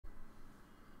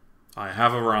I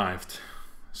have arrived.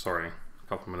 Sorry, a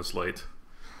couple minutes late.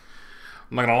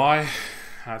 I'm not gonna lie,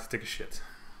 I had to take a shit.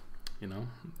 You know,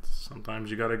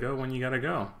 sometimes you gotta go when you gotta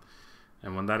go.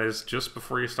 And when that is just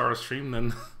before you start a stream,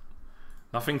 then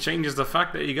nothing changes the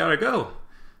fact that you gotta go.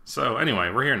 So anyway,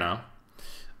 we're here now.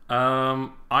 I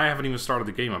haven't even started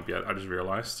the game up yet, I just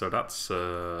realized. So that's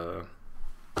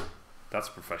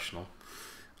professional.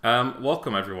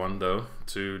 Welcome everyone, though,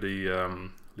 to the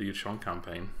Liu Chong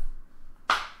campaign.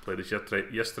 Played this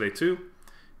yesterday too.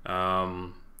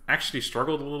 Actually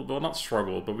struggled a little, well, not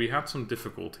struggled, but we had some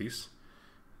difficulties.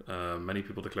 Many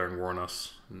people declaring war on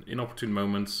us in inopportune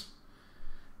moments.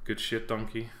 Good shit,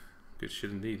 Donkey. Good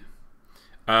shit indeed.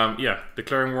 Yeah,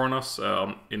 declaring war on us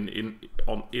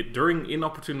during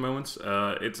inopportune moments.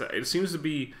 It seems to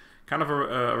be kind of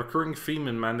a recurring theme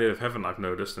in Mandate of Heaven, I've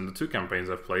noticed in the two campaigns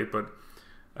I've played, but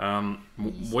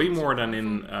way more than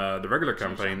in the regular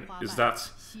campaign is that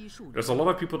there's a lot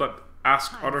of people that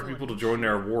ask other people to join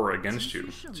their war against you.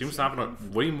 It seems to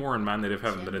happen way more in Mandate of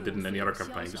Heaven than it did in any other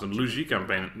campaign. Because in the Liu Chong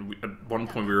campaign, at one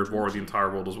point we were at war with the entire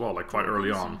world as well, like quite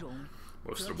early on.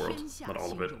 Most of the world, not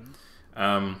all of it.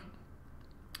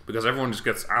 Because everyone just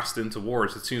gets asked into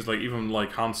wars. It seems like even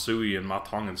like Han Sui and Ma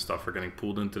Tong and stuff are getting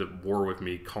pulled into the war with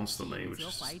me constantly, which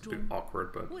is a bit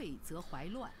awkward, but...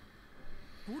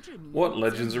 What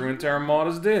Legends of Runeterra mod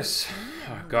is this?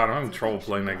 Oh god, I'm having trouble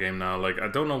playing that game now. Like, I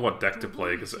don't know what deck to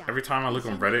play, because every time I look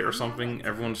on Reddit or something,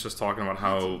 everyone's just talking about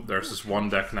how there's this one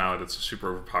deck now that's super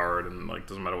overpowered and, like,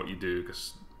 doesn't matter what you do,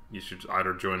 because you should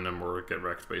either join them or get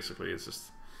wrecked, basically. It's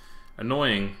just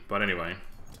annoying, but anyway.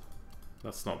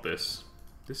 That's not this.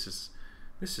 This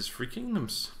is Free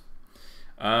Kingdoms.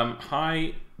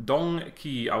 Hi,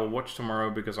 Donkey. I will watch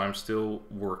tomorrow because I'm still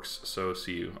works, so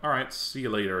see you. Alright, see you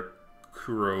later,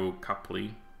 Kuro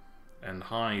Kapli. And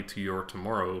hi to your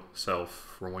tomorrow self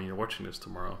for when you're watching this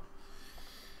tomorrow.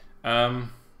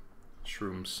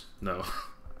 Shrooms. No.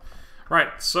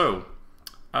 Right, so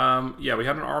yeah, we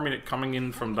had an army coming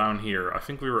in from down here. I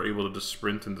think we were able to just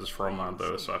sprint into this farmland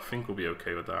though, so I think we'll be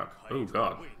okay with that. Oh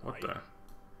god, what the?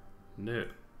 No.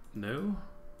 No?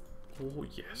 Oh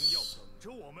yes.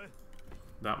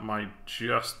 That might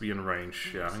just be in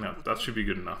range. Yeah, I think that should be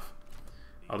good enough.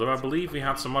 Although I believe we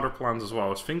had some other plans as well. I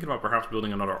was thinking about perhaps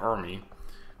building another army.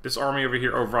 This army over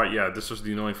here, oh right, yeah, this was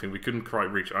the annoying thing. We couldn't quite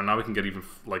reach, oh now we can get even,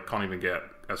 like, can't even get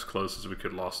as close as we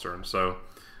could last turn. So,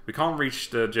 we can't reach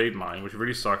the Jade Mine, which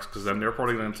really sucks, because then they're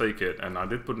probably going to take it. And I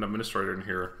did put an administrator in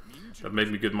here that made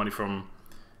me good money from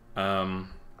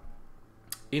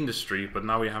industry, but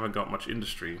now we haven't got much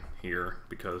industry here,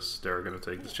 because they're going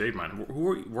to take this Jade Mine.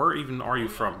 Where even are you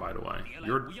from, by the way?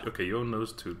 You're, okay, you own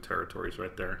those two territories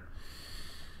right there.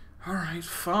 Alright,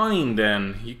 fine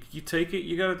then. You take it,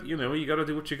 you gotta, you know, you gotta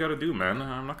do what you gotta do, man.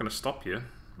 I'm not gonna stop you.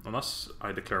 Unless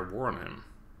I declare war on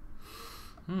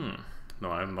him.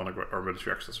 No, I haven't done a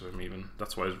military access with him even.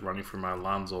 That's why he's running through my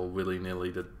lands all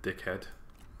willy-nilly, the dickhead.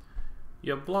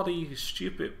 You bloody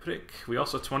stupid prick. We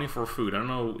also have 24 food. I don't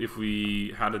know if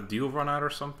we had a deal run out or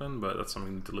something, but that's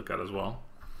something to look at as well.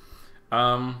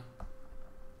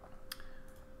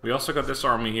 We also got this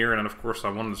army here, and of course I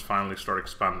wanted to finally start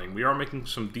expanding. We are making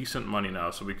some decent money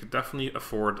now, so we could definitely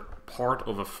afford part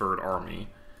of a third army.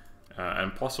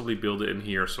 And possibly build it in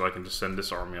here so I can just send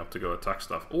this army up to go attack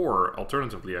stuff. Or,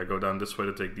 alternatively, I go down this way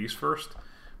to take these first.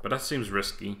 But that seems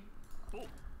risky.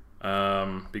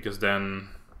 Because then...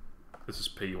 This is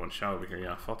pay you one shot over here,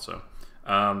 yeah, I thought so.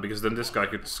 Because then this guy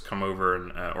could just come over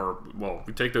and... or, well,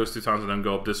 we take those two towns and then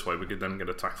go up this way. We could then get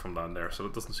attacked from down there, so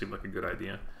that doesn't seem like a good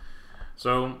idea.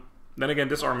 So, then again,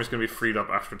 this army is going to be freed up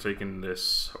after taking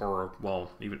this, or, well,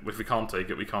 even if we can't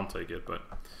take it, we can't take it, but...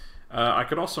 I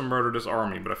could also murder this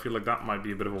army, but I feel like that might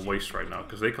be a bit of a waste right now,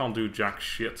 because they can't do jack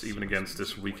shit even against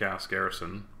this weak-ass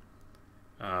garrison.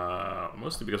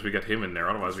 Mostly because we get him in there,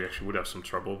 otherwise we actually would have some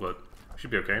trouble, but we should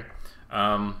be okay.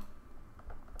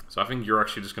 So I think you're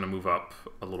actually just going to move up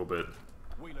a little bit.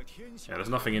 Yeah, there's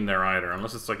nothing in there either,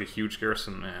 unless it's like a huge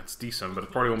garrison. It's decent, but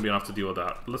it probably won't be enough to deal with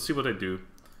that. Let's see what they do.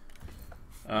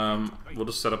 We'll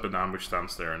just set up an ambush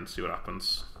stance there and see what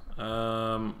happens.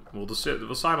 We'll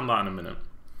decide on that in a minute.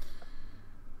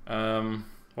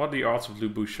 What are the odds of Lu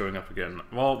Bu showing up again?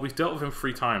 Well, we've dealt with him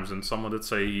 3 times, and someone did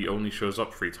say he only shows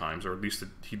up 3 times, or at least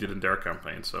he did in their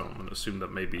campaign, so I'm going to assume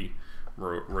that maybe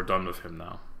we're done with him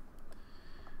now.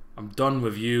 I'm done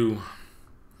with you.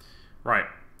 Right.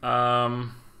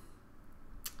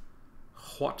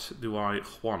 What do I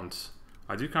want?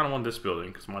 I do kind of want this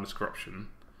building, because mine is corruption.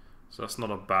 So that's not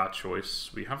a bad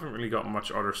choice. We haven't really got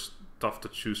much other stuff to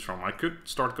choose from. I could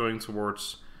start going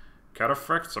towards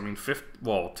cataphracts. I mean,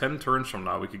 10 turns from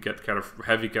now we could get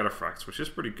heavy cataphracts, which is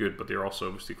pretty good, but they're also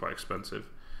obviously quite expensive.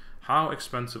 How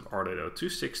expensive are they though?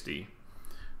 260.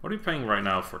 What are we paying right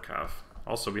now for Cav?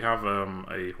 Also, we have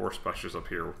a horse pastures up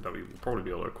here that we will probably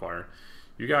be able to acquire.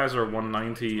 You guys are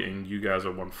 190 and you guys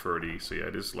are 130, so yeah,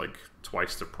 it is like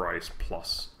twice the price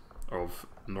plus of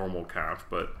normal Cav,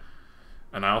 but...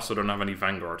 And I also don't have any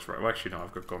vanguards, right? Well, actually, no,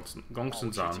 I've got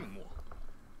Gongsun Zan.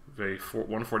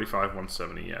 145,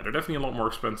 170, yeah. They're definitely a lot more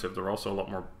expensive. They're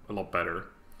also a lot better.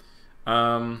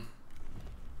 I'm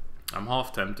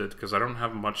half tempted, because I don't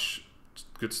have much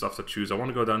good stuff to choose. I want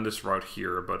to go down this route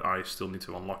here, but I still need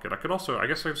to unlock it. I could also, I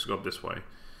guess I just go up this way.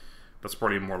 That's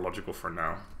probably more logical for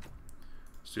now.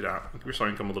 Let's do that. Increase our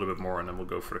income a little bit more, and then we'll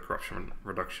go for the corruption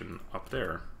reduction up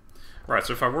there. Right,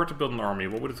 so if I were to build an army,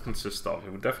 what would it consist of?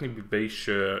 It would definitely be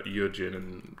Beishe, Yejin,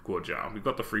 and Guojiao. We've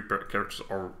got the free characters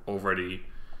already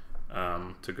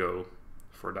to go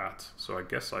for that. So I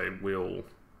guess I will...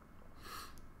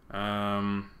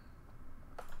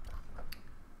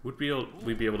 would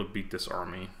we be able to beat this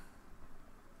army?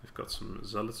 We've got some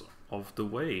zealots of the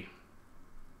way.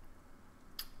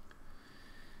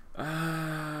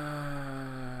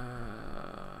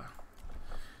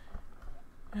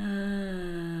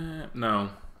 No.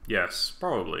 Yes,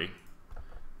 probably.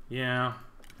 Yeah.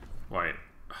 Wait.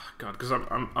 God, because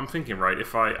I'm thinking, right,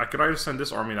 if I could either send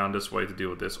this army down this way to deal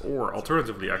with this, or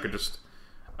alternatively I could just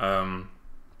and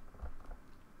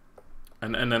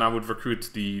then I would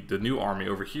recruit the new army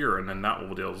over here, and then that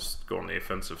will be able to go on the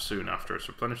offensive soon after it's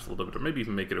replenished a little bit, or maybe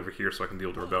even make it over here so I can deal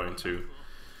with the rebellion too.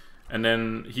 And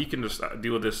then he can just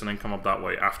deal with this and then come up that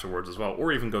way afterwards as well.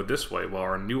 Or even go this way while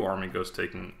our new army goes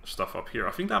taking stuff up here.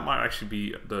 I think that might actually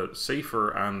be the safer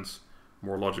and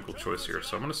more logical choice here.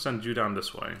 So I'm going to send you down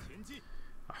this way.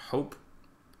 I hope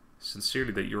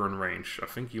sincerely that you're in range. I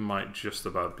think you might just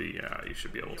about be... Yeah, you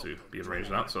should be able to be in range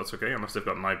now, so that's okay. Unless they've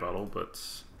got Night Battle, but...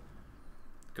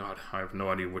 God, I have no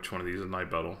idea which one of these is Night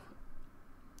Battle.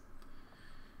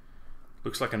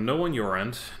 Looks like a no on your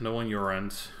end. No on your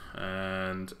end.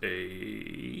 And a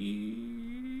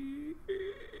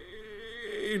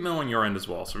no on your end as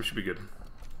well, so we should be good.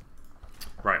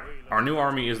 Right, our new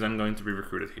army is then going to be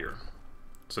recruited here.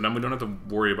 So then we don't have to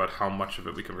worry about how much of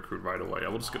it we can recruit right away. I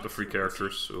will just get the free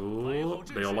characters. Oh,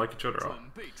 they all like each other. Oh.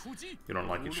 You don't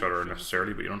like each other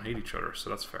necessarily, but you don't hate each other, so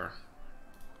that's fair.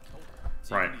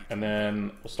 Right, and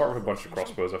then we'll start with a bunch of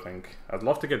crossbows, I think. I'd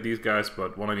love to get these guys,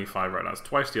 but 185 right now is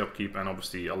twice the upkeep, and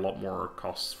obviously a lot more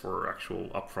costs for actual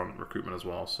upfront recruitment as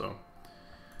well, so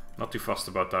not too fussed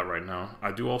about that right now.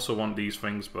 I do also want these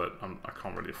things, but I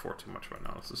can't really afford too much right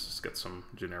now. Let's just get some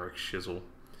generic shizzle.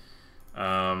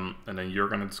 And then you're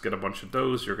going to just get a bunch of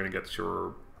those. You're going to get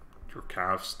your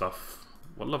Cav stuff.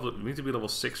 What level? We need to be level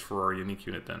 6 for our unique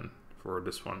unit then, for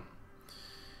this one.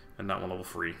 And that one level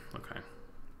 3, okay.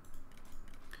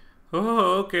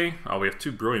 Oh, okay. Oh, we have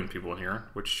 2 brilliant people in here,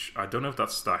 which I don't know if that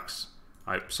stacks.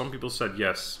 Some people said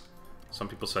yes, some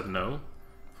people said no,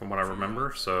 from what I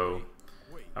remember, so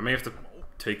I may have to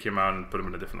take him out and put him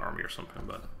in a different army or something,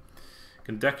 but I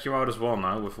can deck you out as well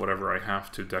now with whatever I have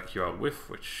to deck you out with,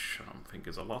 which I don't think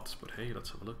is a lot, but hey, let's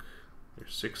have a look.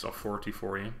 There's 6 of 40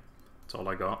 for you. That's all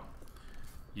I got.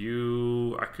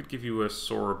 I could give you a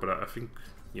sword, but I think,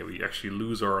 yeah, we actually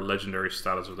lose our legendary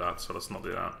status with that, so let's not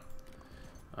do that.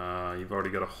 You've already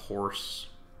got a horse.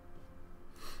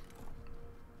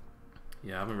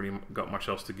 Yeah, I haven't really got much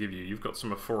else to give you. You've got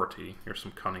some authority. Here's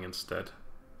some cunning instead.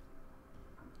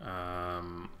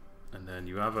 And then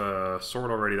you have a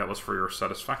sword already. That was for your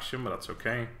satisfaction, but that's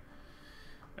okay.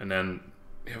 And then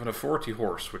we have an authority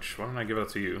horse, which, why don't I give it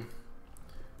to you?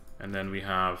 And then we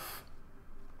have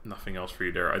nothing else for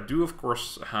you there. I do, of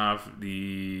course, have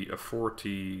the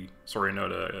authority... Sorry, no,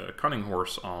 the cunning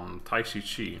horse on Tai Chi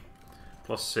Chi.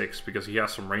 +6 because he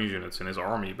has some range units in his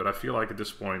army, but I feel like at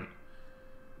this point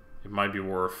it might be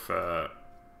worth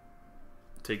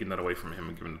taking that away from him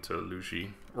and giving it to Liu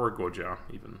Ji or Guojia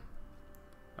even.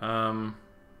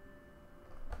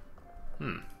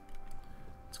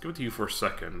 Let's give it to you for a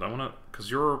second. I wanna,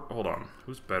 cause hold on,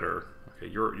 who's better? Okay,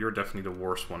 you're definitely the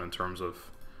worst one in terms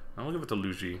of. I'll give it to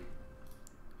Liu Ji.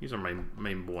 He's our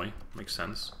main boy. Makes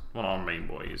sense. Well, our main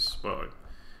boy. He's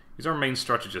our main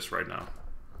strategist right now.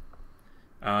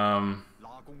 Yeah,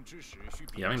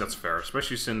 I think that's fair,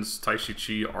 especially since Tai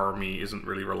Chi army isn't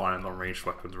really reliant on ranged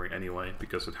weaponry anyway,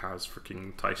 because it has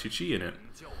freaking Tai Chi in it.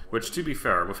 Which, to be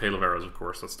fair, with Hail of Arrows, of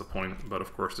course, that's the point, but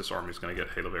of course this army is going to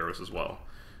get Hail of Arrows as well.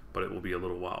 But it will be a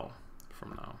little while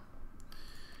from now.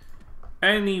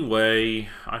 Anyway,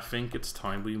 I think it's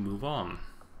time we move on.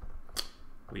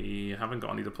 We haven't got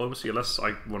any diplomacy, unless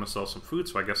I want to sell some food,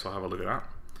 so I guess I'll have a look at that.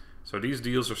 So these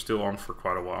deals are still on for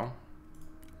quite a while.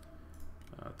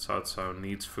 Cao Cao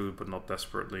needs food, but not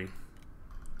desperately.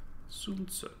 Sun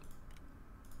Tzu.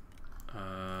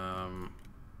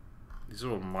 These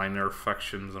are all minor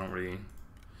factions. I don't really.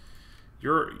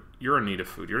 You're in need of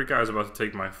food. You're the guy's about to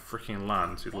take my freaking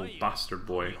land, you little bastard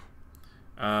boy.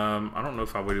 I don't know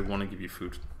if I really want to give you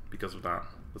food because of that.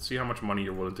 Let's see how much money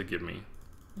you're willing to give me.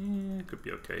 It could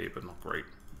be okay, but not great.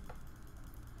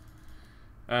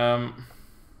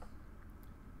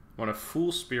 Want a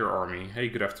full spear army. Hey,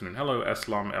 good afternoon. Hello,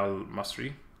 Eslam El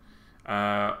Masri.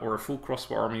 Or a full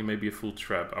crossbow army, maybe a full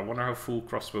trap. I wonder how full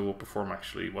crossbow will perform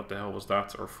actually. What the hell was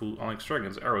that? Or full Onyx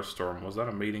Dragons, Arrow Storm. Was that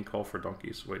a mating call for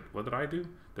donkeys? Wait, what did I do?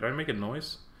 Did I make a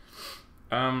noise?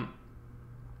 Oh,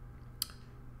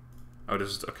 this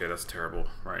is... Okay, that's terrible.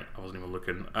 Right, I wasn't even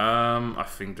looking. I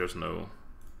think there's no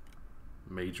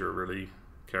major, really,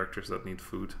 characters that need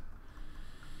food.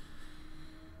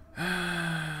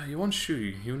 You want Shu?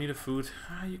 You need a food?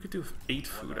 You could do 8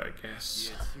 food, I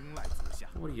guess.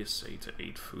 What do you say to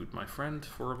 8 food, my friend,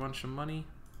 for a bunch of money?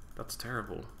 That's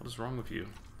terrible. What is wrong with you?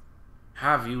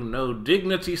 Have you no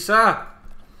dignity, sir?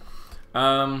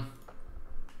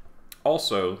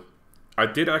 Also, I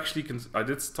did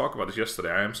talk about this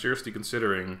yesterday. I am seriously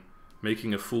considering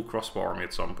making a full crossbow army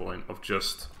at some point of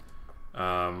just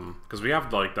because we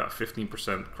have like that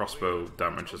 15% crossbow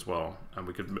damage as well, and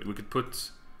we could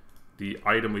put the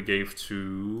item we gave to...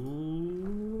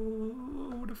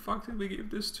 Who the fuck did we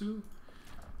give this to?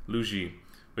 Luji.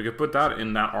 We could put that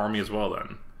in that army as well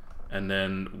then. And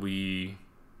then we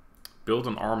build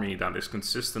an army that is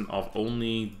consistent of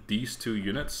only these 2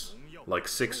 units. Like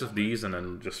 6 of these and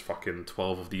then just fucking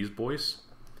 12 of these boys.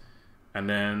 And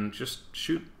then just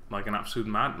shoot like an absolute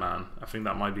madman. I think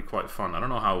that might be quite fun. I don't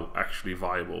know how actually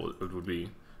viable it would be.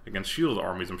 Against shielded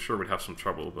armies, I'm sure we'd have some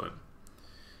trouble, but...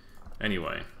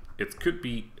 Anyway... It could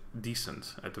be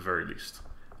decent, at the very least.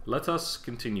 Let us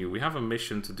continue. We have a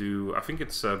mission to do. I think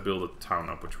it's build a town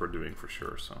up, which we're doing for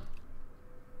sure, so.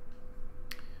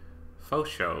 Faux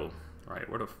show. Right,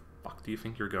 where the fuck do you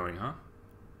think you're going, huh?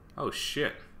 Oh,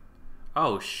 shit.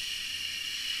 Oh,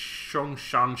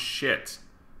 Shongshan shit.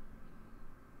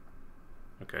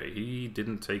 Okay, he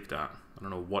didn't take that. I don't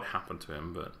know what happened to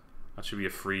him, but that should be a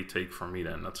free take from me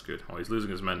then. That's good. Oh, he's losing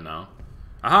his men now.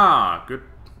 Aha! Good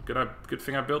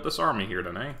thing I built this army here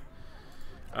then, eh?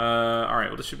 Alright,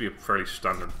 well this should be a fairly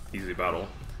standard, easy battle.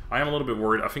 I am a little bit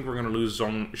worried. I think we're going to lose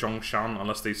Zhongshan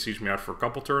unless they siege me out for a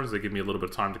couple turns. They give me a little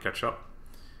bit of time to catch up.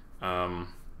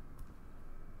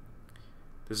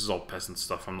 This is all peasant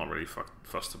stuff. I'm not really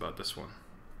fussed about this one.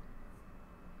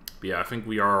 But yeah, I think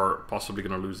we are possibly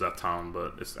going to lose that town,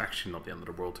 but it's actually not the end of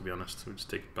the world, to be honest. We'll just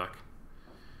take it back.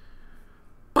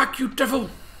 Back, you devil!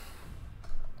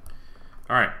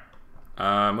 Alright.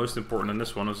 Most important in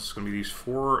this one is going to be these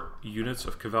 4 units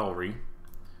of cavalry. So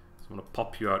I'm going to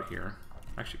pop you out here.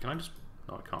 Actually, can I just...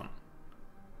 No, I can't.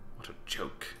 What a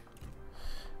joke.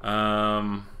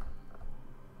 Have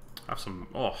some...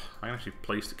 Oh, I can actually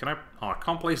place... Can I... Oh, I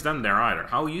can't place them there either.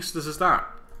 How useless is that?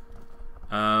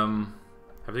 Have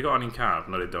they got any cav?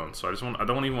 No, they don't. So I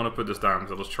don't even want to put this down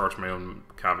because I'll just charge my own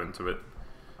cav into it.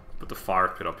 Put the fire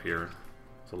pit up here.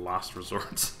 It's a last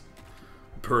resort.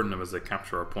 Burn them as they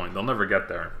capture our point. They'll never get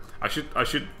there. I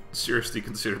should seriously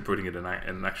consider putting it in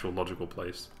an actual logical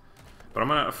place. But I'm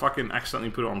gonna fucking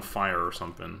accidentally put it on fire or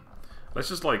something. Let's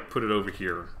just like put it over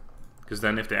here. Because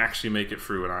then if they actually make it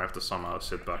through and I have to somehow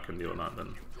sit back and deal with that,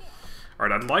 then...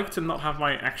 Alright, I'd like to not have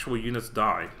my actual units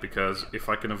die. Because if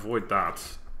I can avoid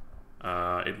that,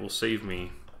 it will save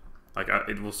me... Like,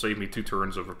 it will save me 2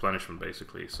 turns of replenishment,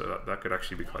 basically. So that could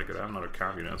actually be quite good. I have another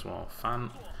cav unit as well.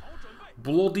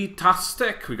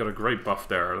 Bloody-tastic! We got a great buff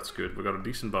there, that's good. We got a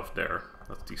decent buff there.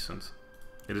 That's decent.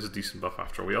 It is a decent buff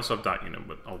after all. We also have that unit,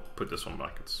 but I'll put this one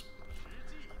back. It's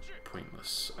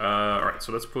pointless. Alright,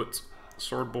 so let's put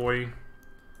Sword Boy,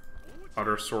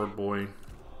 other Sword Boy,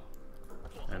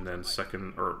 and then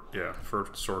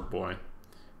first Sword Boy.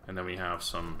 And then we have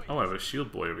some... Oh, I have a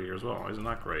Shield Boy over here as well. Isn't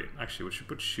that great? Actually, we should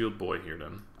put Shield Boy here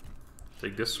then.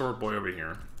 Take this Sword Boy over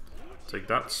here. Take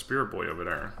that Spear Boy over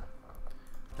there.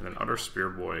 And then other Spear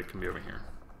Boy can be over here.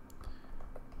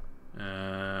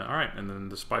 Alright, and then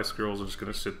the Spice Girls are just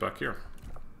going to sit back here.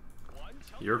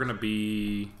 You're going to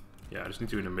be... Yeah, I just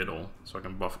need you in the middle, so I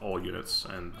can buff all units,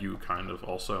 and you kind of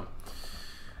also.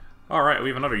 Alright, we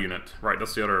have another unit. Right,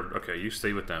 that's the other... Okay, you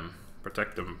stay with them.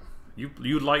 Protect them.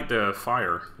 You light the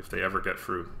fire if they ever get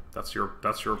through. That's your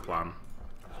plan.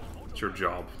 It's your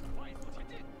job.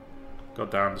 God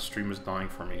damn, the stream is dying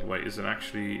for me. Wait, is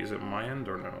it my end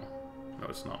or no? No,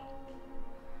 it's not.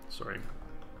 Sorry.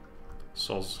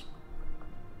 Soz.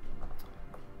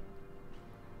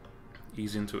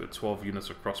 Ease into it. 12 units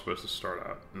of crossbows to start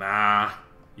out. Nah.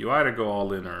 You either go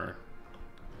all in or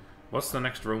What's the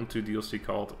next Rome 2 DLC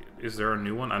called? Is there a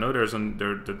new one? I know there's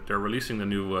they're releasing the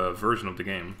new version of the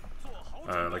game.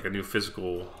 Like a new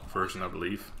physical version, I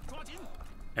believe.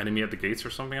 Enemy at the Gates or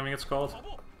something, I think it's called.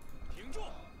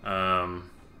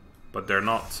 But they're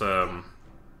not...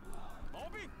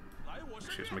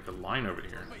 Actually, let's make a line over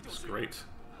here. It's great.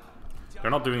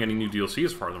 They're not doing any new DLC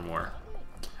as far as I'm aware.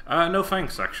 No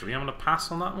thanks, actually. I'm gonna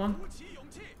pass on that one.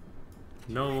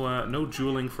 No, no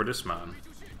dueling for this man.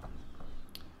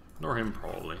 Nor him,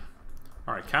 probably.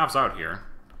 Alright, Cav's out here.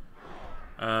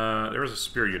 There is a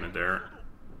spear unit there.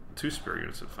 2 spear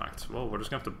units, in fact. Well, we're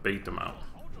just gonna have to bait them out.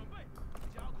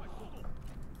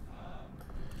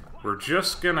 We're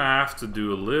just gonna have to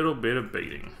do a little bit of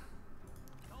baiting.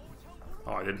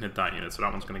 Oh, I didn't hit that unit, so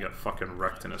that one's gonna get fucking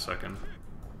wrecked in a second.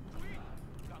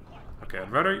 Okay,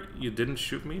 I'd rather you didn't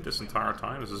shoot me this entire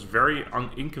time. This is very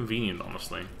inconvenient,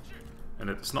 honestly. And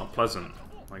it's not pleasant,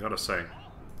 I gotta say.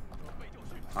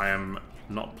 I am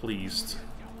not pleased.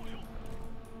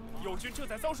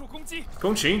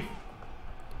 Gongqi!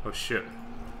 Oh shit.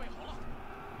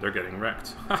 They're getting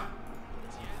wrecked. Ha!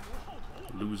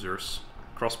 Losers.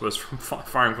 Crossbows from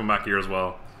firing from back here as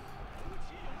well.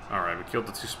 Alright, we killed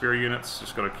the 2 spear units.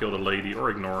 Just gotta kill the lady, or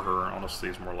ignore her, honestly,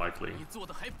 is more likely.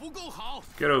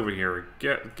 Get over here.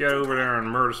 Get over there and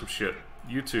murder some shit.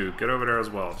 You two, get over there as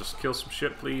well. Just kill some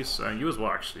shit, please. You as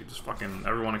well, actually. Just fucking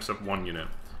everyone except 1 unit.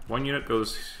 1 unit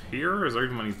goes here? Is there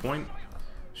even any point?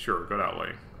 Sure, go that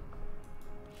way.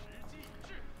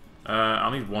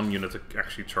 I'll need 1 unit to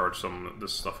actually charge some of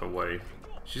this stuff away.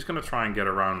 She's gonna try and get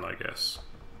around, I guess.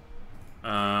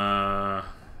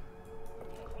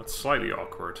 That's slightly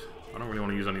awkward. I don't really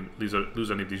want to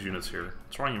lose any of these units here.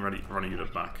 Try and run a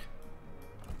unit back.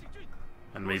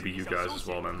 And maybe you guys as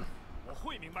well then.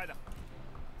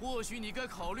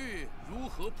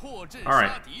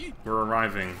 Alright, we're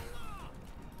arriving.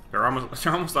 They're almost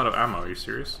out of ammo, are you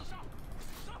serious?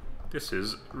 This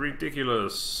is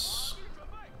ridiculous.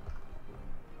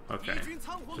 Okay,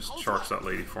 just charge that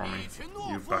lady for me.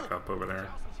 You back up over there.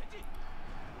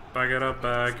 Back it up,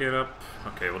 back it up.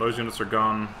 Okay, well those units are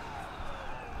gone.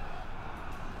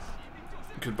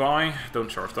 Goodbye, don't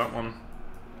charge that one.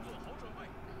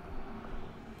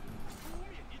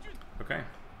 Okay.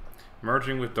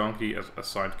 Merging with Donkey as a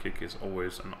sidekick is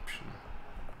always an option.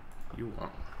 You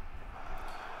won't.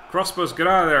 Crossbows, get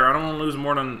out of there! I don't want to lose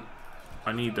more than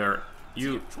I need there.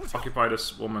 You occupy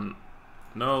this woman.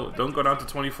 No, don't go down to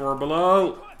 24 or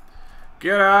below!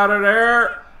 Get out of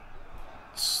there!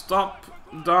 Stop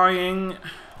dying.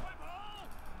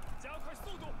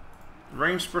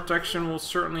 Ranged protection will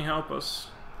certainly help us.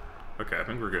 Okay, I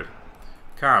think we're good.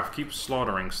 Cav, keep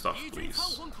slaughtering stuff,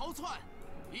 please.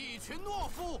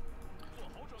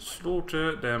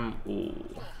 Slaughter them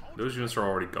all. Those units are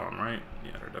already gone, right?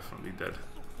 Yeah, they're definitely dead.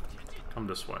 Come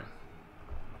this way.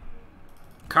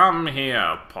 Come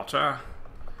here, Potter.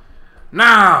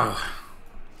 Now!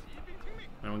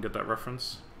 Anyone get that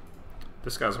reference?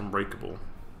 This guy's unbreakable.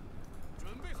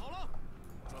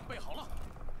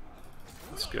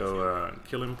 Let's go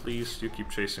kill him, please. You keep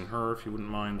chasing her if you wouldn't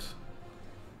mind.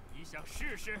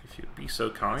 If you'd be so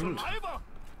kind.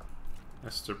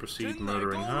 Esther, proceed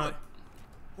murdering her.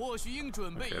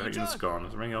 Okay, that unit's gone.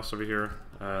 Is there anything else over here?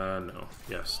 No.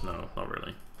 Yes, no, not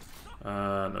really.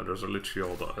 No, there's literally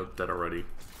all dead already.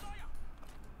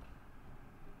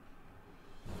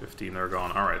 15 are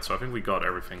gone. Alright, so I think we got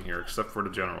everything here, except for the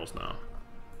generals now.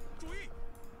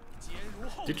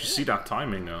 Did you see that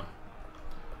timing, though?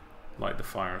 Light the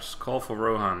fires. Call for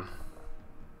Rohan.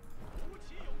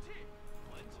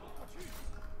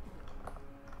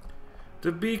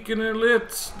 The beacon are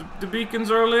lit! The beacons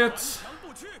are lit!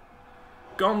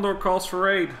 Gondor calls for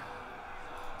aid.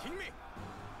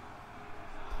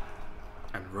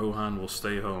 And Rohan will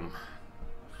stay home.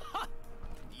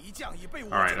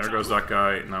 Alright, there goes that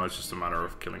guy. Now it's just a matter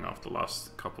of killing off the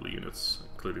last couple of units,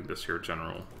 including this here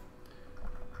general.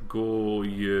 Go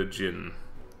Yejin.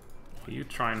 You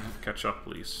try and catch up,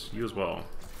 please. You as well.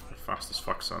 You're fast as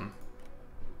fuck, son.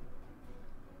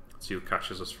 Let's see who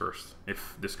catches us first.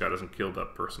 If this guy doesn't kill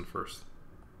that person first.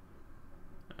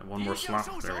 And one more slap.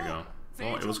 There we go.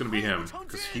 Well, it was going to be him,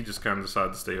 because he just kind of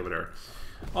decided to stay over there.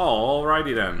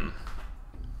 Alrighty then.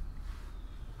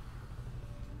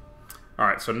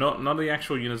 Alright, so none of the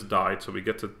actual units died, so we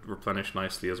get to replenish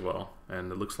nicely as well.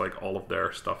 And it looks like all of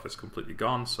their stuff is completely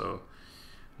gone, so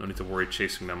no need to worry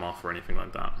chasing them off or anything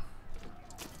like that.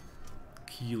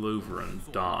 Keel over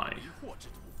and die.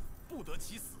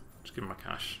 Just give him my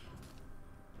cash.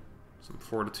 Some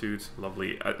fortitude,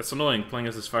 lovely. It's annoying playing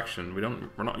as this faction.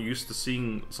 We're not used to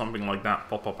seeing something like that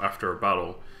pop up after a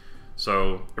battle.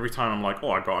 So every time I'm like,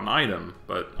 oh, I got an item,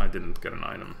 but I didn't get an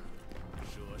item.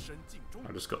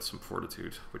 I just got some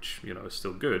fortitude, which, you know, is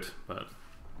still good, but...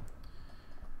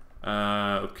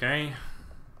 okay.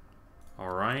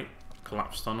 Alright.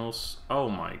 Collapsed tunnels. Oh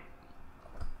my...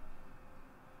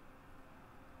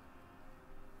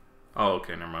 Oh,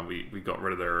 okay, never mind. We got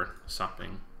rid of their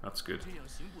sapping. That's good.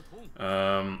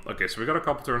 Okay, so we got a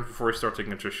couple turns before we start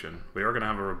taking attrition. We are going to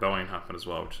have a rebellion happen as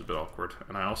well, which is a bit awkward.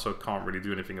 And I also can't really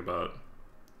do anything about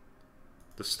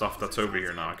the stuff that's over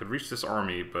here now. I could reach this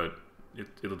army, but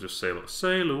it'll just sail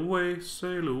away,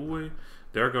 sail away.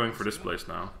 They're going for this place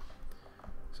now.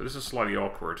 So this is slightly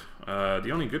awkward.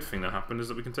 The only good thing that happened is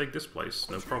that we can take this place,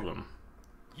 no problem.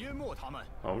 Oh, it would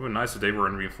have been nice if they were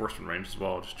in reinforcement range as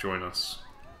well, just join us.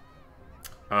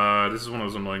 This is one of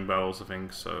those annoying battles, I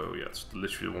think, so yeah, it's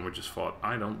literally the one we just fought.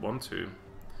 I don't want to.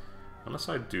 Unless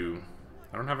I do.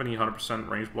 I don't have any 100%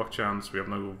 range block chance, we have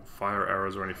no fire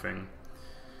arrows or anything.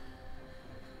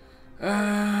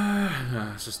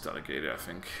 It's just delegated, I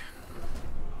think.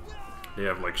 They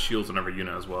have like shields on every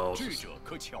unit as well. Just...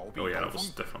 Oh yeah, that was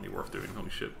definitely worth doing. Holy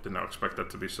shit, did not expect that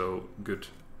to be so good.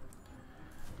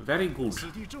 Very good.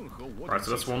 Alright,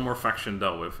 so that's one more faction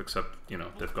dealt with, except, you know,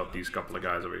 they've got these couple of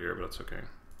guys over here, but that's okay.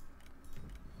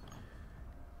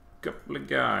 Couple of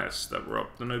guys that were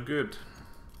up to no good.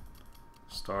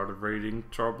 Started raiding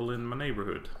trouble in my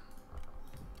neighborhood.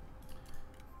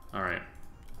 Alright.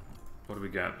 What do we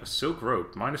got? A silk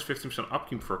rope. Minus 15%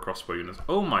 upkeep for a crossbow unit.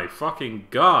 Oh my fucking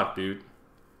god, dude.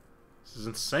 This is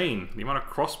insane. The amount of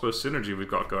crossbow synergy we've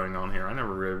got going on here. I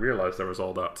never really realized there was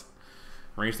all that.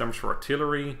 Range damage for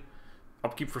artillery.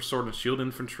 Upkeep for sword and shield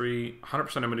infantry.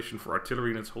 100% ammunition for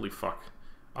artillery units. Holy fuck.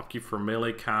 Upkeep for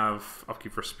melee cav.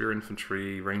 Upkeep for spear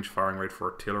infantry. Range firing rate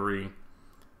for artillery.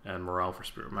 And morale for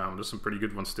spear. Man, there's some pretty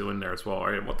good ones still in there as well.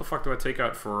 Alright, what the fuck do I take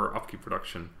out for upkeep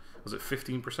production? Was it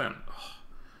 15%?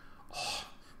 Oh.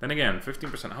 Then again,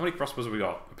 15%. How many crossbows have we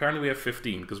got? Apparently we have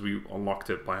 15 because we unlocked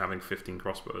it by having 15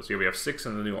 crossbows. Yeah, we have 6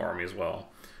 in the new army as well.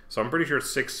 So I'm pretty sure it's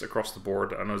 6 across the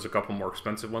board. I know there's a couple more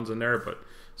expensive ones in there, but...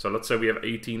 So let's say we have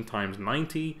 18 times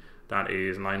 90. That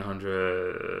is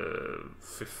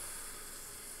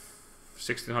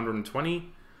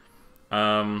 1620.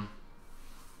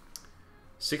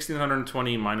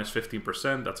 1620 minus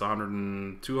 15%, that's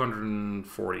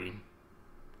 240.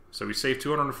 So we save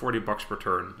 240 bucks per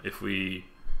turn if we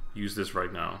use this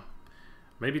right now.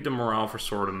 Maybe the morale for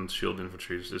sword and shield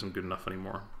infantry just isn't good enough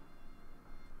anymore.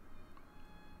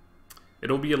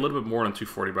 It'll be a little bit more than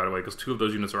 240, by the way, because 2 of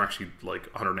those units are actually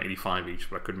like 185 each,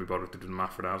 but I couldn't be bothered to do the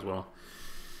math for that as well.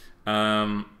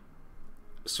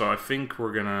 So I think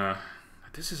we're gonna...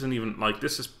 This isn't even... Like,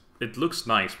 this is... It looks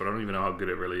nice, but I don't even know how good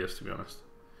it really is, to be honest.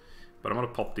 But I'm gonna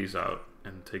pop these out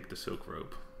and take the silk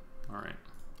rope. Alright.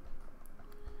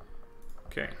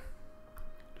 Okay.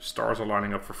 The stars are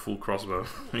lining up for full crossbow.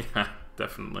 Yeah,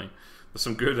 definitely. There's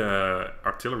some good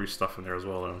artillery stuff in there as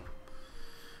well, though.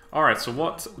 Alright, so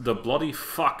what the bloody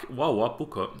fuck... Whoa, what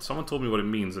buka? Someone told me what it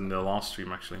means in the last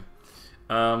stream, actually.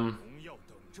 Or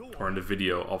in the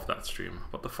video of that stream.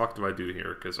 What the fuck do I do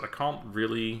here? Because I can't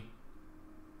really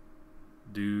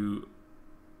do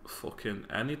fucking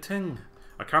anything.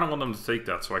 I kind of want them to take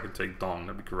that so I can take Dong.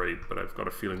 That'd be great, but I've got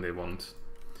a feeling they won't.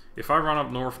 If I run up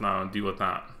north now and deal with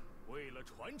that,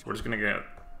 we're just gonna get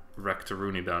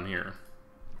Rectoruni down here.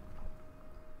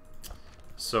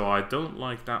 So I don't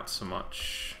like that so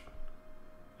much.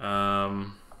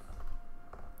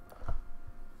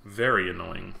 Very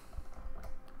annoying.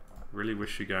 Really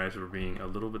wish you guys were being a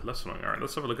little bit less annoying. Alright,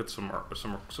 let's have a look at some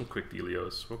quick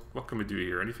dealios. What can we do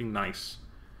here? Anything nice?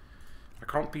 I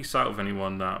can't piece out of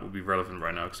anyone that would be relevant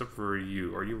right now, except for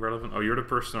you. Are you relevant? Oh, you're the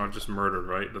person I just murdered,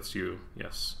 right? That's you.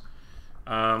 Yes.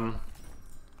 What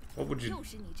would you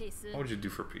do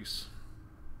for peace?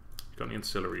 You got any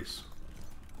ancillaries?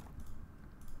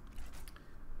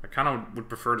 I kind of would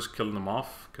prefer just killing them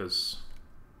off, because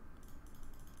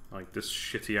like this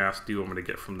shitty ass deal I'm going to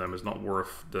get from them is not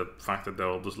worth the fact that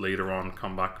they'll just later on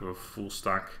come back with a full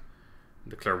stack and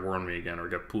declare war on me again, or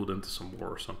get pulled into some war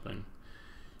or something.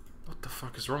 What the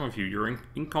fuck is wrong with you? You're an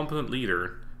incompetent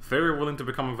leader, very willing to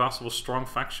become a vassal of a strong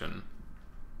faction.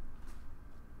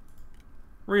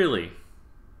 Really?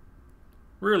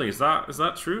 Really? Is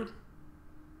that true?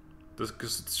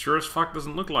 Because it sure as fuck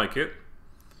doesn't look like it.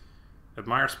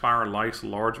 Admires power, likes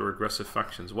large or aggressive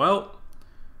factions. Well,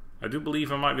 I do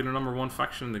believe I might be the #1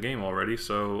 faction in the game already,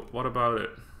 so what about it?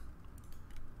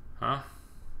 Huh?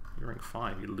 You're rank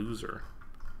 5, you loser.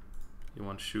 You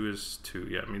want Shu is 2.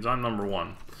 Yeah, it means I'm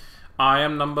 #1. I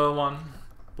am #1.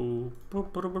 Boo, boo,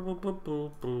 boo, boo, boo, boo,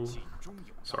 boo, boo.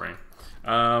 Sorry.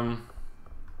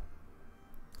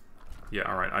 Yeah,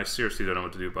 alright. I seriously don't know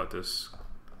what to do about this.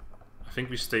 I think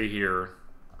we stay here.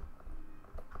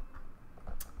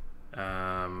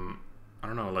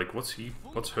 don't know, like, what's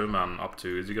her man up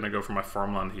to? Is he gonna go for my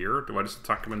farmland here? Do I just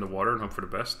attack him in the water and hope for the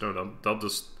best? No, they'll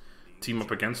just team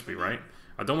up against me, right?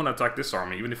 I don't want to attack this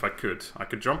army, even if I could. I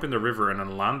could jump in the river and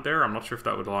then land there. I'm not sure if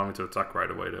that would allow me to attack right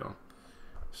away, though.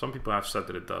 Some people have said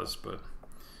that it does, but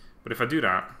if I do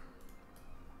that,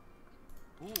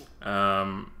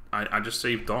 I just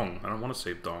save Dong. I don't want to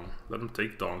save Dong. Let him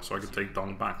take Dong so I can take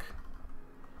Dong back.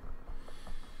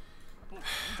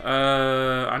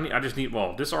 I just need,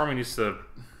 well, this army needs to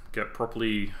get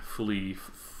properly, fully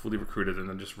recruited and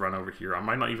then just run over here. I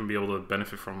might not even be able to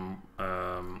benefit from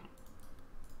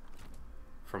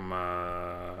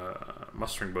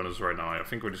mustering bonus right now. I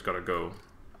think we just gotta go.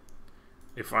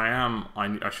 If I am,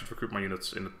 I should recruit my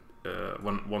units in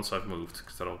once I've moved,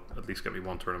 because that'll at least get me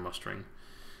 1 turn of mustering.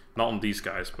 Not on these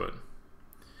guys, but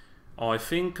I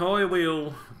think I will.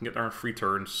 We can get there in 3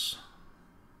 turns.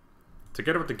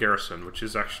 Together with the garrison, which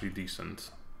is actually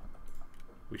decent,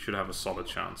 we should have a solid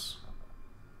chance.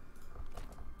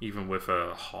 Even with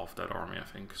half that army, I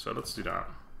think. So let's do that.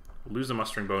 We'll lose the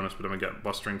mustering bonus, but then we get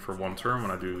mustering for 1 turn when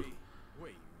I do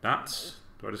that.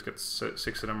 Do I just get 6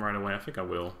 of them right away? I think I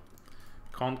will.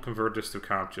 Can't convert this to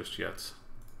camp just yet.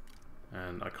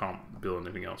 And I can't build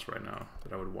anything else right now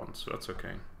that I would want, so that's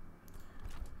okay.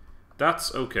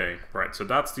 That's okay. Right, so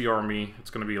that's the army. It's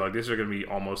going to be like, these are going to be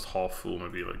almost half full,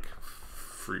 maybe like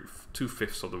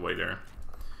 2/5 of the way there.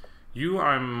 You,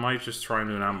 I might just try and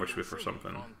do an ambush with or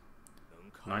something.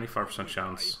 95%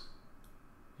 chance.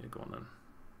 Yeah, go on then.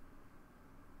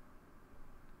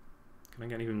 Can I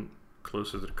get even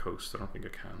closer to the coast? I don't think I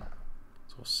can.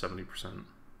 It's all 70%.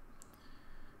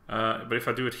 But if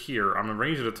I do it here, I'm in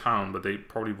range of the town, but they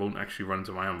probably won't actually run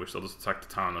into my ambush. They'll just attack the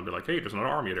town and be like, hey, there's another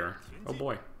army there. Oh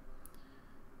boy.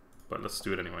 But let's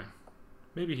do it anyway.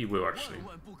 Maybe he will actually.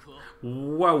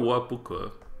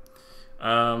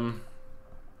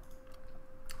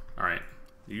 Alright.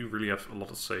 You really have a lot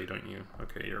to say, don't you?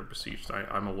 Okay, you're besieged.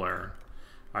 I'm aware.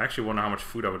 I actually wonder how much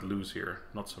food I would lose here.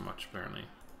 Not so much, apparently.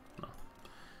 No.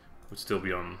 Would still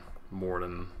be on more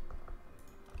than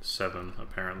 7,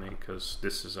 apparently, because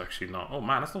this is actually not... Oh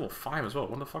man, that's level 5 as well.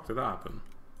 When the fuck did that happen?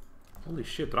 Holy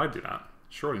shit, did I do that?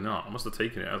 Surely not. I must have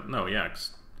taken it. No, yeah,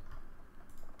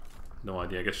 no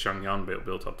idea. I guess Zhang Jue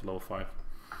built up to level 5.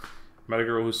 Met a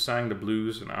girl who sang the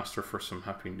blues and asked her for some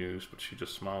happy news, but she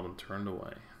just smiled and turned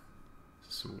away.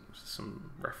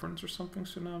 Some reference or something,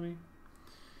 Tsunami?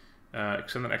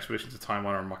 Extend an expedition to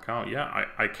Taiwan or Macau. Yeah,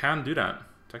 I can do that,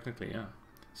 technically, yeah.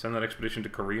 Send that expedition to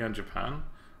Korea and Japan.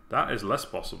 That is less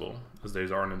possible, as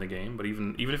those aren't in the game. But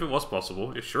even if it was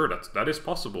possible, yeah, sure, that is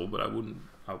possible, but I wouldn't...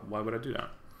 why would I do that?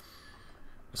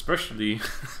 Especially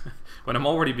when I'm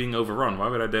already being overrun. Why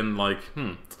would I then, like,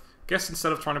 guess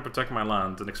instead of trying to protect my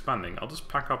land and expanding, I'll just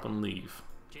pack up and leave.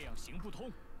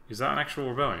 Is that an actual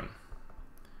rebellion?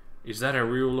 Is that a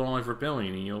real live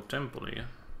rebellion in your temple here?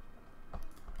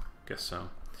 Guess so.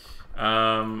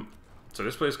 So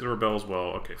this place is gonna rebel as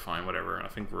well. Okay, fine, whatever. I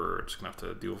think we're just gonna have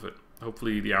to deal with it.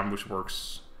 Hopefully the ambush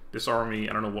works. This army,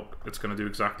 I don't know what it's gonna do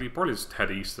exactly. Probably just head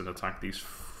east and attack these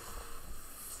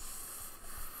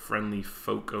friendly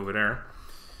folk over there.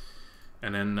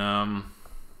 And then, yeah,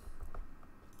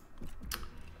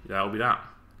 that'll be that.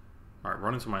 Alright,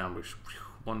 run into my ambush.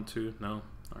 1, 2, no?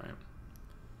 Alright.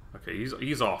 Okay,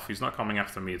 he's off. He's not coming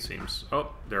after me, it seems.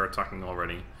 Oh, they're attacking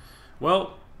already.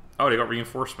 Well, oh, they got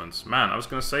reinforcements. Man, I was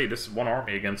gonna say, this one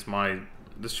army against my...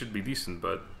 This should be decent,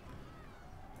 but...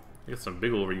 You get some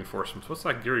big old reinforcements. What's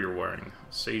that gear you're wearing?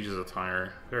 Sage's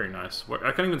attire. Very nice.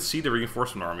 I can't even see the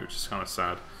reinforcement army, which is kind of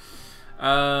sad.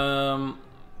 I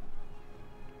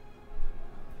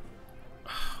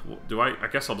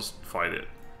guess I'll just fight it.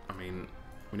 I mean,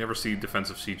 we never see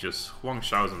defensive sieges. Huang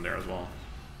Shao's in there as well.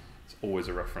 It's always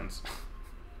a reference.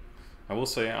 I will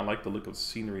say I like the look of the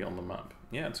scenery on the map.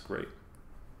 Yeah, it's great.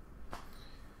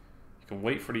 You can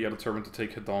wait for the other turban to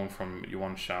take Hedong from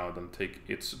Yuan Shao, then take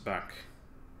its back.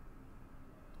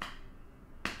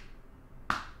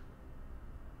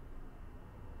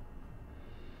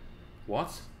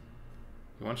 What?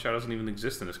 Yuan Shao doesn't even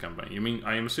exist in this campaign. You mean,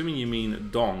 I am assuming you mean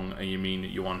Dong and you mean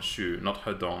Yuan Shu, not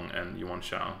Hedong and Yuan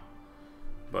Shao.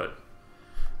 But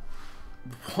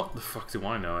what the fuck do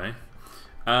I know, eh?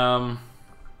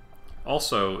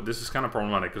 Also, this is kind of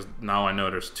problematic because now I know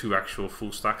there's 2 actual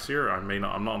full stacks here. I'm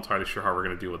not entirely sure how we're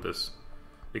gonna deal with this.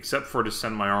 Except for to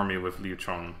send my army with Liu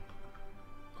Chong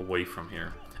away from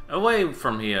here. Away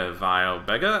from here, vile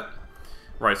beggar!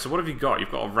 Right, so what have you got?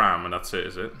 You've got a ram and that's it,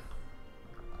 is it?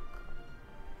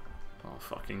 I'll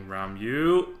fucking ram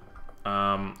you.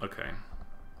 Okay.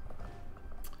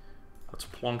 Let's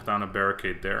plonk down a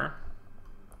barricade there.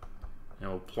 And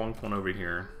we'll plonk one over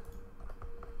here.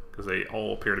 Because Because they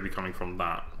all appear to be coming from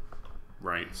that.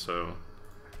 Right, so...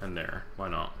 And there. Why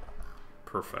not?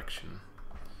 Perfection.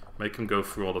 Make him go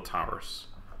through all the towers.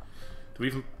 Do we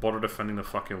even bother defending the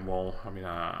fucking wall? I mean,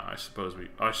 I suppose we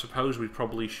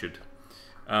probably should.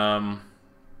 Okay,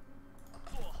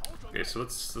 so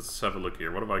let's have a look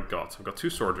here. What have I got? I've got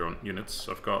 2 sword units.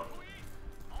 I've got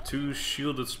 2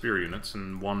 shielded spear units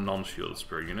and 1 non-shielded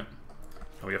spear unit.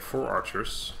 And we have 4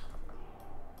 archers.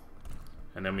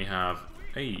 And then we have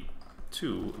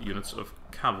 2 units of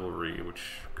cavalry, which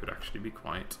could actually be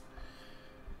quite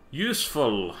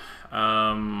useful.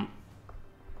 Oh,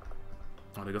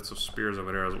 they got some spears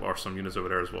over there, or some units over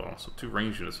there as well. So 2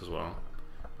 range units as well.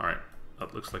 Alright,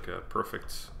 that looks like a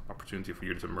perfect opportunity for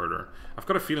you to murder. I've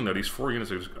got a feeling that these 4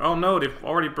 units are just... Oh no, they've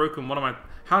already broken one of my...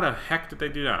 How the heck did they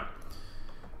do that?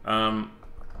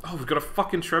 Oh, we've got a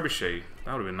fucking trebuchet.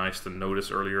 That would have been nice to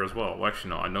notice earlier as well. Well, actually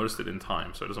no, I noticed it in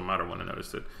time, so it doesn't matter when I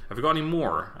noticed it. Have we got any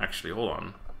more? Actually, hold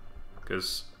on.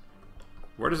 Because...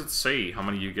 Where does it say how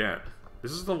many you get?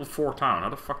 This is level 4 town. How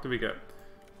the fuck do we get...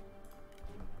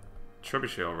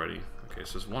 Trebuchet already? Okay,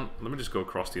 so there's one... Let me just go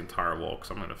across the entire wall,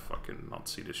 because I'm gonna fucking not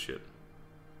see this shit.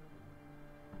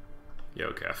 Yeah,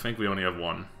 okay, I think we only have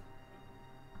 1.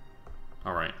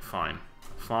 Alright, fine.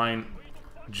 Fine.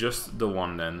 Just the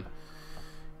 1 then.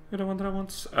 You're the one that I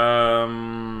want. I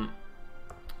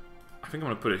think I'm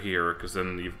gonna put it here, because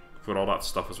then you've put all that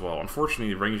stuff as well.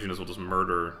 Unfortunately, range units will just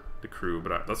murder the crew,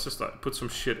 but let's just put some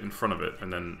shit in front of it,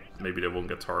 and then maybe they won't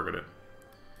get targeted.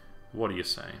 What do you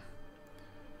say?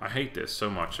 I hate this so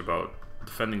much about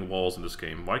defending walls in this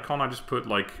game. Why can't I just put,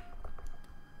 like...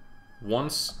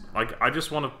 Once... Like, I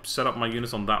just want to set up my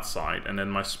units on that side, and then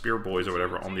my spear boys or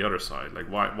whatever on the other side. Like,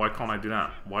 why can't I do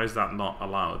that? Why is that not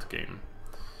allowed, game?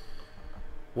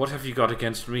 What have you got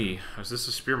against me? Is this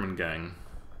a spearman gang?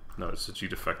 No, it's the G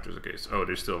defectors. Okay, so, oh,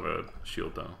 they still have a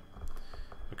shield, though.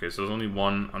 Okay, so there's only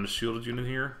 1 unshielded unit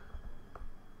here.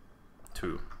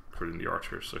 2, including the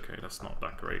archers. Okay, that's not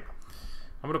that great.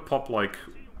 I'm gonna pop, like...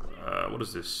 what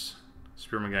is this?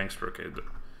 Spearman gang, okay.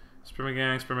 Spearman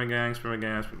gang, Spearman gang, Spearman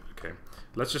gang, okay.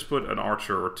 Let's just put an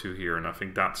archer or 2 here, and I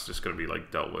think that's just gonna be,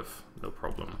 like, dealt with. No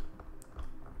problem.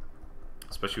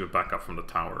 Especially with backup from the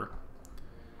tower.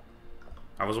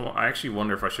 I actually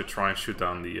wonder if I should try and shoot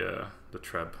down the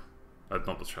treb.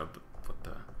 Not the treb, but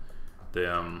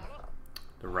the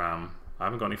ram. I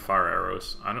haven't got any fire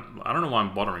arrows. I don't know why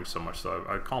I'm bothering so much, though.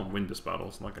 I can't win this battle.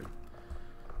 It's not like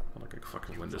I can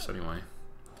fucking win this anyway.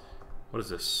 What is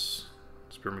this?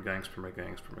 Spearman gang, Spearman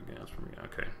gang, Spearman gang, Spearman gang.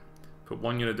 Okay. Put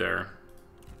 1 unit there.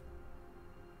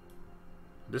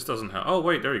 This doesn't help. Oh,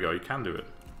 wait, there you go. You can do it.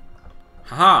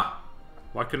 Haha!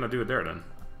 Why couldn't I do it there, then?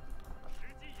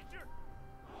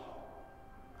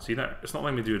 See that? It's not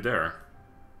letting me do it there.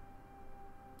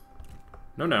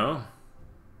 No, no.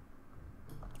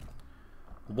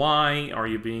 Why are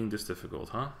you being this difficult,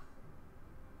 huh?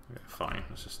 Okay, fine.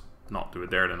 Let's just not do it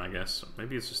there then, I guess.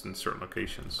 Maybe it's just in certain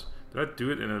locations. Did I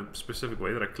do it in a specific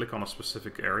way? Did I click on a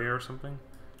specific area or something?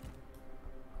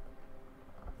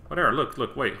 Oh, there,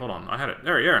 look, wait, hold on. I had it.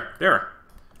 There.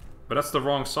 But that's the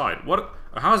wrong side. What?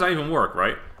 How does that even work,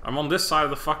 right? I'm on this side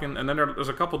of the fucking... And then there's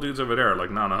a couple dudes over there.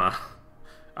 Like, no.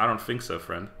 I don't think so,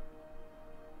 friend.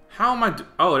 How am I...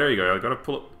 Oh, there you go. I gotta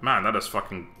pull it... Man, that is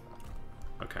fucking...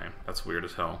 Okay, that's weird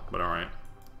as hell. But alright.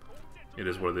 It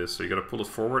is what it is. So you gotta pull it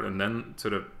forward and then to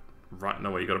the... Right,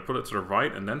 no way, you gotta put it to the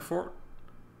right and then forward?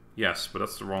 Yes, but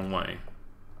that's the wrong way.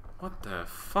 What the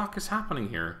fuck is happening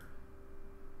here?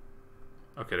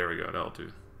 Okay, there we go, that'll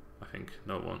do. I think.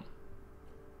 No, it won't.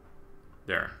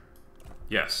 There.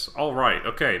 Yes, alright,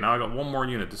 okay, now I got 1 more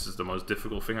unit. This is the most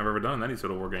difficult thing I've ever done in any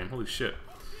Total War game. Holy shit.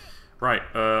 Right,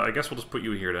 I guess we'll just put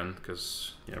you here then,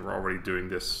 because yeah, we're already doing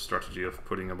this strategy of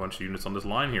putting a bunch of units on this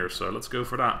line here, so let's go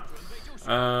for that.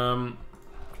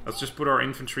 Let's just put our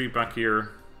infantry back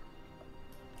here.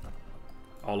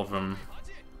 All of them.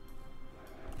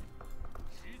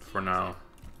 For now.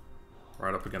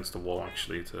 Right up against the wall,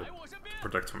 actually, to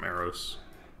protect from arrows.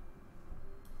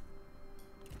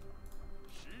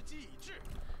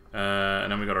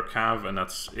 And then we got our cav, and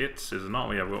that's it. Is it not?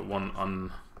 We have got 1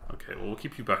 on... Okay, well, we'll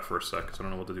keep you back for a sec, because I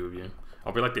don't know what to do with you.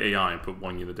 I'll be like the AI and put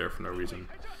 1 unit there for no reason.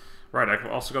 Right, I've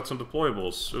also got some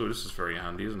deployables. Oh, this is very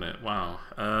handy, isn't it? Wow.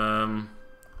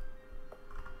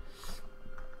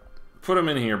 Put them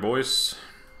in here, boys.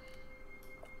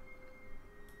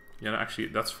 Yeah, actually,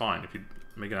 that's fine if you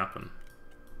make it happen.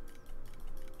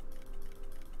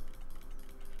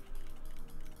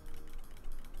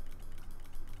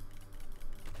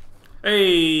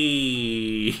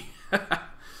 Hey!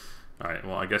 Alright,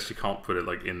 well, I guess you can't put it,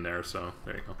 like, in there, so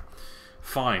there you go.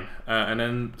 Fine. And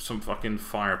then some fucking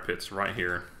fire pits right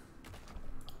here.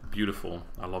 beautiful.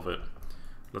 I love it.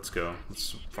 Let's go.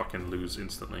 Let's fucking lose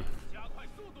instantly.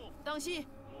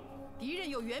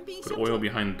 Put oil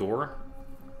behind door?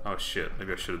 Oh shit,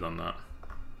 maybe I should have done that.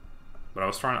 But I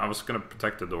was gonna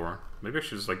protect the door. Maybe I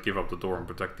should just like give up the door and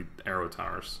protect the arrow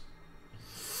towers.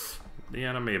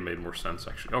 Yeah, that may have made more sense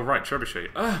actually. Oh right, trebuchet.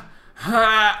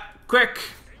 Quick!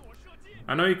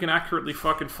 I know you can accurately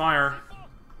fucking fire.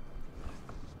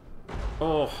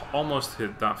 Oh, almost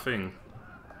hit that thing.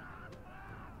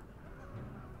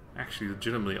 Actually,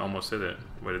 legitimately almost hit it.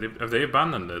 Wait, have they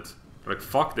abandoned it? They're like,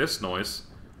 fuck this noise.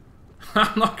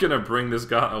 I'm not gonna bring this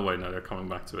guy. Oh wait, no, they're coming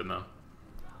back to it now.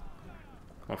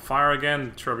 Come on, fire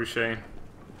again, trebuchet.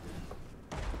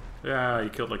 Yeah, you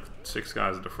killed like 6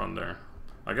 guys at the front there.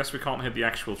 I guess we can't hit the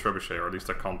actual trebuchet, or at least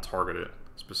I can't target it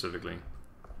specifically.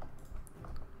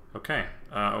 Okay.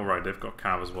 Oh right, they've got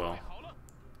cav as well.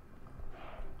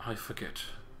 I forget.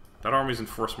 That army's in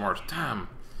forced march. Damn.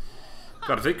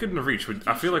 God, if they couldn't have reached,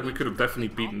 I feel like we could have definitely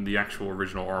beaten the actual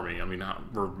original army. I mean,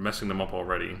 we're messing them up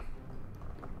already.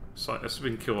 So let's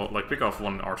we can kill, like, pick off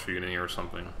one archer unit here or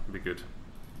something. It'd be good.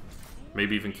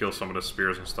 Maybe even kill some of the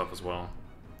spears and stuff as well.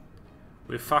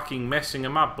 We're fucking messing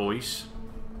them up, boys.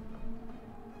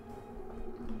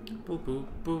 Boo boo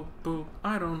boo boo.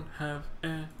 I don't have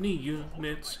any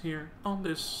units here on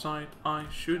this side. I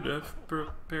should have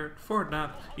prepared for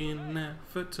that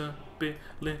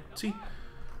inevitability.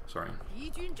 Sorry.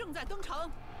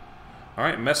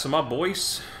 Alright, mess them up,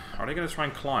 boys. Are they gonna try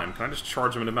and climb? Can I just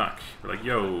charge them in the back? We're like,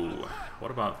 yo,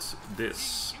 what about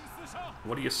this?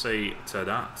 What do you say to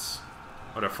that?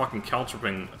 Oh, they're fucking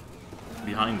caltropping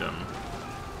behind them.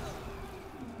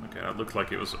 Okay, that looked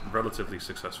like it was relatively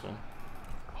successful.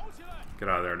 Get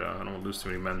out of there, though. I don't want to lose too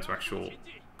many men to actual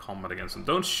combat against them.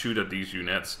 Don't shoot at these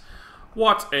units.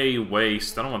 What a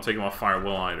waste. I don't want to take them off fire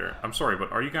well either. I'm sorry,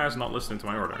 but are you guys not listening to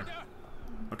my order?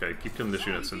 Okay, keep killing this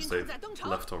unit since they've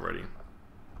left already.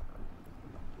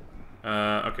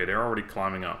 Okay, they're already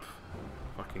climbing up.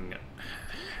 Fucking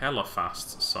hella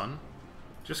fast, son.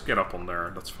 Just get up on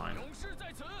there, that's fine.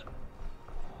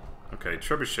 Okay,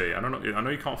 trebuchet. I don't know. I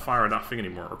know you can't fire at that thing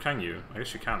anymore, or can you? I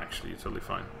guess you can actually. You're totally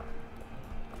fine.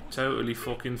 Totally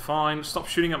fucking fine. Stop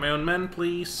shooting at my own men,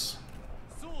 please.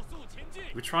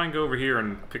 We try and go over here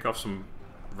and pick off some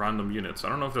random units. I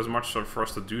don't know if there's much for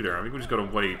us to do there. I think we just gotta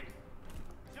wait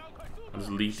and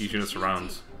just lead these units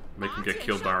around, make them get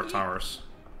killed by our towers.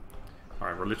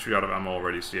 Alright, we're literally out of ammo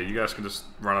already, so yeah, you guys can just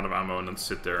run out of ammo and then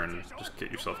sit there and just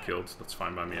get yourself killed. That's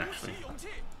fine by me, actually.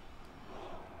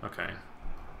 Okay.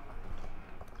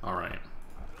 Alright.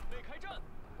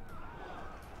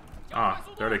 Ah,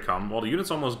 there they come. Well, the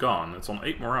unit's almost gone. It's on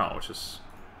 8 morale, which is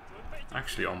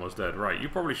actually almost dead. Right, you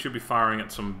probably should be firing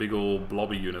at some big old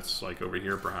blobby units, like over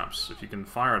here, perhaps. If you can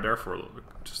fire there for a little bit,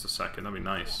 just a second, that'd be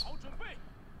nice.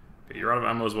 Okay, you're out of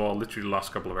ammo as well. Literally the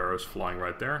last couple of arrows flying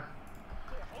right there.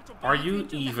 Are you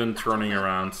even turning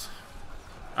around?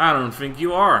 I don't think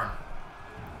you are.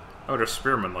 Oh, there's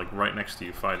spearmen, like, right next to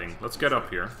you fighting. Let's get up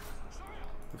here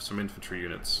with some infantry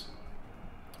units.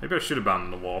 Maybe I should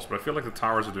abandon the walls, but I feel like the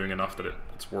towers are doing enough that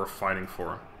it's worth fighting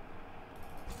for.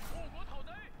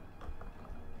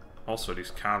 Also, these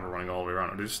cav are running all the way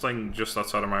around. Are they just staying just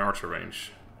outside of my archer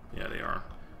range? Yeah, they are.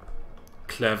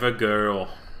 Clever girl.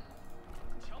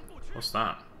 What's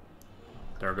that?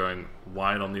 They're going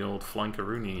wide on the old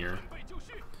flankaroonie here.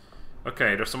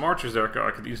 Okay, there's some archers there I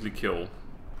could easily kill.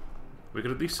 We could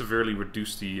at least severely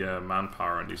reduce the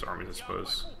manpower in these armies, I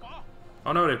suppose.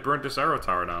 Oh no, they burnt this arrow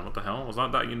tower down. What the hell? Was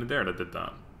that unit there that did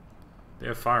that? They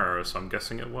have fire arrows, so I'm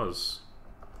guessing it was.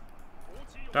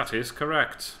 That is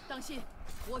correct.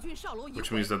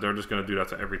 Which means that they're just going to do that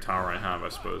to every tower I have, I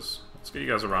suppose. Let's get you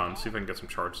guys around, see if I can get some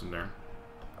charges in there.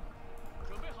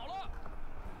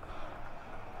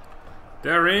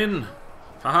 They're in!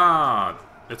 Haha!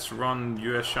 It's Run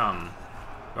Yueshan. Do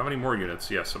I have any more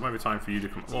units? Yes, it might be time for you to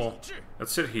come. Well,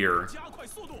 let's sit here.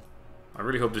 I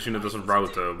really hope this unit doesn't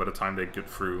rout though by the time they get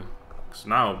through. Because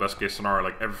now, best case scenario,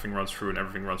 like everything runs through and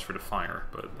everything runs through the fire.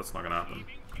 But that's not gonna happen.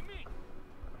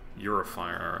 You're a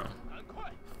fire arrow.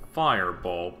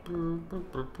 Fireball.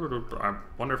 I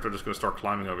wonder if they're just gonna start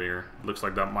climbing over here. Looks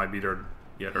like that might be their...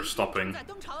 Yeah, they're stopping.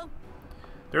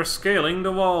 They're scaling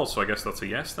the wall, so I guess that's a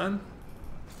yes then.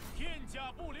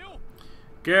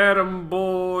 Get 'em,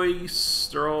 boys!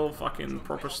 They're all fucking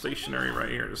proper stationary right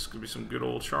here. This could be some good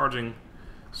old charging.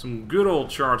 Some good old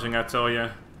charging, I tell ya.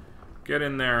 Get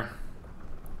in there.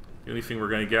 The only thing we're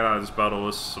going to get out of this battle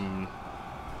is some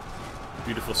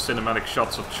beautiful cinematic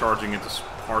shots of charging into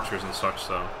archers and such,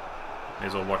 so may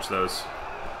as well watch those.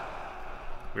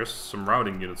 There's some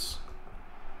routing units.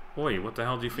 Oi, what the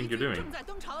hell do you think you're doing?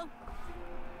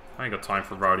 I ain't got time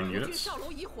for routing units.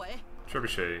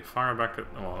 Trebuchet, fire back at...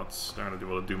 Oh, that's not going to be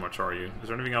able to do much, are you? Is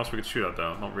there anything else we could shoot at,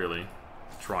 though? Not really.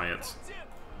 Try it.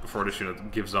 Before this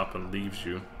unit gives up and leaves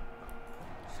you.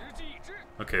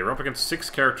 Okay, we're up against 6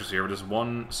 characters here with this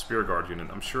 1 Spear Guard unit.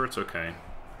 I'm sure it's okay.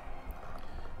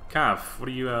 Cav, what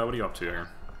are you up to here?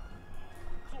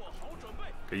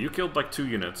 Okay, you killed like 2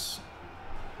 units.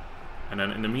 And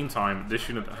then in the meantime, this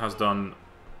unit has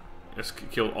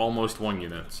killed almost 1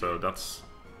 unit, so that's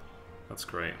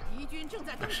great.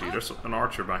 Actually, there's an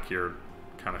archer back here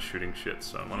kind of shooting shit,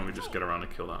 so why don't we just get around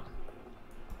and kill that?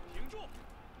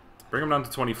 Bring him down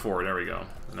to 24, there we go.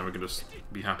 And then we can just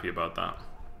be happy about that.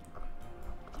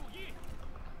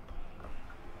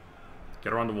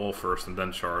 Get around the wall first and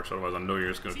then charge, otherwise I know you're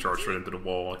just going to charge straight into the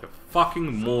wall like a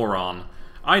fucking moron.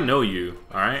 I know you,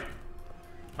 alright?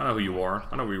 I know who you are.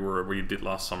 I know where you did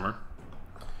last summer.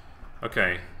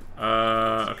 Okay.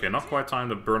 Okay, not quite time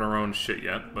to burn our own shit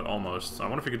yet, but almost. I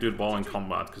wonder if we could do it ball in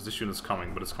combat, because this unit's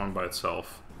coming, but it's coming by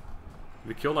itself. Did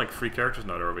we kill like 3 characters?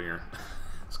 No, they're over here.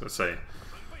 I was gonna say.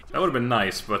 That would have been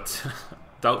nice, but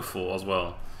doubtful as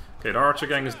well. Okay, the archer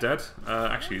gang is dead.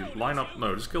 Actually, line up...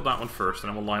 No, just kill that one first, and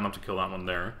then we'll line up to kill that one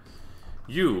there.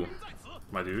 You,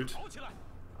 my dude.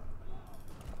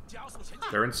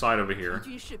 They're inside over here.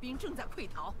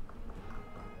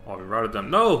 Oh, we routed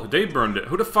them. No, they burned it.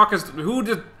 Who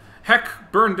the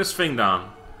heck burned this thing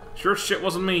down? Sure shit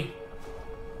wasn't me.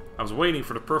 I was waiting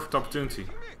for the perfect opportunity.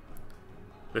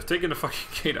 They've taken the fucking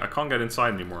gate. I can't get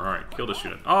inside anymore. Alright, kill this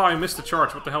unit. Oh, I missed the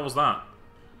charge. What the hell was that?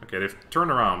 Okay, they've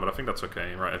turned around, but I think that's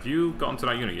okay. Right, have you gotten to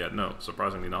that unit yet? No,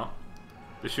 surprisingly not.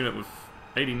 This unit with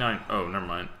 89... Oh, never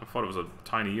mind. I thought it was a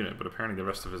tiny unit, but apparently the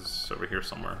rest of it is over here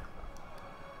somewhere.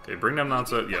 Okay, bring them down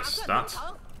to... Yes, that.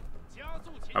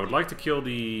 I would like to kill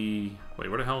the... Wait,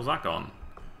 where the hell is that gone?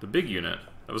 The big unit.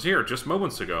 That was here just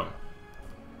moments ago.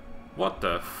 What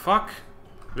the fuck?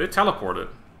 They teleported.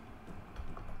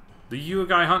 The U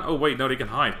guy hunt... Oh, wait, no, they can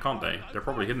hide, can't they? They're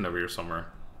probably hidden over here somewhere.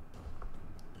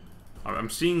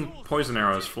 I'm seeing poison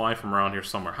arrows fly from around here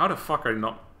somewhere. How the fuck are they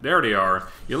not... There they are.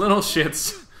 You little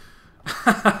shits.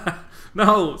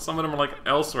 No, some of them are like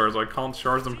elsewhere, so I can't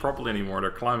charge them properly anymore.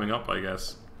 They're climbing up, I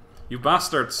guess. You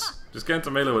bastards. Just get into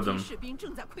melee with them.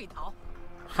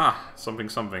 Ha! Something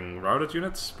something. Routed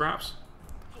units, perhaps?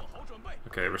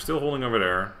 Okay, we're still holding over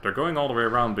there. They're going all the way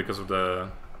around because of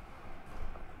the...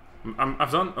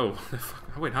 I've done... Oh,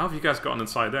 wait, how have you guys gotten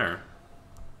inside there?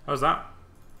 How's that?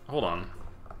 Hold on.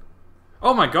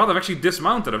 Oh my god, I've actually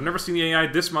dismounted. I've never seen the AI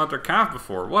dismount their calf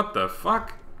before. What the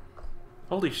fuck?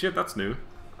 Holy shit, that's new.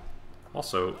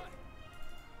 Also...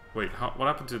 Wait, what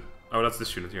happened to... Oh, that's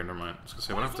this unit here, never mind. I was gonna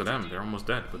say, what happened to them? They're almost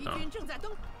dead, but no.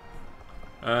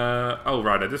 Oh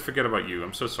right, I did forget about you.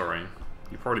 I'm so sorry.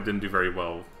 You probably didn't do very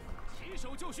well.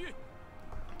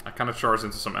 I kind of charged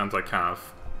into some anti-cav,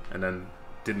 and then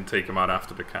didn't take him out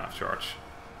after the cav charge.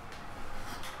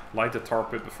 Light the tar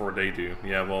pit before they do.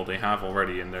 Yeah, well, they have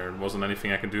already, and there wasn't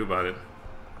anything I can do about it.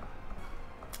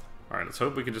 Alright, let's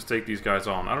hope we can just take these guys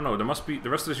on. I don't know, there must be... The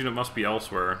rest of this unit must be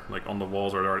elsewhere, like on the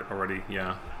walls already,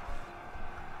 yeah.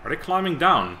 Are they climbing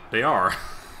down? They are.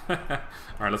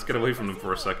 Alright, let's get away from them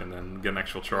for a second and get an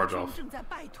actual charge off.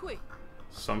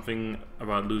 Something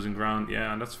about losing ground?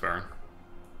 Yeah, that's fair.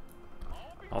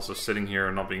 Also, sitting here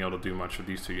and not being able to do much with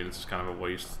these 2 units is kind of a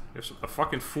waste. There's a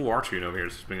fucking full archer unit over here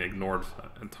that's just being ignored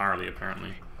entirely,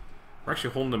 apparently. We're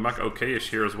actually holding them back okay-ish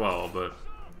here as well, but...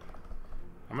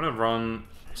 I'm gonna run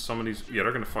some of these... Yeah,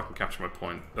 they're gonna fucking capture my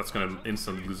point. That's gonna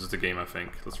instantly lose us the game, I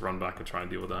think. Let's run back and try and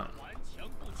deal with that.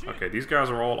 Okay, these guys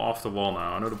are all off the wall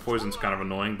now. I know the poison's kind of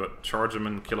annoying, but charge them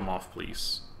and kill them off,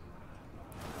 please.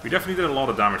 We definitely did a lot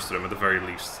of damage to them, at the very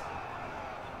least.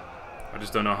 I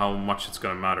just don't know how much it's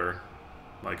gonna matter.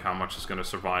 Like, how much is gonna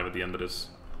survive at the end of this.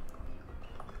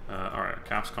 Alright,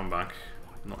 caps come back.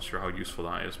 I'm not sure how useful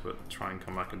that is, but try and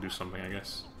come back and do something, I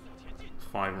guess.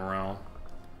 5 morale.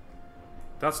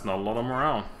 That's not a lot of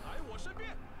morale.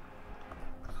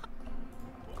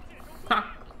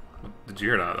 Ha! Did you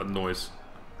hear that? That noise.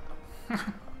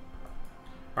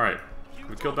 Alright,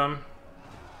 we killed them?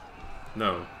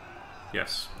 No.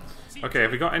 Yes. Okay,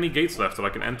 have we got any gates left that I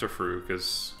can enter through?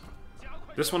 Because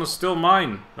this one is still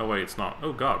mine! No, wait, it's not.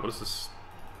 Oh god, what is this?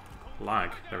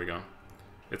 Lag. There we go.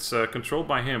 It's controlled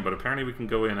by him, but apparently we can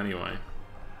go in anyway.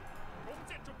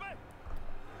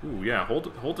 Ooh, yeah,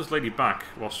 hold this lady back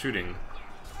while shooting.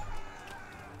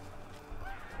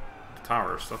 The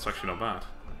towers, that's actually not bad.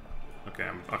 Okay,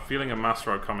 I'm feeling a mass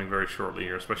rout coming very shortly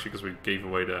here, especially because we gave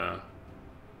away the...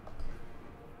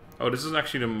 Oh, this isn't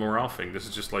actually the morale thing, this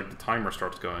is just like the timer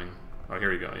starts going. Oh, here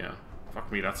we go, yeah.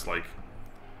 Fuck me, that's like...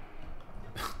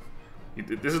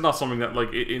 This is not something that,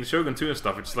 like, in Shogun 2 and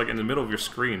stuff, it's just, like, in the middle of your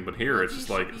screen, but here it's just,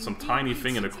 like, some tiny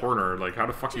thing in the corner. Like, how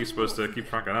the fuck are you supposed to keep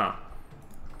track of that?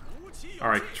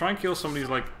 Alright, try and kill some of these,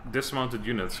 like, dismounted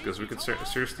units, because we could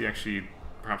seriously actually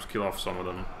perhaps kill off some of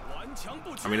them.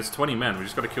 I mean, it's 20 men, we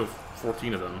just gotta kill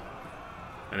 14 of them.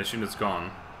 And this unit's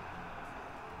gone.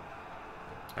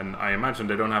 And I imagine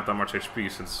they don't have that much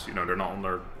HP since, you know, they're not on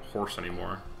their horse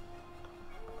anymore.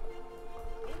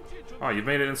 Oh, you've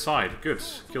made it inside. Good.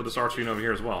 Kill this archer over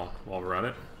here as well, while we're at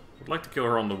it. I'd like to kill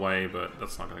her on the way, but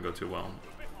that's not going to go too well.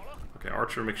 Okay,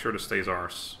 archer, make sure this stays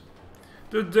ours.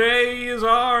 The day is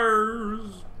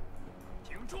ours!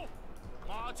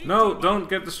 No, don't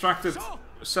get distracted.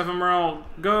 7 morale.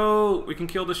 Go! We can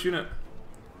kill this unit.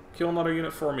 Kill another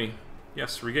unit for me.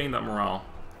 Yes, regain that morale.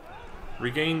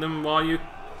 Regain them while you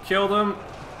kill them.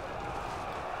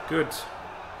 Good.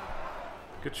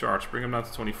 Good charge. Bring them down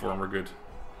to 24 and we're good.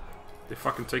 They've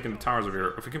fucking taken the towers over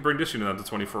here. If we can bring this unit down to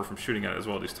 24 from shooting at it as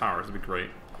well, these towers, that'd be great.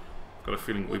 Got a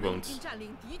feeling we won't.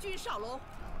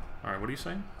 Alright, what are you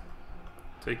saying?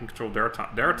 Taking control of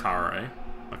their tower, eh?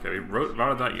 Okay, we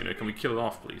routed that unit. Can we kill it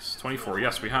off, please? 24.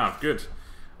 Yes, we have. Good.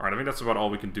 Alright, I think that's about all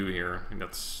we can do here. I think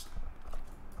that's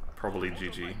probably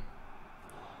GG.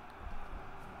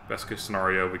 Best case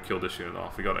scenario, we kill this unit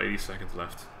off. We got 80 seconds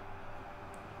left.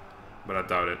 But I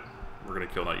doubt it. We're gonna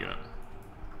kill that unit.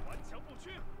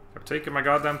 I've taken my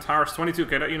goddamn towers. 22.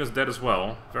 Okay, that unit's dead as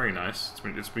well. Very nice.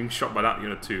 It's being shot by that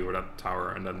unit too, or that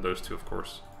tower, and then those two, of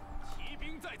course.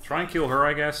 Try and kill her,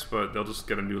 I guess, but they'll just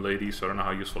get a new lady, so I don't know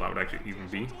how useful that would actually even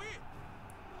be.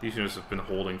 These units have been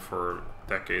holding for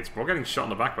decades. But we're getting shot in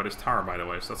the back by this tower, by the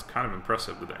way, so that's kind of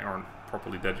impressive that they aren't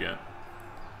properly dead yet.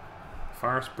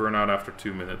 Fires burn out after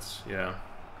 2 minutes. Yeah.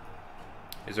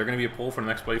 Is there going to be a poll for the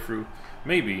next playthrough?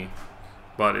 Maybe.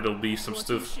 But it'll be some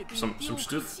stuff, some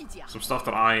stuff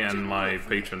that I and my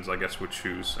patrons, I guess, would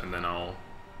choose, and then I'll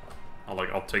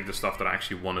take the stuff that I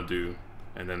actually want to do,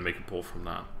 and then make a poll from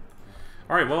that.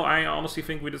 All right, well, I honestly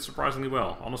think we did surprisingly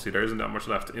well. Honestly, there isn't that much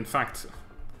left. In fact,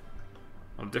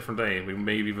 on a different day, we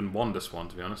may have even won this one,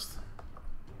 to be honest.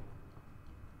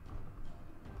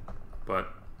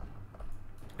 But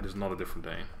it is not a different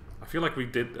day. I feel like we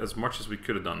did as much as we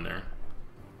could have done there,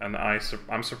 and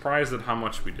I'm surprised at how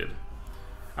much we did.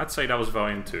 I'd say that was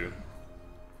valiant too.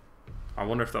 I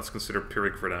wonder if that's considered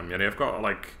Pyrrhic for them. Yeah, they've got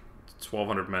like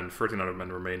 1,200 men, 1,300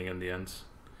 men remaining in the end.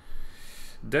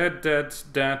 Dead, dead,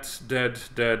 dead, dead,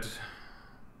 dead.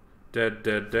 Dead,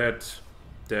 dead, dead.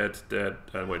 Dead, dead.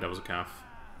 Wait, that was a calf.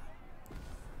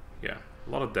 Yeah, a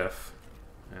lot of death.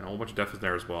 And a whole bunch of death is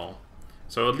there as well.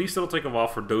 So at least it'll take a while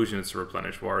for those units to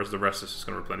replenish, whereas the rest is just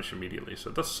going to replenish immediately. So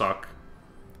it does suck.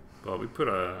 But we put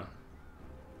up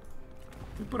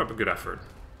a good effort.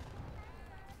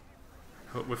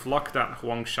 With luck, that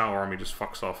Huang Shao army just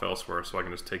fucks off elsewhere, so I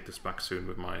can just take this back soon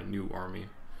with my new army.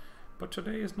 But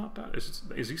today is not that.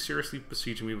 Is he seriously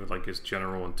besieging me with like his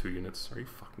general and 2 units? Are you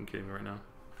fucking kidding me right now?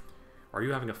 Are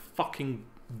you having a fucking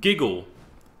giggle,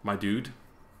 my dude?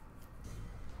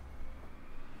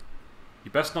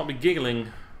 You best not be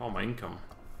giggling. Oh, my income.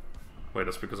 Wait,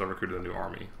 that's because I recruited a new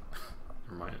army.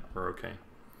 Never mind, we're okay.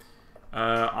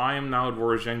 I am now at war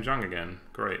with Zhang Jue again.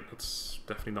 Great, that's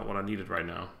definitely not what I needed right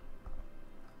now.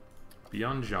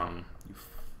 Beyond Zhang, you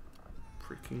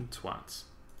freaking twats.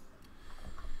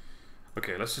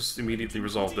 Okay, let's just immediately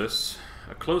resolve this.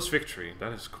 A close victory,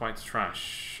 that is quite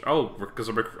trash. Oh, because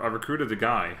I recruited the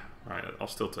guy. Alright, I'll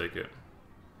still take it.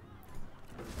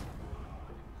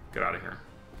 Get out of here.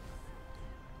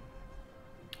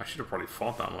 I should have probably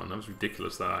fought that one. That was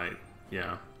ridiculous that I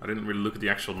didn't really look at the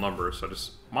actual numbers. I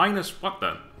just... Minus what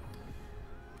then?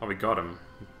 Oh, we got him.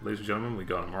 Ladies and gentlemen, we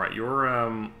got him. Alright,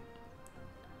 you're,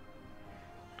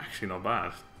 actually not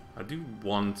bad. I do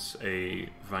want a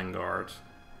vanguard.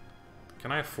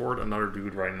 Can I afford another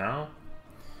dude right now?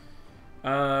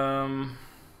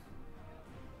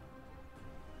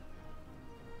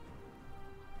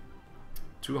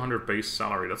 200 base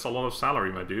salary. That's a lot of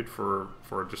salary, my dude, for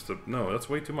just a... No, that's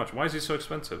way too much. Why is he so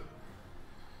expensive?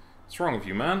 What's wrong with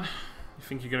you, man? You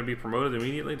think you're going to be promoted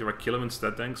immediately? Do I kill him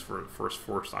instead, thanks, for his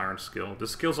forced iron skill? The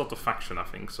skill's up to faction, I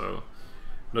think, so...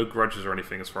 No grudges or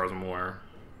anything as far as I'm aware.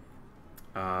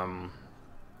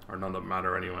 Or none that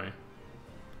matter anyway.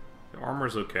 The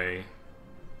armor's okay.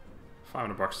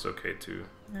 500 bucks is okay too.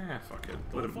 Yeah, fuck it.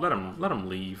 Let him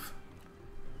leave.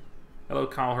 Hello,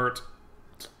 Cowhurt.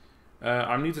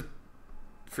 I need to...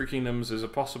 Free Kingdoms, is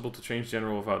it possible to change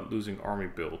general without losing army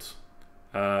build?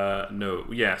 No.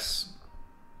 Yes.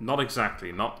 Not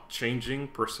exactly. Not changing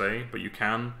per se, but you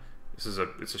can. It's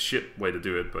a shit way to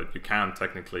do it, but you can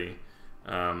technically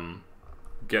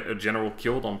get a general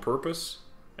killed on purpose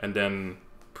and then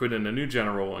put in a new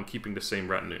general and keeping the same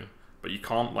retinue. But you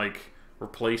can't, like,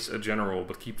 replace a general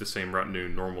but keep the same retinue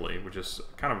normally, which is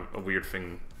kind of a weird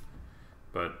thing.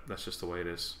 But that's just the way it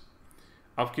is.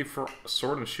 Upkeep for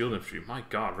sword and shield infantry. My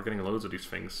god, we're getting loads of these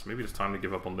things. Maybe it's time to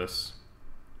give up on this.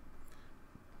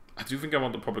 I do think I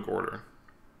want the public order.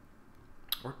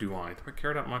 Or do I? Do I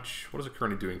care that much? What is it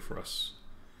currently doing for us?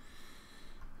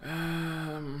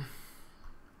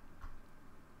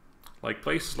 Like,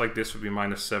 places like this would be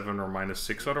 -7 or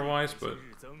 -6 otherwise, but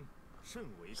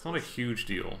it's not a huge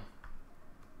deal.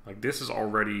 Like, this is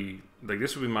already... Like,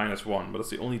 this would be -1, but that's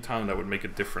the only time that would make a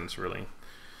difference, really.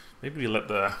 Maybe we let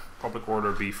the public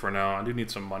order be for now. I do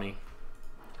need some money.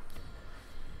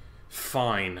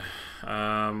 Fine.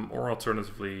 Or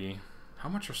alternatively... How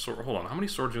much are sword... Hold on, how many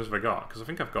sword units have I got? Because I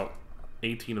think I've got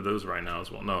 18 of those right now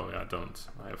as well. No, yeah, I don't.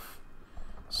 I have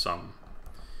some.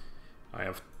 I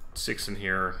have 6 in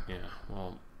here. Yeah,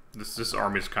 well, this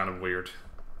army is kind of weird.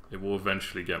 It will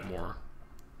eventually get more.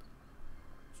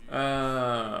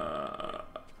 Because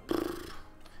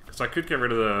I could get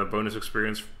rid of the bonus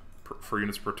experience for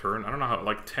units per turn. I don't know how...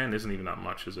 Like, 10 isn't even that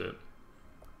much, is it?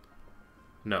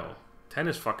 No. 10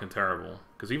 is fucking terrible.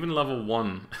 Because even level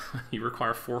 1, you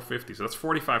require 450. So that's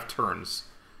 45 turns.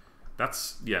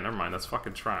 That's... Yeah, never mind. That's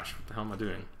fucking trash. What the hell am I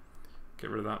doing? Get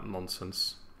rid of that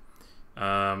nonsense.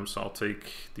 So I'll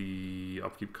take the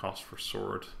upkeep cost for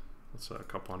sword. That's a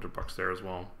couple $100 there as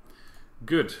well.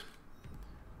 Good.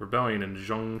 Rebellion in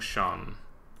Zhongshan.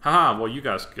 Haha, well you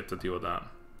guys get to deal with that.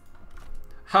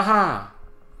 Haha!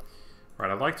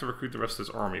 Right, I'd like to recruit the rest of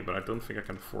this army, but I don't think I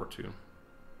can afford to.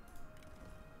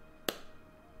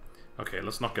 Okay,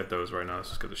 let's not get those right now. Let's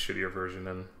just get the shittier version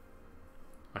in.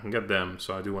 I can get them,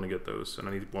 so I do want to get those. And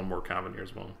I need one more Cavalier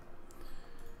as well.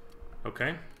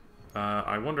 Okay.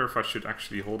 I wonder if I should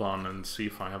actually hold on and see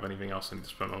if I have anything else I need to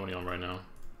spend my money on right now.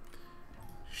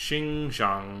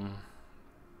 Xinjiang.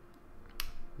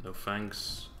 No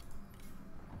thanks.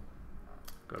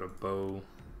 Got a bow.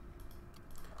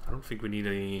 I don't think we need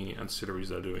any ancillaries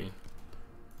though, do we?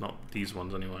 Not these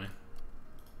ones anyway.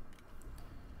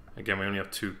 Again, we only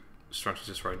have 2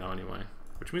 strategists right now anyway.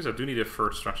 Which means I do need a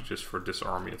third strategist for this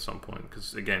army at some point.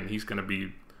 Because again, he's going to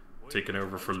be taken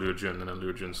over for Liu Jun, and then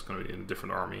Liu Jun's going to be in a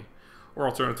different army. Or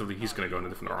alternatively, he's going to go in a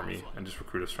different army and just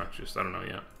recruit a strategist. I don't know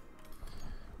yet.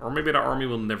 Or maybe that army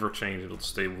will never change. It'll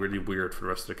stay really weird for the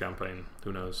rest of the campaign.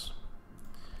 Who knows?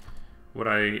 What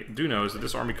I do know is that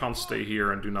this army can't stay here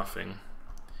and do nothing.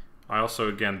 I also,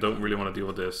 again, don't really want to deal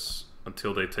with this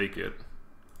until they take it.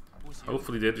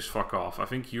 Hopefully they just fuck off. I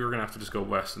think you're going to have to just go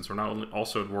west, since we're now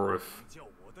also at war with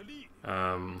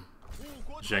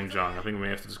Zhangjiang. I think we may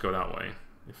have to just go that way.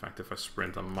 In fact, if I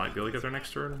sprint, I might be able to get there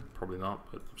next turn. Probably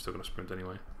not, but I'm still going to sprint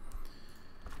anyway.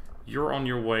 You're on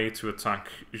your way to attack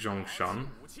Zhongshan.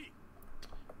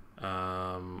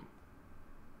 Can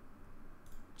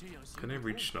they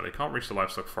reach? No, they can't reach the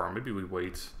livestock farm. Maybe we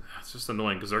wait. It's just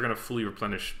annoying because they're going to fully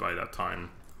replenish by that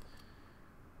time.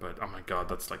 But, oh my god,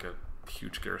 that's like a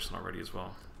huge garrison already as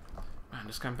well. Man,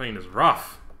 this campaign is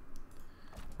rough.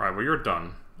 Right, well, you're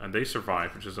done. And they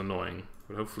survive, which is annoying.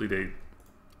 But hopefully they...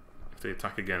 If they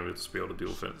attack again, we'll just be able to deal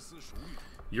with it.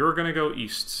 You're going to go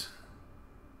east.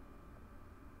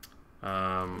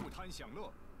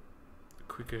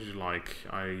 Quick as you like.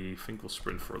 I think we'll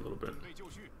sprint for a little bit.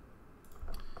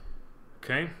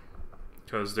 Okay.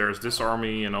 Because there's this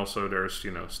army, and also there's,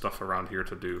 you know, stuff around here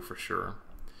to do for sure.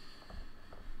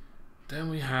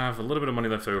 Then we have a little bit of money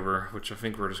left over, which I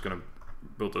think we're just going to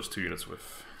build those 2 units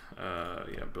with.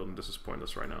 Yeah, building this is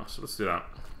pointless right now, so let's do that.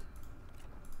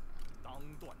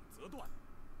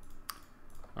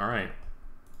 Alright.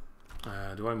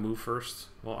 Do I move first?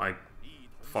 Well, I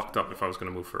fucked up if I was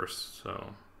going to move first,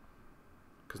 so...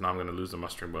 Because now I'm going to lose the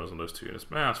mustering bonus on those 2 units.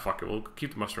 Nah, fuck it, we'll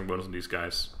keep the mustering bonus on these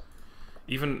guys.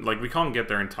 Even, like, we can't get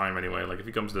there in time anyway. Like, if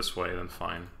he comes this way, then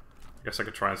fine. I guess I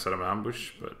could try and set him an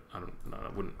ambush, but I don't know, I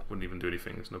wouldn't even do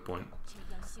anything, there's no point.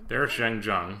 There's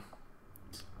Zhangjiang.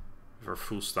 With our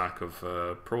full stack of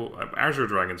Azure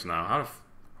Dragons now.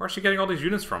 Where's she getting all these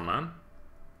units from, man?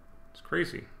 It's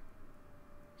crazy.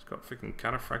 It's got freaking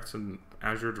Cataphracts and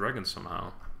Azure Dragons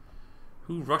somehow.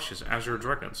 Who rushes Azure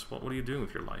Dragons? What are you doing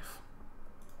with your life?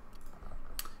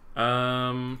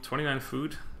 29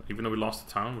 food, even though we lost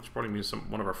the town, which probably means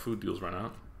one of our food deals ran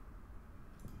out.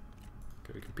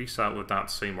 Okay, we can peace out with that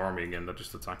same army again that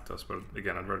just attacked us, but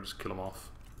again, I'd rather just kill them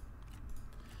off.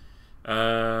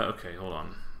 Okay, hold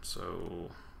on.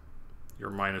 So, you're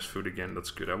minus food again,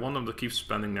 that's good. I want them to keep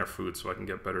spending their food so I can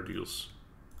get better deals.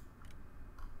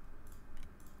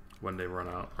 When they run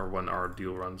out, or when our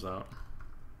deal runs out.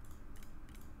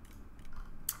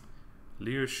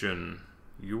 Liu Chong,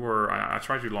 You were... I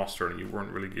tried you last turn and you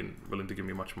weren't really willing to give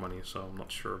me much money, so I'm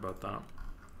not sure about that.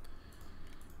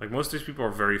 Like, most of these people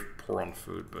are very poor on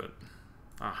food, but...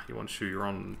 Ah, you want shoe, you're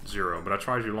on 0. But I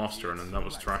tried you last turn and that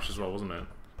was trash as well, wasn't it?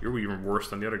 You were even worse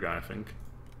than the other guy, I think.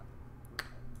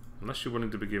 Unless you're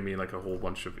willing to give me like a whole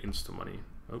bunch of insta money.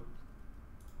 Oh.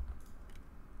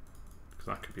 Because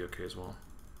that could be okay as well.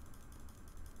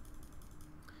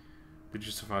 Did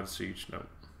you survive the siege? No.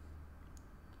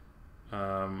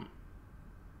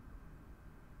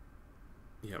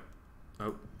 Yep.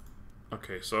 Oh.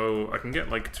 Okay, so I can get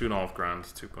like 2.5 grand,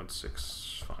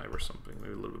 2.65 or something,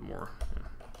 maybe a little bit more. Yeah.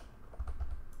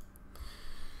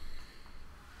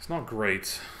 It's not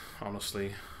great,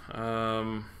 honestly.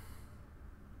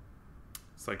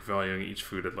 It's like valuing each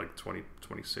food at like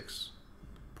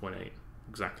 26.8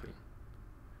 exactly.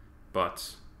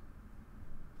 But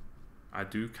I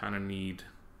do kind of need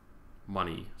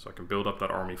money so I can build up that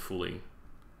army fully.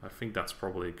 I think that's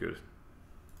probably good.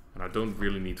 And I don't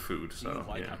really need food, so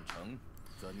yeah.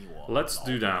 Let's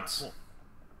do that.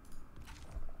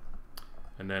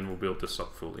 And then we'll build this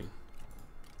up fully.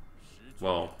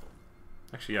 Well,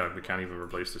 actually, yeah, we can't even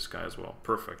replace this guy as well.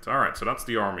 Perfect. Alright, so that's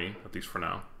the army, at least for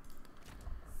now.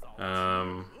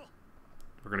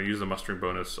 We're going to use the mustering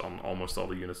bonus on almost all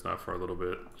the units now for a little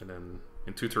bit. And then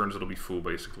in 2 turns it'll be full,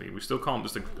 basically. We still can't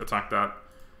just attack that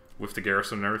with the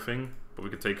garrison and everything. But we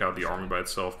could take out the army by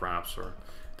itself, perhaps. Or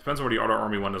depends on where the other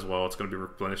army went as well. It's going to be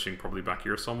replenishing probably back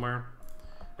here somewhere.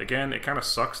 Again, it kind of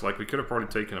sucks. Like, we could have probably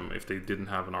taken them if they didn't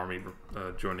have an army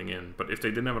joining in. But if they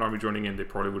didn't have an army joining in, they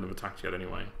probably wouldn't have attacked yet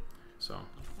anyway. So...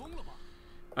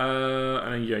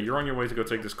 and then, yeah, you're on your way to go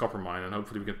take this copper mine, and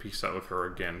hopefully we can peace out with her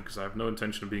again, because I have no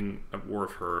intention of being at war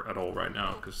with her at all right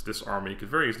now, because this army could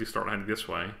very easily start heading this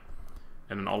way,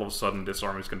 and then all of a sudden this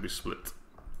army is going to be split.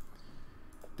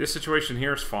 This situation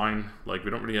here is fine. Like,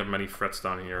 we don't really have many threats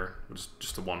down here,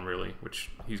 just the one really, which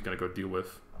he's going to go deal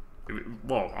with.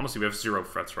 Well, honestly, we have 0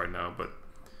 threats right now, but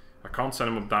I can't send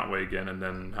him up that way again and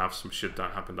then have some shit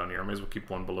that happen down here. I may as well keep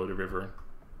one below the river,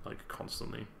 like,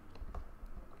 constantly.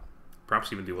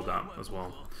 Perhaps even deal with that as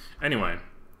well. Anyway,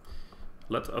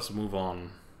 let us move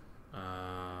on.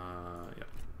 Yeah.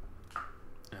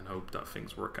 And hope that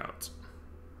things work out.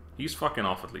 He's fucking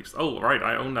off at least. Oh, right,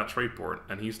 I own that trade port,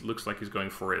 and he looks like he's going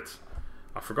for it.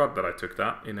 I forgot that I took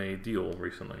that in a deal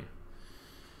recently.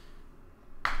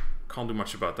 Can't do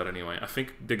much about that anyway. I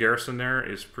think the garrison there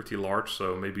is pretty large,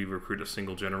 so maybe recruit a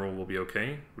single general will be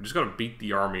okay. We just gotta beat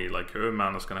the army. Like,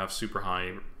 man is gonna have super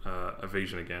high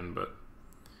evasion again, but...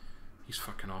 He's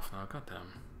fucking off now,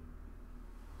 goddamn.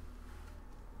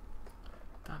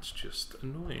 That's just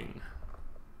annoying.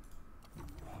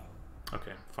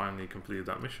 Okay, finally completed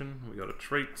that mission. We got a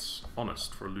trait,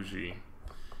 honest, for Luigi.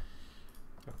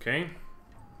 Okay.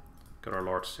 Got our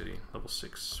large city, level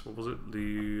 6. What was it?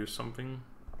 Liu something?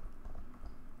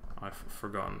 I've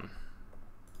forgotten.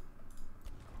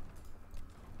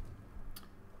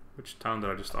 Which town did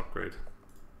I just upgrade?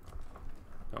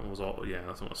 That was all, yeah,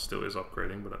 that one still is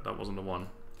upgrading, but that wasn't the one.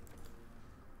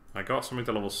 I got something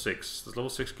to level 6. Does level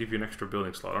 6 give you an extra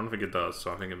building slot? I don't think it does,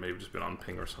 so I think it may have just been on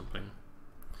ping or something.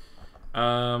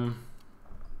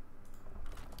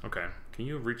 Okay, can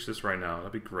you reach this right now?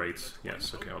 That'd be great.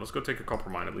 Yes, okay, well, let's go take a copper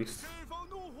mine at least.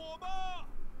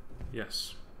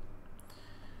 Yes.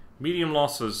 Medium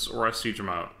losses, or I siege them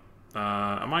out.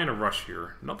 Am I in a rush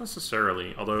here? Not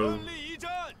necessarily, although...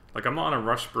 Like, I'm not in a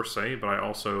rush per se, but I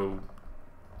also...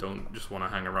 don't just want to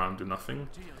hang around and do nothing.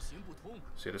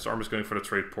 So yeah, this army's going for the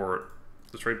trade port.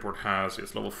 The trade port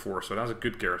it's level 4, so it has a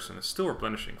good garrison. It's still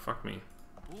replenishing, fuck me.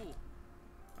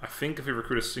 I think if we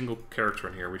recruit a single character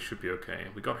in here, we should be okay.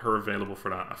 We got her available for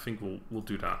that. I think we'll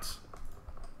do that.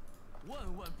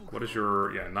 What is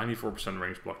your... yeah, 94%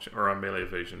 range blockchain, or melee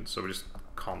evasion, so we just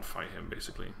can't fight him,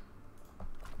 basically.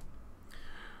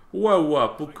 Whoa,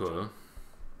 puka.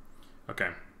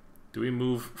 Okay. Do we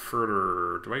move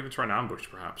further? Do I even try an ambush,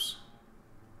 perhaps?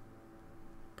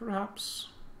 Perhaps.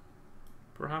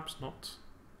 Perhaps not.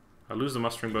 I lose the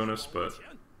mustering bonus, but...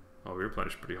 oh, we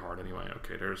replenish pretty hard anyway.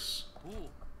 Okay, there's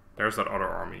that other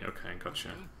army. Okay, gotcha.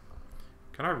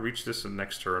 Can I reach this in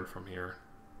next turn from here?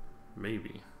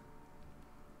 Maybe.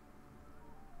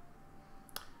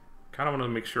 Kind of want to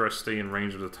make sure I stay in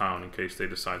range of the town in case they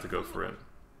decide to go for it.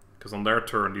 Because on their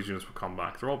turn, these units will come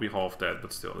back. They'll all be half dead,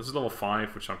 but still. This is level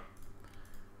 5, which I'm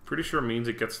pretty sure means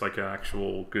it gets like an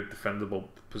actual good defendable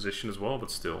position as well,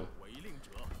 but still.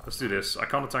 Let's do this. I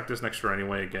can't attack this next turn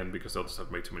anyway, again, because they'll just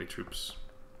have way too many troops.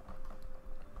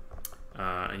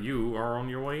 And you are on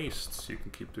your way east, so you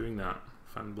can keep doing that.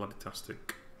 Fan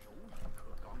bloody-tastic.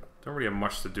 Don't really have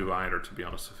much to do either, to be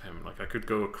honest with him. Like, I could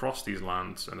go across these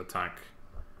lands and attack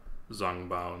Zhang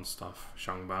Bao and stuff.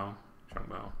 Shang Bao.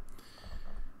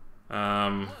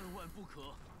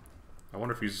 I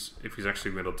wonder if he's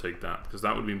actually going to take that, because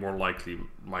that would be more likely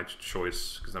my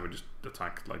choice, because then we just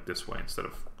attack like this way instead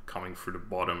of coming through the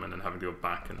bottom and then having to go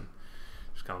back, and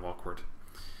it's kind of awkward.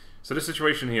 So this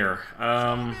situation here,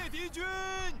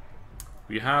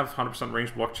 we have 100%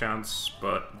 range block chance,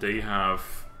 but they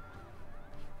have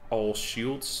all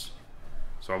shields,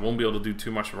 so I won't be able to do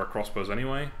too much of our crossbows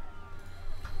anyway.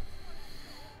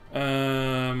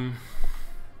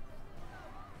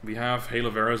 We have Hail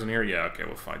of Arrows in here. Yeah, okay,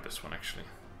 we'll fight this one actually.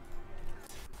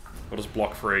 We'll just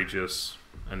block for ages,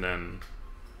 and then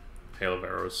Hail of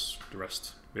Arrows, the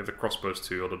rest. We have the crossbows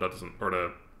too, although that doesn't, or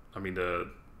the, I mean the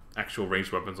actual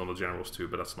ranged weapons on the generals too,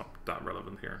 but that's not that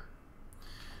relevant here.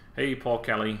 Hey, Paul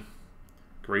Kelly.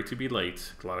 Great to be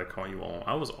late. Glad I caught you all.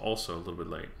 I was also a little bit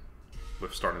late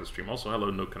with starting the stream. Also, hello,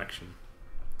 no connection.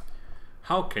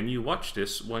 How can you watch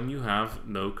this when you have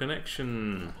no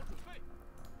connection?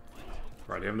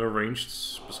 Right, I have no ranged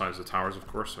besides the towers, of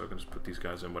course, so I can just put these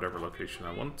guys in whatever location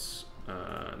I want.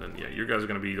 And then, yeah, you guys are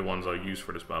going to be the ones I use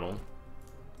for this battle.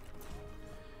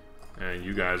 And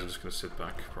you guys are just going to sit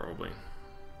back, probably.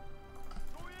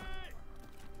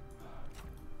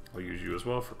 I'll use you as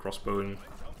well for crossbowing.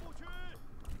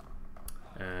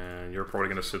 And you're probably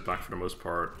going to sit back for the most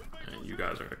part. And you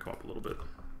guys are going to come up a little bit.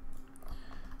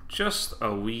 Just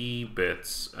a wee bit.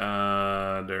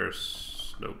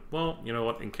 There's no... Well, you know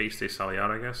what? In case they sally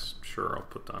out, I guess. Sure, I'll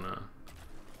put down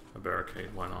a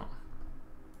barricade. Why not?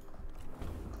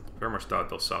 Very much doubt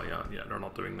they'll sally out. Yeah, they're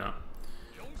not doing that.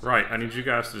 Right, I need you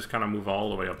guys to just kind of move all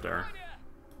the way up there.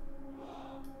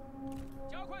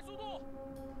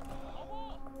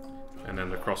 And then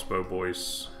the crossbow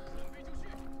boys...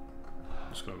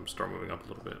 I'm just going to start moving up a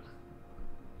little bit.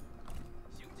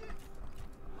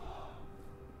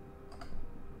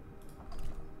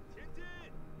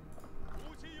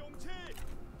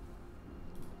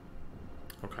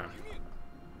 Okay.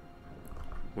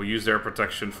 We'll use their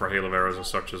protection for Hail of Arrows and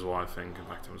such as well, I think. In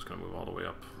fact, I'm just going to move all the way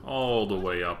up. All the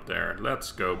way up there.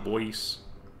 Let's go, boys.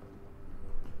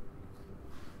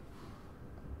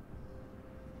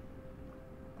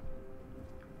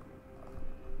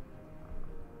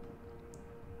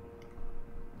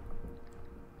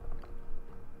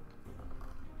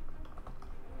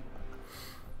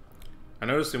 I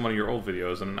noticed in one of your old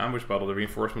videos, in an ambush battle, the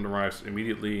reinforcement arrives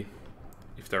immediately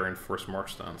if they're in first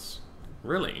march stance.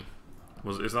 Really?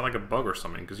 Is that like a bug or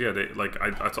something? Because yeah, they, like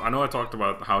I know I talked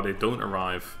about how they don't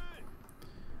arrive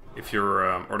if you're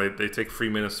or they take 3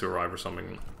 minutes to arrive or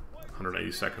something.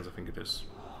 180 seconds, I think it is,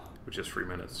 which is 3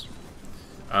 minutes.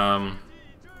 But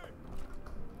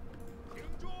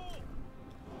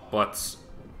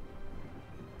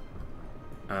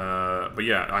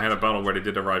yeah, I had a battle where they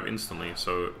did arrive instantly,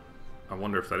 so I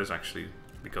wonder if that is actually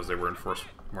because they were in first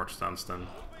march stance. Then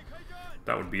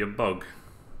that would be a bug.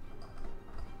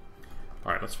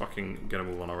 Alright, let's fucking get a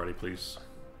move on already, please.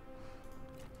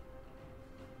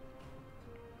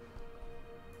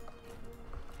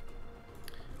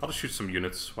 I'll just shoot some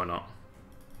units, why not?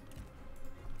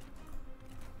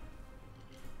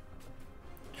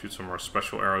 Shoot some more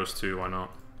special arrows too, why not?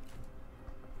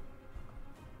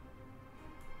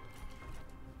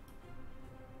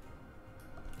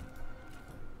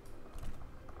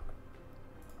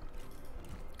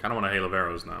 Kinda want a hail of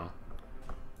arrows now.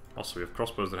 Also, we have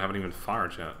crossbows that haven't even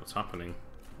fired yet. What's happening?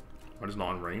 Am I just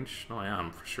not in range? No, I am,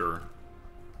 for sure.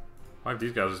 Why have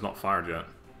these guys just not fired yet?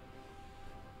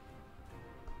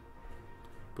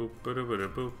 Boop, boop,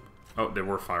 boop, boop. Oh, they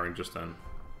were firing just then.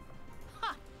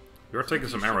 We are taking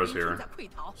some arrows here.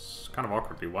 It's kind of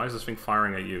awkwardly. Why is this thing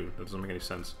firing at you? That doesn't make any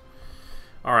sense.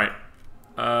 Alright.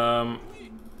 I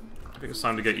think it's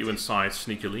time to get you inside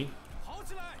sneakily.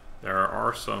 There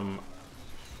are some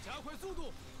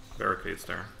barricades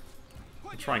there.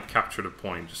 I'll try and capture the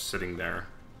point, just sitting there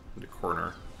in the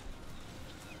corner.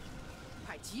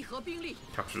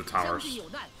 Capture the towers.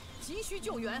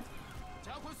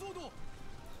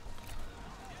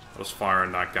 Let's fire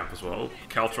in that gap as well. Oh,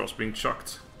 Caltros being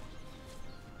chucked.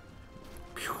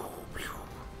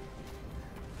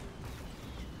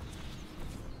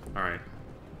 Alright.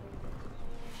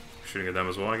 Shooting at them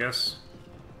as well, I guess.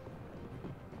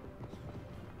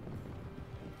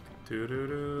 Do do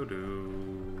do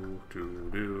do do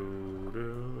do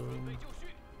do.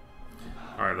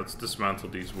 Alright, let's dismantle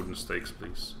these wooden stakes,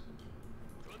 please.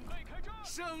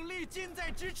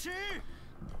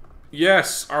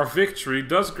 Yes, our victory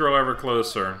does grow ever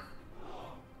closer.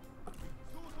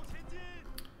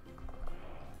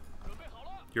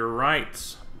 You're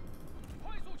right.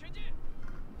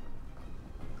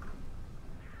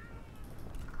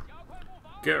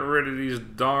 Get rid of these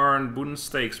darn wooden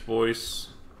stakes, boys.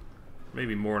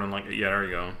 Maybe more than like... Yeah, there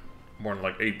you go. More than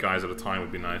like 8 guys at a time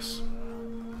would be nice.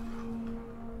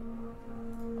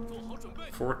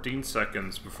 14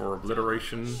 seconds before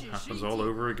obliteration happens all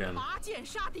over again.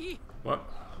 What?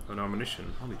 Oh, no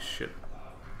ammunition. Holy shit.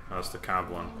 Oh, that's the cav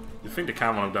one. You'd think the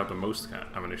cav one would have the most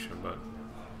ammunition, but...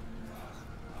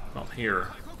 Not here.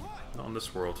 Not in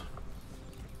this world.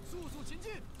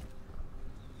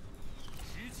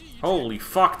 Holy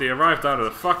fuck, they arrived out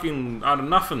of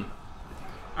nothing.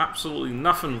 Absolutely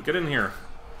nothing. Get in here.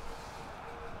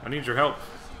 I need your help.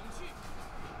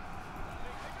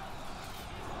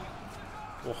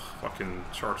 Oh, fucking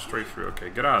charge straight through.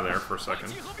 Okay, get out of there for a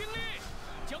second.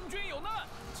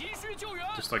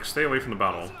 Just like stay away from the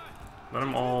battle. Let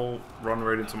them all run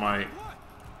right into my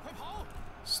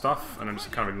stuff and then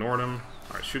just kind of ignore them.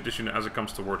 Alright, shoot this unit as it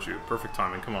comes towards you. Perfect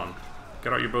timing, come on.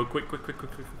 Get out your bow quick, quick, quick,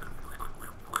 quick, quick, quick.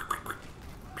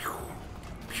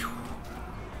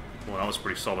 Well, that was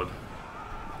pretty solid.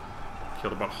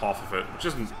 Killed about half of it, which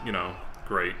isn't, you know,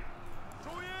 great.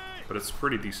 But it's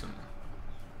pretty decent.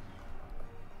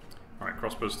 Alright,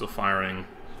 crossbow's still firing.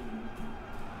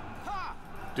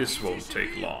 This won't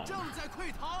take long.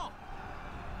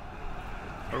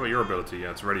 What about your ability?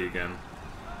 Yeah, it's ready again.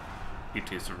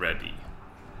 It is ready.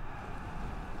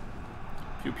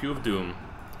 Pew Pew of Doom.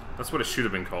 That's what it should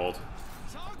have been called.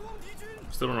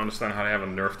 Still don't understand how they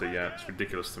haven't nerfed it yet. It's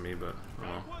ridiculous to me, but I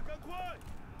don't know.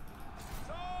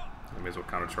 I may as well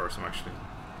countercharge them actually.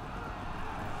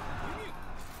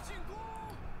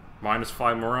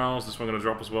 -5 morals. This one gonna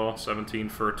drop as well. 17,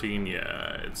 13.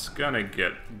 Yeah, it's gonna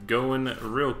get going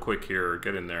real quick here.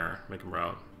 Get in there. Make them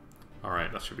rout.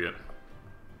 Alright, that should be it.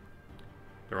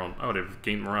 They're on. Oh, they've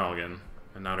gained morale again.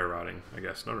 And now they're routing, I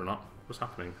guess. No, they're not. What's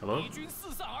happening? Hello? What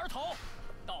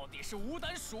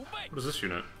is this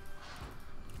unit?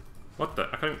 What the?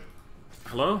 I can't...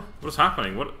 Hello? What is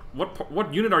happening?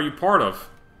 What unit are you part of?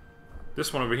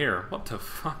 This one over here. What the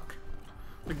fuck?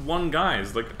 Like one guy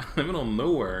is like in the middle of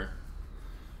nowhere.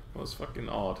 That was fucking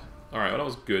odd. Alright, well that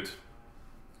was good.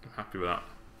 I'm happy with that.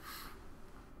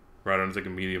 Rather than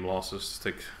taking medium losses,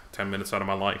 to take 10 minutes out of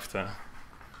my life to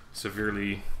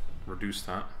severely reduce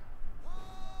that.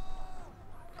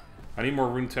 I need more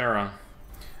Runeterra.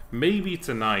 Maybe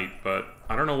tonight, but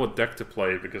I don't know what deck to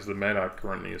play because the meta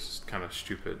currently is kind of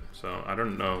stupid. So I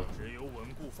don't know.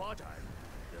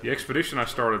 The expedition I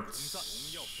started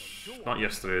not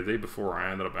yesterday, the day before,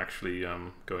 I ended up actually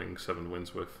going 7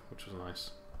 wins with, which was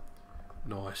nice.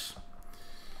 Nice.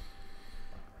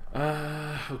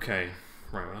 Okay.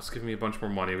 Right, well, that's giving me a bunch more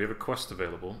money. We have a quest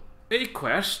available. A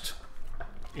quest?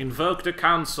 Invoke the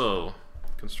council.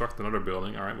 Construct another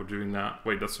building. Alright, we're doing that.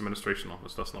 Wait, that's administration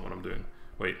office. That's not what I'm doing.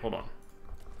 Wait, hold on.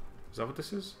 Is that what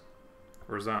this is?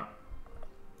 Or is that...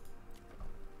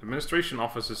 Administration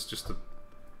office is just a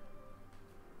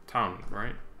town,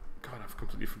 right? God, I've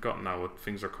completely forgotten now what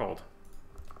things are called.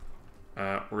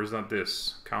 Or is that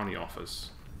this? County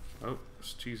office. Oh,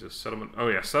 Jesus. Settlement. Oh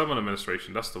yeah, settlement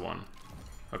administration. That's the one.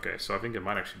 Okay, so I think it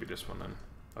might actually be this one then.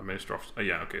 Administrator office. Oh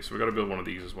yeah, okay, so we gotta build one of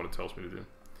these is what it tells me to do.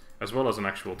 As well as an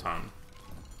actual town.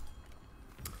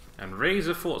 And raise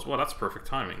a force. Well, that's perfect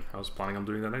timing. I was planning on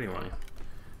doing that anyway.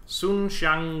 Sun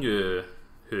Xiang.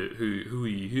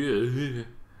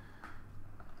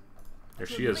 There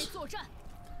she is.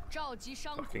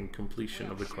 Fucking completion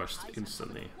of the quest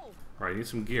instantly. Right, you need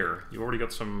some gear. You already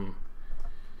got some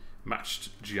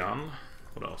matched Jian.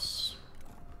 What else?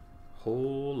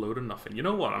 Whole load of nothing. You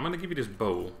know what? I'm gonna give you this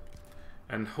bow.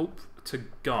 And hope to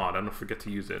God I don't forget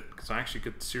to use it. Because I actually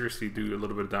could seriously do a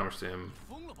little bit of damage to him.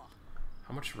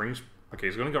 How much range? Okay,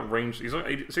 he's only got range. He's got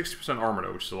 60% armor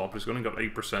though, which is a lot, but he's only got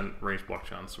 8% range block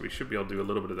chance, so we should be able to do a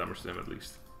little bit of damage to him at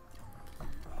least.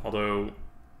 Although,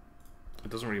 it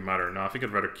doesn't really matter. No, I think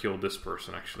I'd rather kill this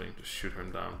person actually, just shoot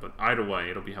him down. But either way,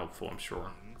 it'll be helpful, I'm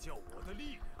sure.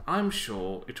 I'm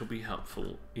sure it'll be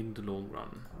helpful in the long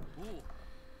run.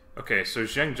 Okay, so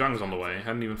Zhang Jue's on the way. I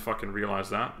hadn't even fucking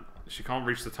realized that. She can't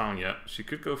reach the town yet. She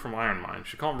could go from Iron Mine.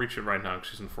 She can't reach it right now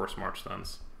because she's in forced march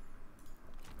stance.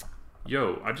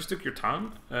 Yo, I just took your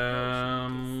town.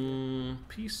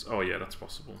 Peace. Oh yeah, that's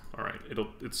possible. All right,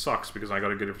 it sucks because I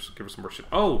gotta give her some more shit.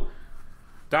 Oh,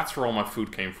 that's where all my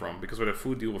food came from because we had a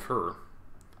food deal with her.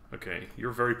 Okay,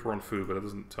 you're very poor on food, but it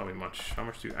doesn't tell me much. How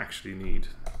much do you actually need?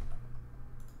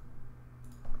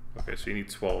 Okay, so you need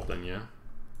 12 then, yeah.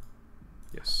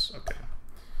 Yes. Okay.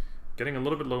 Getting a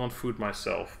little bit low on food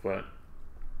myself, but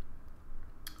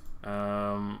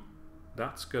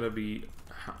that's gonna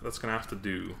have to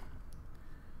do.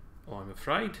 Oh, I'm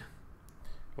afraid.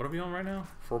 What are we on right now?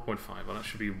 4.5. Well, that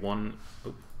should be 1.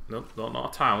 Oh, Nope,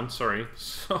 not a town, sorry.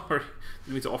 Sorry.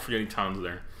 Didn't mean to offer you any towns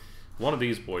there. One of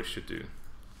these boys should do.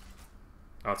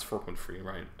 Oh, it's 4.3,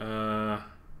 right.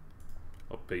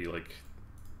 I'll pay you like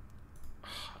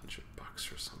 $100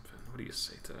 or something. What do you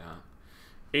say to that?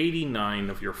 89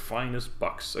 of your finest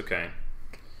bucks. Okay.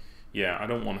 Yeah, I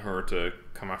don't want her to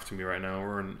come after me right now.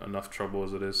 We're in enough trouble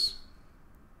as it is.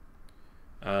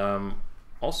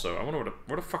 Also, I wonder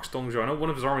where the fuck's Zhang Jue? I know one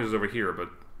of his armies is over here, but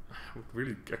I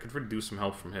could really do some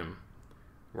help from him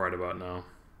right about now.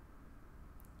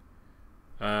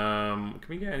 Can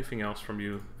we get anything else from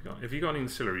you? If you got any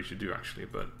ancillaries, you do actually,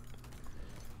 but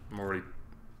I'm already...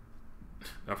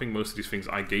 I think most of these things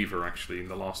I gave her actually in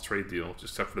the last trade deal,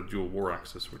 just except for the dual war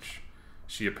axis, which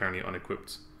she apparently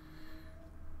unequipped.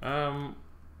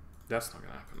 That's not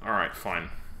gonna happen. Alright, fine.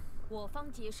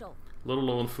 A little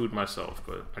low on food myself,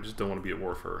 but I just don't want to be at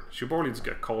war with her. She'll probably just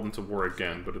get called into war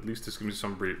again, but at least this gives me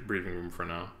some breathing room for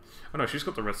now. Oh no, she's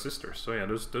got the Red Sisters, so yeah,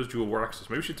 those dual war axes.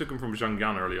 Maybe she took them from Zhang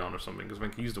Jue early on or something, because I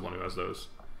think he's the one who has those.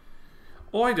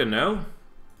 Oh, I don't know.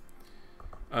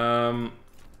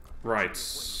 Right,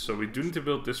 so we do need to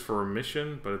build this for a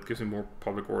mission, but it gives me more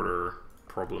public order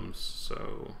problems,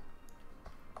 so...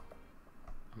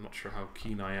 I'm not sure how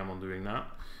keen I am on doing that.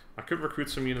 I could recruit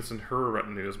some units in her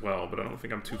retinue as well, but I don't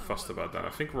think I'm too fussed about that. I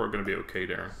think we're going to be okay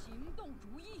there.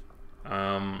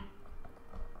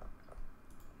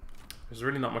 There's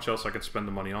really not much else I can spend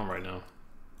the money on right now.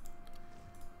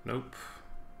 Nope.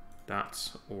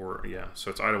 That, or, yeah,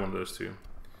 so it's either one of those two.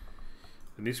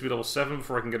 It needs to be level 7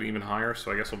 before I can get it even higher,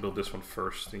 so I guess I'll build this one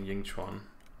first in Yingchuan,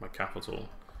 my capital.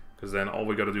 Because then all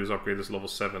we gotta do is upgrade this level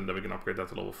 7, then we can upgrade that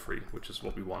to level 3, which is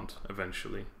what we want,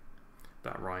 eventually.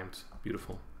 That rhymed.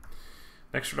 Beautiful.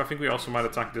 Next turn, I think we also might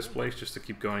attack this place, just to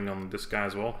keep going on this guy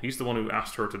as well. He's the one who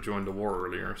asked her to join the war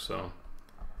earlier, so...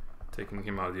 taking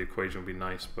him out of the equation would be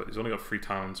nice, but he's only got 3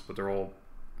 towns, but they're all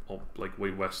like,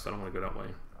 way west. I don't want to go that way.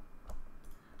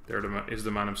 There is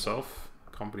the man himself,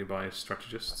 accompanied by his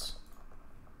strategists.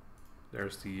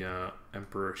 There's the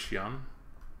Emperor Xian.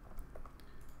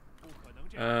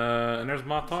 And there's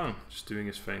Ma Tang, just doing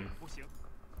his thing.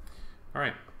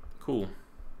 Alright, cool.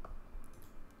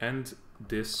 End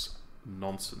this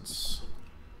nonsense.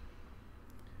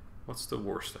 What's the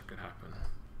worst that could happen?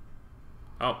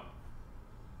 Oh.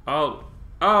 Oh.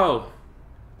 Oh.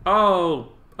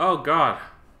 Oh. Oh, God.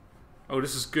 Oh,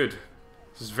 this is good.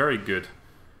 This is very good.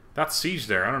 That siege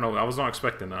there, I don't know, I was not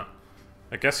expecting that.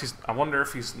 I guess he's... I wonder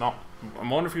if he's not... I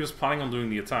wonder if he was planning on doing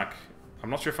the attack. I'm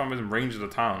not sure if I'm in range of the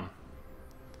town.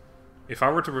 If I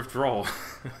were to withdraw,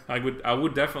 I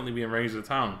would definitely be in range of the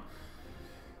town.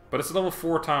 But it's a level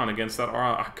 4 town against that...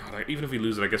 Oh, God, even if we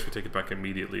lose it, I guess we take it back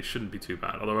immediately. It shouldn't be too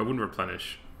bad, although I wouldn't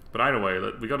replenish. But either way,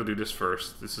 we got to do this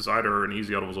first. This is either an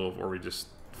easy auto-resolve or we just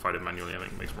fight it manually. I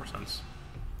think it makes more sense.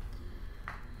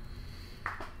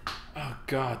 Oh,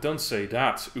 God, don't say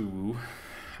that. Ooh.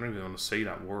 I don't even want to say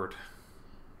that word.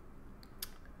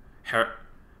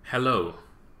 Hello.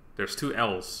 There's 2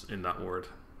 L's in that word.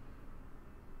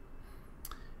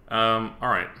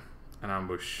 Alright. An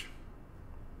ambush.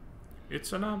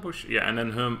 It's an ambush. Yeah, and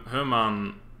then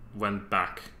Herman went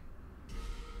back.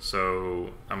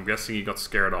 So, I'm guessing he got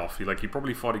scared off. He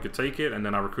probably thought he could take it, and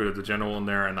then I recruited the general in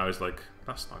there, and now he's like,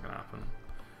 that's not gonna happen.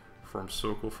 Form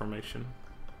circle formation.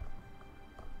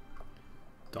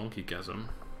 Donkeygasm.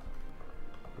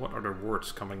 What are the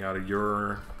words coming out of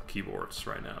your keyboards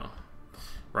right now?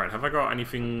 Right, have I got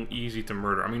anything easy to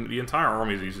murder? I mean, the entire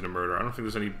army is easy to murder. I don't think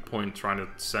there's any point trying to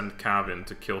send Cav in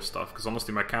to kill stuff, because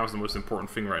honestly, my Cav is the most important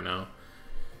thing right now.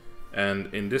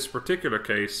 And in this particular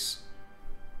case,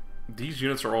 these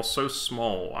units are all so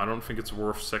small, I don't think it's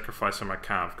worth sacrificing my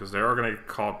Cav, because they are going to get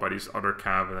caught by these other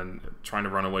Cav, and then trying to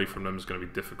run away from them is going to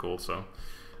be difficult, so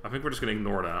I think we're just going to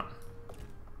ignore that.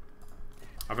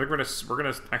 I think we're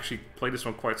gonna actually play this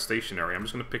one quite stationary. I'm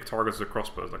just gonna pick targets with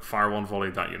crossbows, like fire 1 volley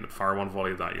that unit, fire 1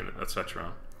 volley that unit,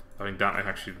 etc. I think that is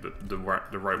actually the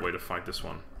right way to fight this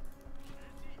one.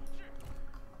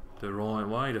 The right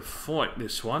way to fight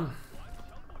this one.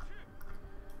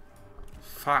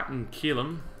 Fight and kill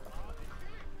him.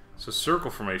 So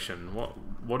circle formation.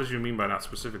 What did you mean by that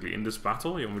specifically? In this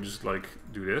battle, you want me to just like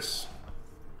do this?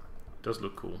 It does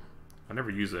look cool. I never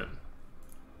use it.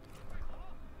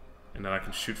 And then I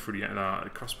can shoot through the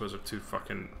crossbows are too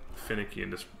fucking finicky in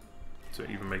this to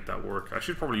even make that work. I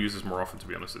should probably use this more often, to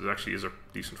be honest. It actually is a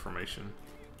decent formation.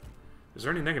 Is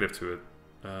there any negative to it?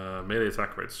 Melee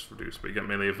attack rates reduced, but you get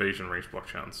melee evasion, range block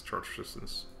chance, charge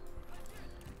resistance.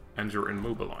 And you're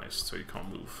immobilized, so you can't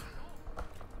move.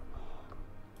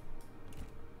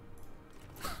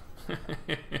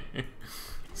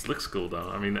 This looks cool though.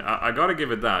 I mean, I gotta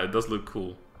give it that. It does look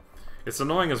cool. It's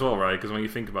annoying as well, right? Because when you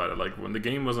think about it, like when the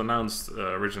game was announced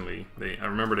originally, I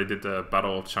remember they did the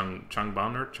Battle of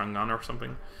Chang'an or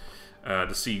something,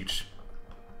 the Siege.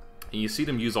 And you see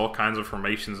them use all kinds of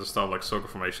formations and stuff, like circle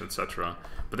formation, etc.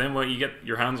 But then when you get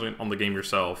your hands on the game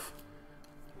yourself,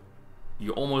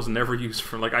 you almost never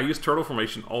use... Like, I use turtle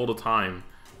formation all the time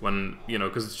when, you know,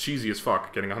 because it's cheesy as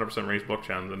fuck, getting 100% range block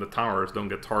chance, and the towers don't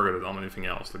get targeted on anything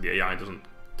else. Like, the AI doesn't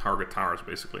target towers,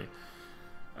 basically.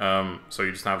 So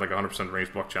you just have, like, 100%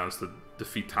 range block chance to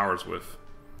defeat towers with.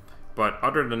 But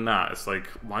other than that, it's like,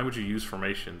 why would you use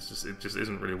formations? It just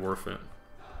isn't really worth it.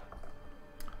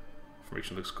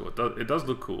 Formation looks cool. It does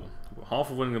look cool. Half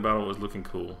of winning the battle is looking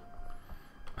cool.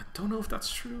 I don't know if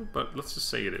that's true, but let's just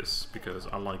say it is, because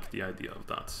I like the idea of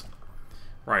that.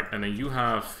 Right, and then you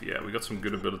have... Yeah, we got some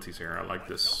good abilities here. I like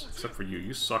this. Except for you.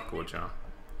 You suck, Goja.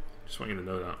 Just want you to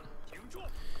know that.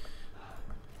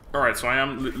 Alright, so I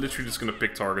am literally just going to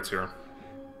pick targets here.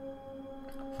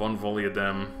 One volley at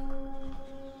them.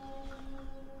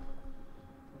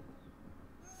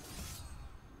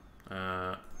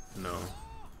 No.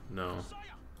 No.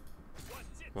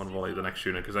 One volley at the next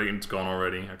unit, because that unit's gone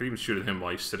already. I could even shoot at him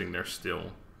while he's sitting there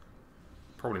still.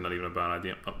 Probably not even a bad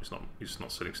idea. Oh, he's just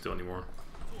not sitting still anymore.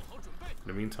 In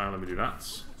the meantime, let me do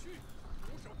that.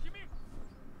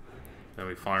 Then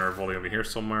we fire a volley over here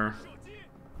somewhere.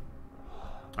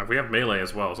 We have melee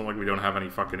as well. It's not like we don't have any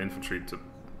fucking infantry to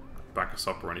back us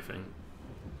up or anything.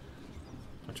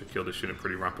 I should kill this unit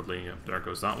pretty rapidly. Yep, there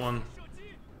goes that one.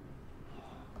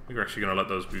 I think we're actually going to let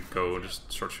those go and just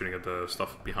start shooting at the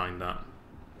stuff behind that.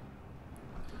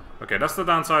 Okay, that's the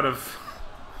downside of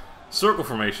circle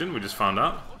formation, we just found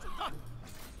out.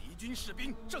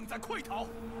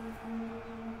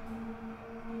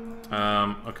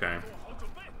 Okay.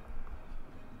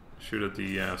 Shoot at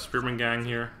the Spearman gang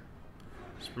here.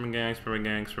 Spearman gang, Spearman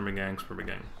gang, Spearman gang, Spearman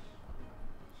gang.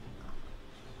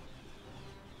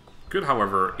 Could,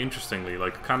 however, interestingly,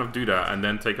 like, kind of do that and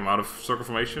then take them out of circle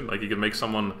formation. Like, you could make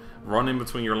someone run in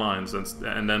between your lines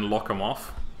and then lock them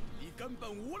off.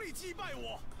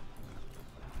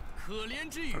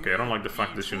 Okay, I don't like the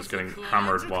fact this unit's getting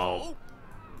hammered while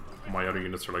my other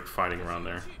units are, like, fighting around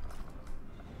there.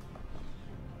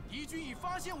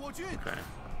 Okay.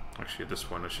 Actually, at this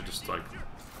point, I should just, like,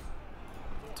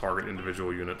 target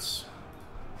individual units.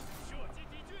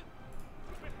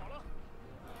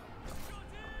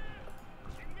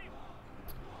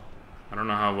 I don't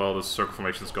know how well this circle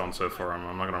formation's gone so far,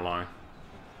 I'm not gonna lie.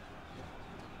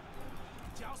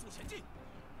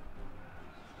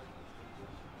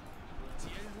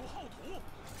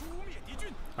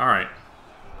 Alright.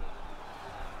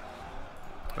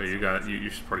 Oh, you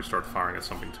should probably start firing at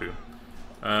something too.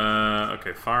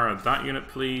 Okay, fire at that unit,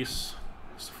 please.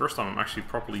 It's the first time I'm actually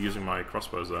properly using my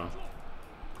crossbows, though.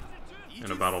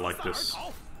 In a battle like this.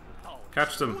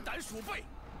 Catch them!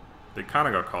 They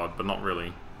kinda got caught, but not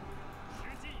really.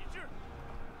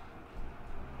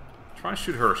 Try and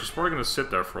shoot her. She's probably gonna sit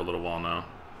there for a little while now.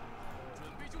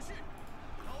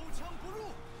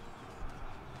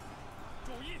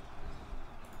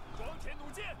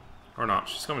 Or not.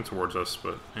 She's coming towards us,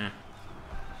 but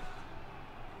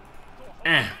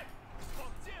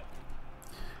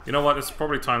You know what? It's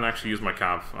probably time to actually use my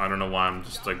cav. I don't know why I'm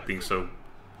just like being so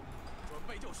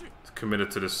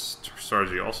committed to this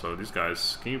strategy. Also, these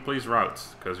guys, can you please route?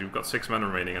 Because you've got 6 men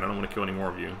remaining, and I don't want to kill any more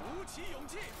of you.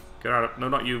 Get out of... No,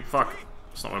 not you. Fuck.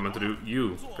 That's not what I meant to do.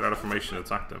 You. Get out of formation and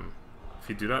attack them. If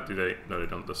you do that, do they... No, they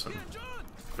don't listen.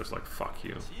 Just like, fuck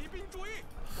you.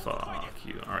 Fuck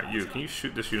you. Alright, you. Can you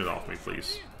shoot this unit off me,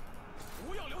 please?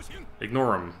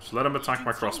 Ignore him. Just let him attack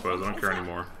my crossbows. I don't care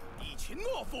anymore.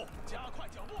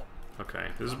 Okay.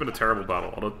 This has been a terrible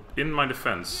battle. Although, in my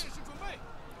defense...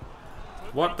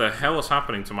 What the hell is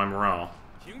happening to my morale?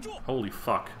 Holy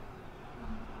fuck.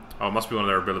 Oh, it must be one of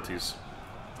their abilities.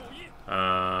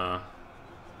 No,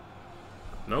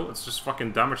 it's just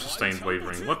fucking damage sustained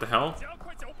wavering. What the hell?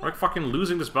 We're like fucking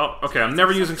losing this battle. Okay, I'm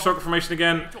never using circle formation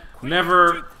again.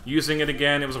 Never using it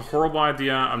again. It was a horrible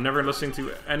idea. I'm never listening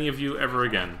to any of you ever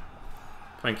again.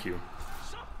 Thank you.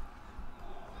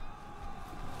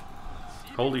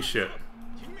 Holy shit.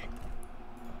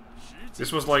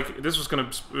 This was like, it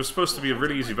was supposed to be a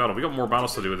really easy battle. We got more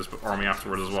battles to do with this army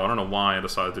afterwards as well. I don't know why I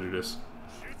decided to do this.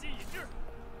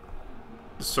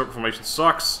 This circle formation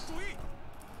sucks.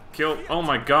 Kill. Oh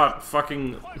my god,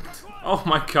 fucking... Oh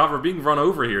my god, we're being run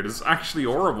over here. This is actually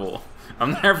horrible.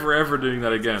 I'm never ever doing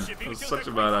that again. That was such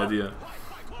a bad idea.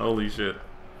 Holy shit.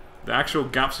 The actual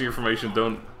gaps in your formation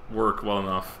don't work well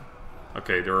enough.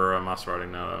 Okay, they're mass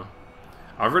routing now though.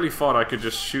 I really thought I could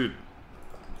just shoot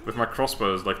with my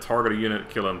crossbows, like target a unit,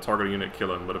 kill him, target a unit,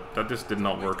 kill him, but that just did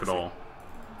not work at all.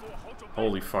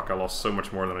 Holy fuck, I lost so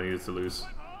much more than I needed to lose.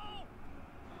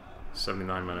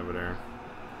 79 men over there.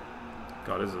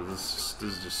 God, this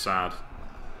is just sad.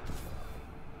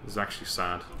 This is actually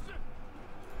sad.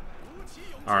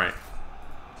 Alright.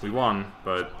 We won,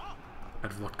 but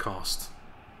at what cost?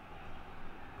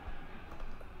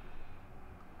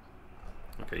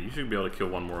 Okay, you should be able to kill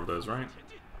one more of those, right?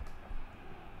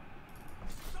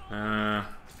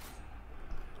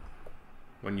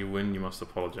 When you win, you must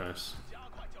apologize.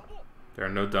 There are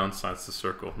no downsides to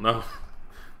circle. No,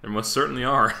 there most certainly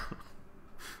are.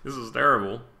 This is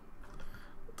terrible.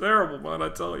 Terrible, man, I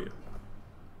tell you.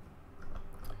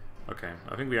 Okay,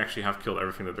 I think we actually have killed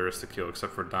everything that there is to kill,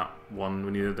 except for that one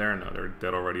we needed there. No, they're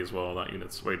dead already as well, that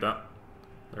unit's... Wait, that...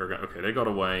 There we go. Okay, they got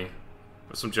away.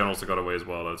 There's some generals that got away as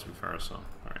well, though, to be fair, so...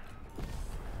 Alright.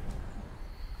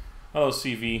 Hello,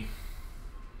 CV.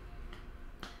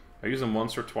 I use them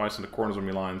once or twice in the corners of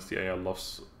my lines. The AI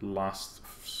loves last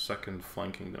second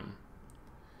flanking them.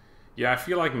 Yeah, I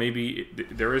feel like maybe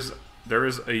there is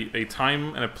a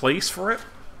time and a place for it,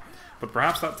 but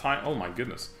perhaps that time... Oh my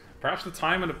goodness. Perhaps the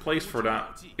time and the place for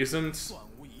that isn't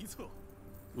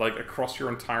like across your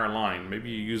entire line.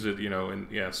 Maybe you use it, you know, in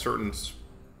certain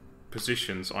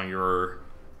positions on your...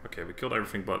 Okay, we killed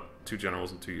everything but 2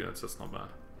 generals and 2 units. That's not bad.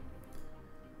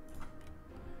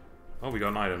 Oh, we got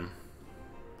an item.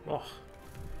 Oh.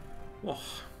 Oh.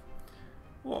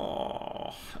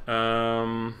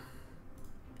 Oh.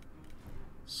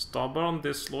 Stubborn,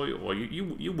 disloyal. Well,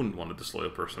 you wouldn't want a disloyal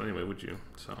person anyway, would you?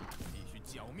 So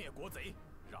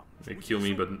they kill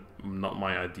me, but not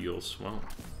my ideals. Well,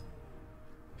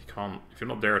 if you're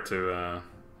not there to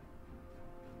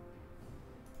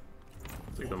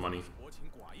take the money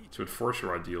to enforce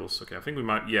your ideals. Okay, I think we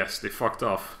might. Yes, they fucked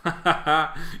off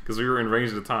because we were in range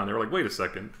of the town. They were like, wait a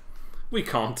second, we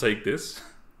can't take this.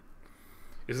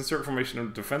 Isn't certain formation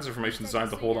and defensive formation designed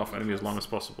to hold off enemy as long as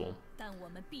possible?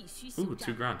 Ooh,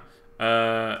 $2 grand.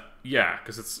 Yeah,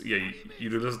 because it's you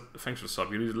do less. Thanks for the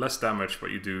sub. You do less damage,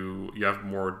 but you have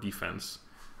more defense.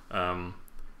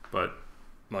 But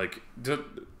like,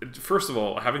 first of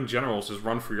all, having generals just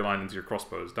run through your line into your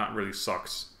crossbows, that really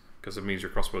sucks because it means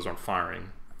your crossbows aren't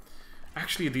firing.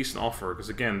 Actually, a decent offer because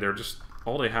again, they're just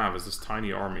all they have is this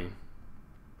tiny army.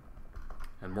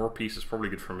 And more peace is probably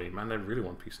good for me. Man, they really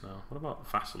want peace now. What about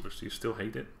vassalage? Do you still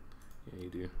hate it? Yeah, you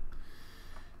do.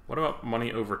 What about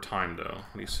money over time, though?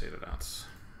 What do you say to that? Is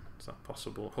that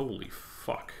possible? Holy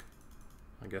fuck.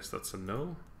 I guess that's a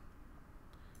no.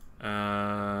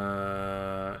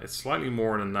 It's slightly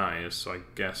more than nice, so I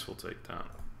guess we'll take that.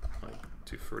 Like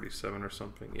 237 or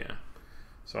something, yeah.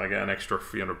 So I get an extra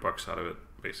 300 bucks out of it,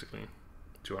 basically.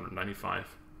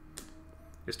 295.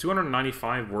 Is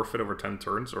 295 worth it over 10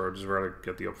 turns, or just rather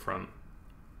get the upfront?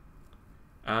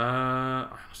 I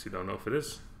honestly don't know if it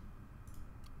is.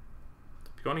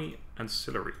 Got any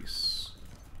ancillaries?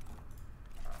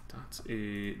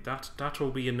 That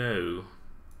will be a no.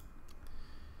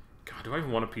 God, do I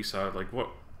even want to piece out? Like, what?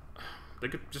 They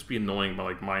could just be annoying by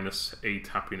like -8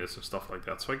 happiness and stuff like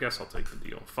that. So I guess I'll take the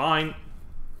deal. Fine.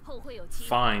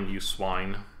 Fine, you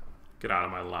swine. Get out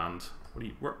of my land. What are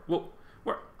you? Where?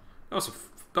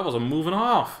 That was a move and a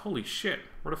half. Holy shit.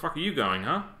 Where the fuck are you going,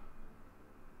 huh?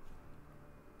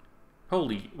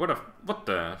 Holy, what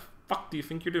the fuck do you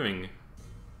think you're doing?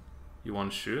 You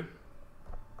want shoe?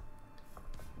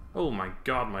 Oh my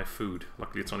god, my food.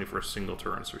 Luckily it's only for a single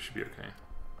turn, so we should be okay.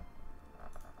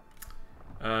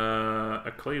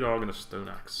 A clay dog and a stone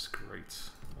axe. Great.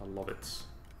 I love it.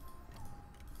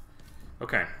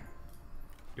 Okay.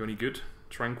 You any good?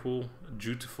 Tranquil,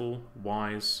 dutiful,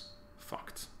 wise,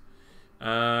 fucked.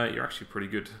 You're actually pretty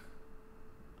good.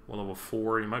 Well, level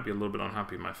 4. You might be a little bit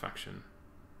unhappy with my faction.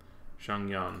 Zhang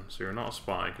Yan. So you're not a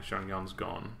spy because Zhang Yan's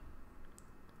gone.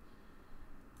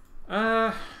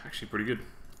 Actually pretty good.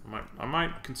 I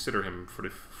might consider him for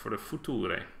the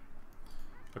future.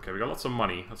 Okay, we got lots of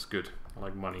money. That's good. I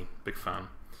like money. Big fan.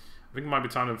 I think it might be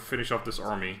time to finish off this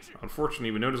army. Unfortunately,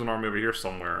 we know there's an army over here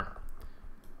somewhere.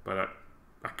 But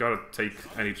I gotta take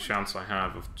any chance I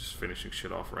have of just finishing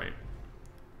shit off, right?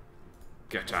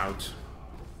 Get out.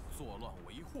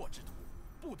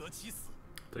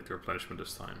 Take the replenishment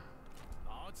this time.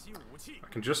 I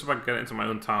can just about get into my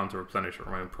own town to replenish, or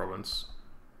my own province.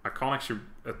 I can't actually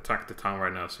attack the town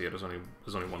right now, so yeah, there's only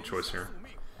one choice here.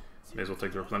 May as well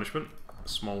take the replenishment,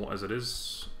 small as it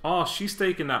is. Oh, she's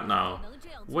taking that now.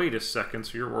 Wait a second,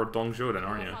 so you're at Zhang Jue then,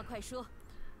 aren't you?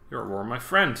 You're at war, my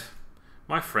friend.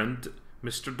 My friend,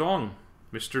 Mr. Dong.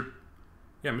 Mr.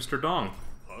 Dong.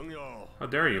 How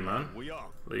dare you, man?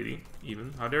 Lady,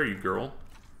 even. How dare you, girl?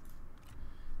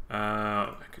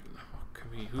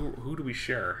 Who do we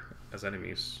share as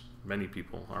enemies? Many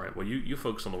people. Alright, well you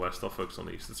focus on the west, I'll focus on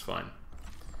the east. It's fine.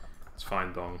 It's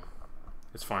fine, Dong.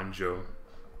 It's fine, Joe.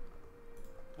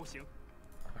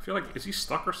 I feel like, is he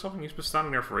stuck or something? He's been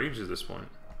standing there for ages at this point.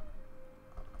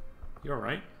 You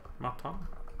alright, Matan?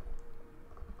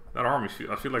 That army,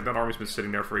 I feel like that army's been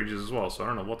sitting there for ages as well, so I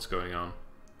don't know what's going on.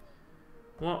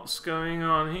 What's going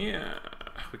on here?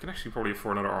 We can actually probably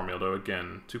afford another army, although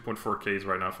again, 2.4Ks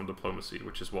right now from diplomacy,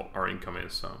 which is what our income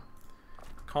is, so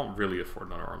can't really afford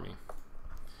another army.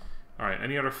 Alright,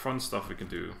 any other fun stuff we can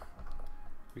do?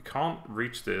 We can't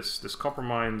reach this. This copper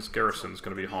mines garrison is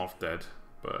going to be half dead,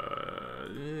 but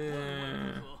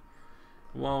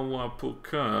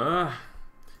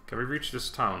can we reach this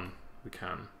town? We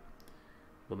can.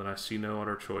 Well, then I see no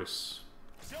other choice.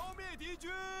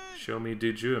 Show me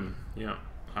Dijun. Yeah,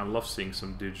 I love seeing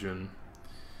some Dijun.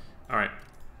 Alright.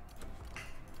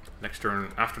 Next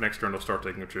turn, after next turn, they'll start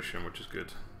taking attrition, which is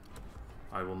good.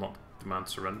 I will not demand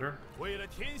surrender.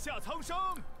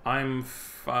 I'm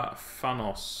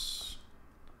Fanos.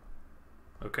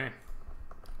 Okay.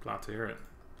 Glad to hear it.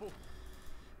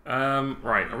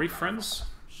 Right, are we friends?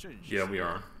 Yeah, we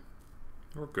are.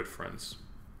 We're good friends.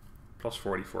 Plus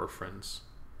 44 friends.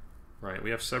 Right,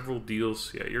 we have several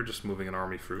deals. Yeah, you're just moving an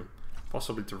army through.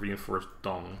 Possibly to reinforce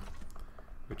Dong,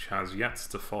 which has yet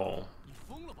to fall.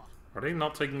 Are they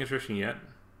not taking attrition yet?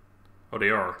 Oh, they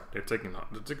are. They're taking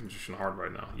attrition hard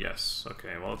right now. Yes.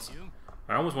 Okay, well, it's...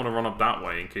 I almost want to run up that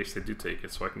way in case they do take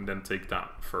it, so I can then take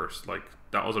that first. Like,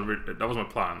 that was my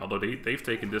plan, although they've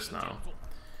taken this now.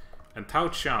 And Tao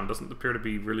Qian doesn't appear to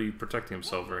be really protecting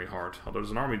himself very hard. Although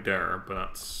there's an army there, but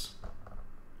that's...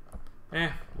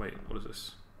 wait, what is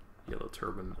this? Yellow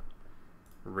turban.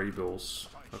 Rebels.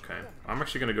 Okay, I'm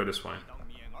actually going to go this way.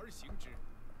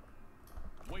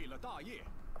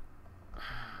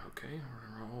 Okay,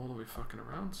 we're all the way fucking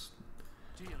around.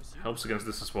 Helps against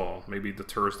this as well. Maybe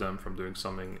deters them from doing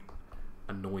something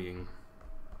annoying.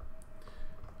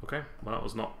 Okay, well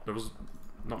there was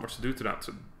not much to do to that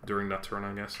during that turn,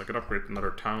 I guess. I could upgrade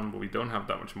another town, but we don't have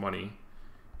that much money.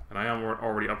 And I am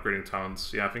already upgrading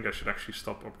towns. Yeah, I think I should actually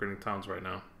stop upgrading towns right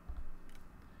now.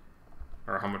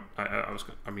 Or how much...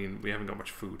 I mean, we haven't got much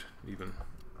food, even.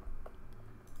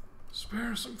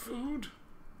 Spare some food!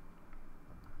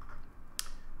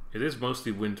 It is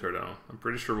mostly winter, though. I'm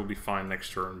pretty sure we'll be fine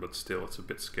next turn, but still, it's a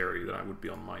bit scary that I would be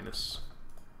on minus.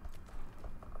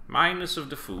 Minus of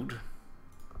the food.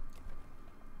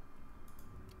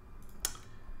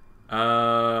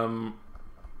 I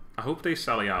hope they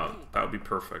sally out. That would be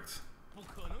perfect.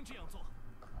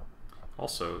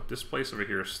 Also, this place over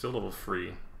here is still level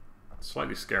 3. It's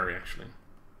slightly scary, actually.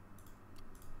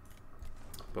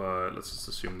 But let's just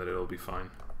assume that it'll be fine.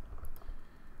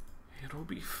 It'll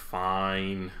be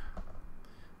fine.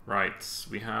 Right,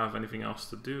 we have anything else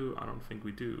to do? I don't think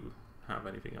we do have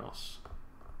anything else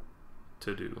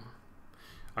to do.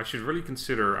 I should really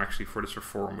consider, actually, for this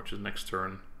reform, which is next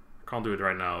turn. I can't do it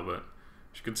right now, but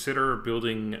I should consider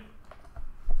building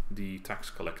the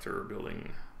tax collector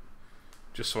building.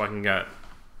 Just so I can get...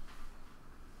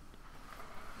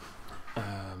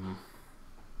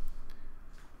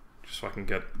 just so I can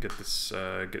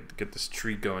get this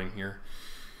tree going here.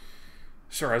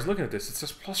 Sorry, I was looking at this. It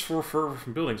says +4 fervor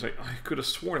from buildings. I could have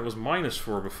sworn it was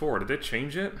 -4 before. Did they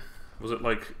change it? Was it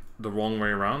like the wrong way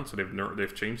around? So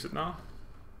they've changed it now.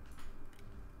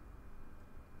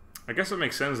 I guess it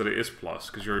makes sense that it is plus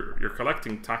because you're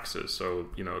collecting taxes. So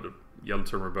you know the Yellow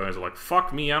Turban rebellions are like,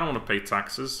 fuck me, I don't want to pay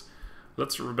taxes.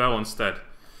 Let's rebel instead.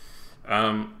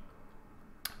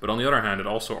 But on the other hand, it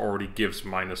also already gives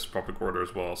minus public order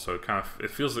as well. So it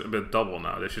feels a bit double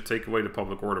now. They should take away the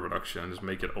public order reduction and just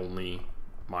make it only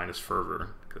minus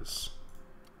fervor, because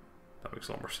that makes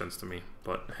a lot more sense to me.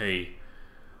 But hey,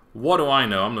 what do I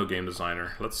know? I'm no game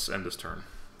designer. Let's end this turn.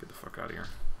 Get the fuck out of here.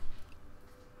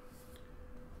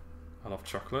 I love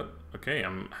chocolate. Okay,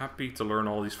 I'm happy to learn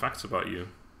all these facts about you.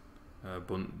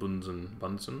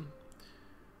 Bunsen.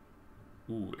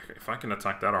 Ooh, if I can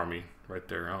attack that army right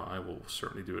there, I will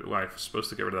certainly do it. Well, I was supposed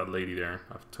to get rid of that lady there.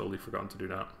 I've totally forgotten to do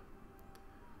that.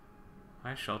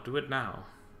 I shall do it now.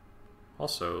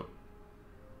 Also,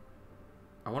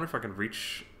 I wonder if I can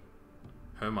reach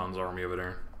Herman's army over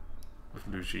there with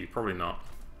Liu Ji. Probably not.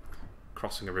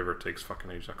 Crossing a river takes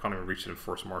fucking ages. I can't even reach it in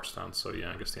forced march stance, so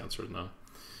yeah, I guess the answer is no.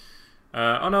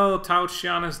 Oh no, Tao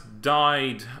Qian has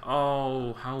died.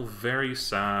 Oh, how very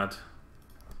sad.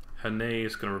 Hane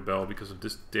is going to rebel because of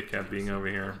this dickhead being over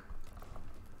here.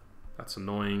 That's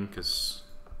annoying because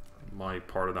my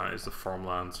part of that is the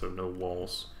farmland, so no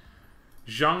walls.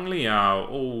 Zhang Liao,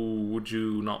 oh, would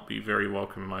you not be very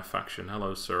welcome in my faction?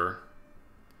 Hello, sir.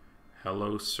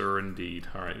 Hello, sir, indeed.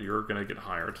 Alright, you're going to get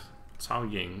hired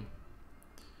Cao Ying.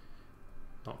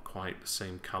 Not quite the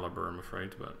same caliber, I'm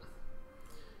afraid, but...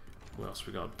 Who else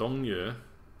we got? Dong Yue.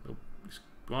 Oh,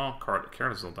 well,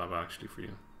 Carter's not that bad actually for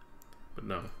you. But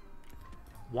no.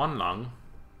 Wan Lang.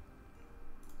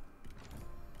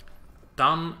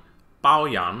 Dan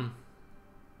Baoyan.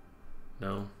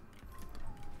 No.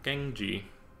 Genji.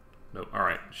 No.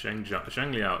 Alright. Shang Liao.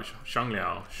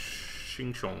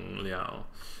 Xing Chong Liao.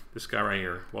 This guy right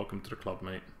here. Welcome to the club,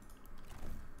 mate.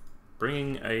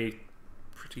 Bringing a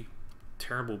pretty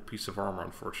terrible piece of armor,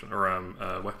 unfortunately.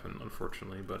 Or weapon,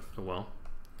 unfortunately. But oh well.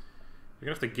 You're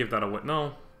gonna have to give that away.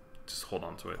 No. Just hold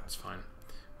on to it. It's fine.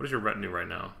 What is your retinue right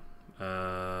now?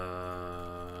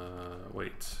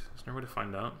 Wait. Is there a way to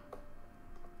find out?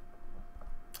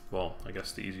 Well, I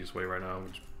guess the easiest way right now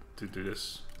is to do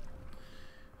this.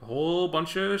 A whole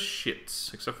bunch of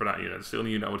shits. Except for that unit. It's the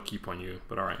only unit I would keep on you.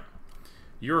 But alright.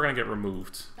 You're gonna get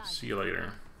removed. See you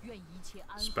later.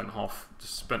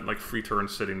 Spent like 3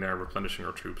 turns sitting there replenishing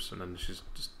our troops. And then she's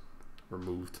just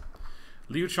removed.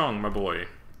 Liu Chong, my boy.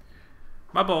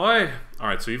 My boy!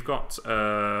 Alright, so you've got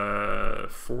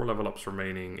 4 level ups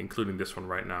remaining, including this one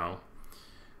right now.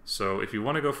 So if you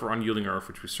want to go for Unyielding Earth,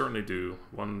 which we certainly do,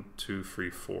 1, 2, 3,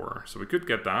 4. So we could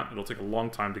get that. It'll take a long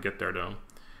time to get there though.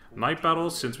 Night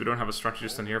battles, since we don't have a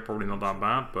strategist in here, probably not that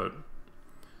bad, but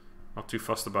not too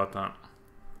fussed about that.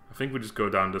 I think we just go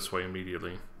down this way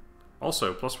immediately.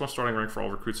 Also, +1 starting rank for all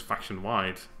recruits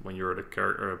faction-wide when you're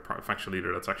the faction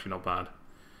leader. That's actually not bad.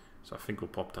 So I think we'll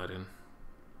pop that in.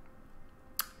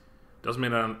 Does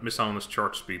mean I miss out on this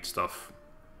charge speed stuff.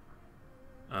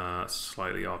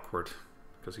 Slightly awkward.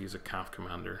 Because he's a calf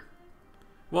commander.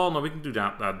 Well, no, we can do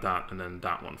that, and then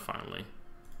that one finally.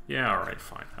 Yeah, alright,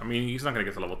 fine. I mean, he's not going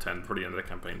to get to level 10 for the end of the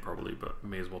campaign probably, but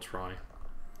may as well try.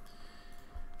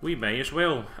 We may as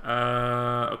well.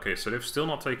 Okay, so they've still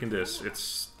not taken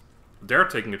this. They're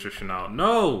taking attrition now.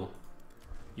 No!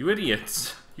 You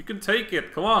idiots! You can take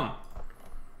it, come on!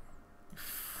 You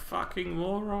fucking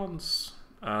morons.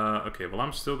 Okay, well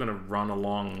I'm still going to run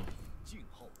along.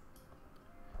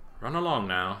 Run along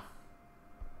now.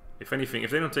 If anything, if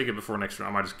they don't take it before next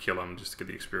round, I might just kill him just to get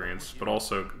the experience. But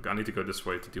also, I need to go this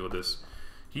way to deal with this.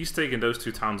 He's taking those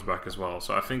 2 towns back as well,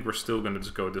 so I think we're still going to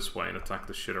just go this way and attack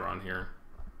the shit around here.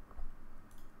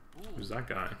 Who's that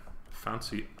guy?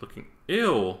 Fancy looking...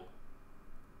 Ew!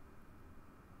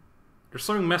 There's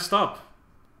something messed up.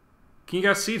 Can you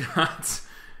guys see that?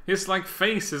 His like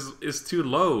face is too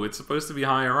low. It's supposed to be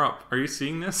higher up. Are you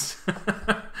seeing this?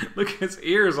 Look, his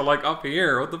ears are like up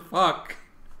here. What the fuck?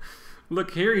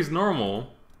 Look, here he's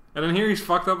normal. And then here he's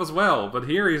fucked up as well. But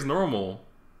here he's normal.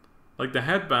 Like the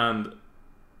headband...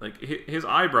 Like his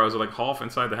eyebrows are like half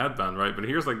inside the headband, right? But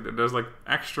here's like... There's like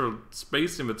extra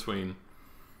space in between.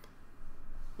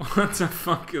 What the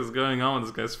fuck is going on with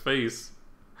this guy's face?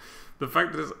 The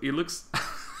fact that he looks...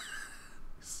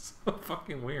 so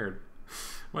fucking weird.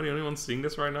 Am I the only one seeing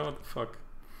this right now? What the fuck?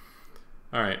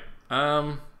 Alright.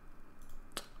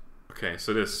 Okay,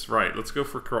 so this, right, let's go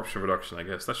for corruption reduction, I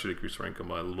guess. That should increase our income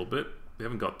by a little bit. We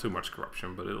haven't got too much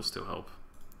corruption, but it'll still help.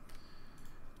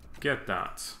 Get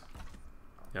that.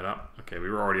 Yeah, that. Okay, we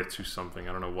were already at 2 something.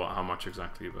 I don't know how much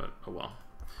exactly, but oh well.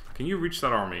 Can you reach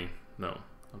that army? No,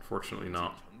 unfortunately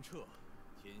not.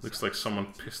 Looks like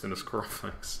someone pissed in his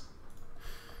cornflakes.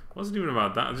 Wasn't even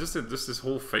about that. Just this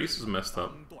whole face is messed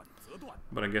up.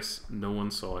 But I guess no one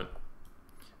saw it.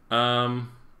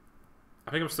 I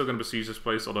think I'm still going to besiege this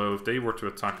place, although if they were to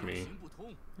attack me...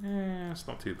 it's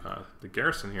not too bad. The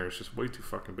garrison here is just way too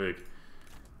fucking big.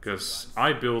 Because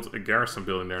I built a garrison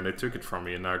building there and they took it from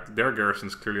me, and now their garrison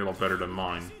is clearly a lot better than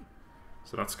mine.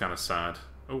 So that's kind of sad.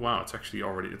 Oh wow, it's actually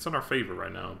already... It's in our favor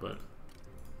right now, but...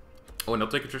 Oh, and they'll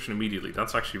take attrition immediately.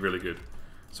 That's actually really good.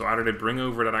 So either they bring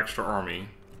over that extra army...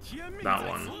 That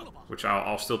one, which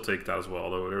I'll still take that as well,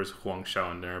 although there's Huang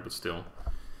Xiao in there, but still.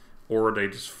 Or they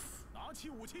just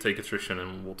take attrition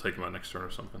and we'll take them out next turn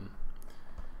or something.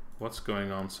 What's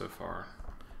going on so far?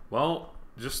 Well,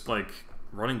 just like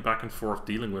running back and forth,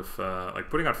 dealing with, like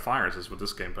putting out fires is what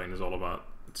this campaign is all about,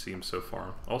 it seems so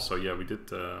far. Also, yeah, we did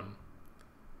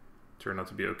turn out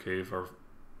to be okay with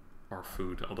our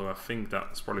food, although I think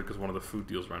that's probably because one of the food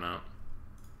deals ran out.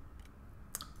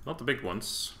 Not the big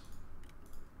ones.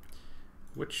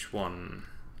 Which one?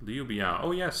 Liu Biao.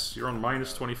 Oh yes, you're on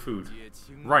 -20 food.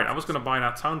 Right, I was going to buy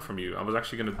that town from you. I was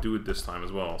actually going to do it this time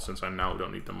as well, since I now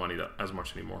don't need the money as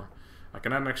much anymore. I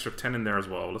can add an extra 10 in there as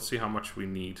well. Let's see how much we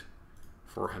need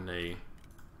for Hane.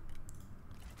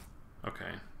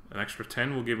 Okay, an extra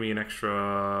 10 will give me an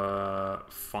extra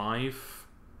 5.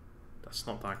 That's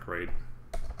not that great.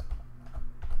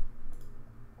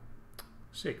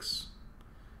 6.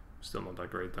 Still not that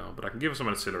great though, but I can give some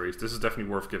ancillaries. This is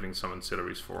definitely worth giving some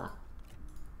ancillaries for.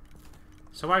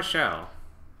 So I shall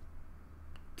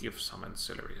give some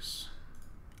ancillaries.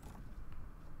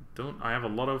 I have a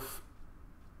lot of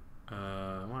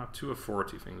well, I have 2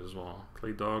 authority things as well.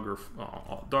 Clay dog or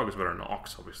dog is better than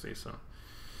ox, obviously. So,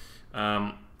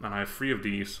 and I have 3 of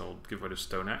these, so I'll give away the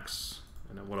stone axe.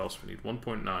 And then what else we need?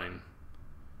 1.9.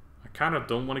 I kind of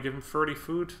don't want to give him 30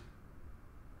 food.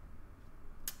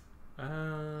 No,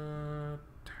 I'm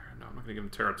not gonna give him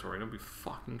territory. Don't be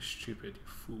fucking stupid, you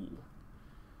fool.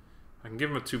 I can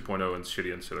give him a 2.0 and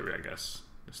shitty ancillary, I guess,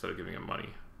 instead of giving him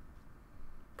money.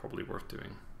 Probably worth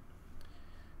doing.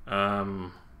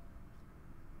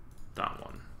 That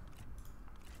one.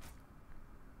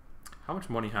 How much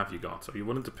money have you got? Are you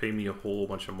willing to pay me a whole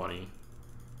bunch of money?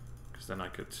 Because then I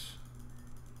could...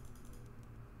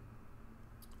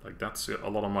 Like, that's a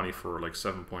lot of money for, like,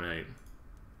 7.8.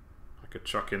 I could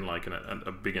chuck in, like,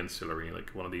 a big ancillary, like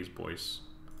one of these boys.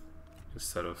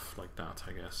 Instead of, like, that,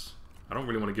 I guess. I don't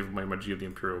really want to give away my G of the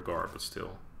Imperial Guard, but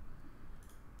still.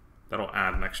 That'll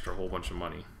add an extra whole bunch of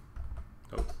money.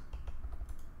 Oh.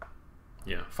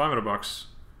 Yeah, 500 bucks.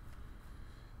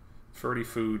 30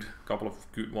 food, couple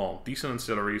of good, well, decent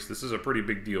ancillaries. This is a pretty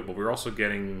big deal, but we're also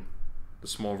getting the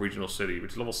small regional city,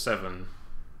 which is level 7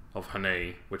 of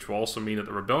Hanei, which will also mean that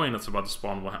the rebellion that's about to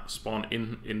spawn will spawn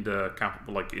in the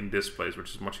capital, like in this place,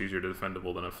 which is much easier to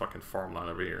defendable than a fucking farmland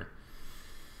over here.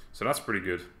 So that's pretty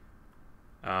good.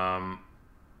 I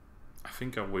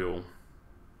think I will.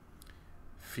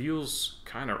 Feels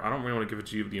kind of... I don't really want to give a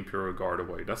G of the Imperial Guard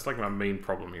away. That's like my main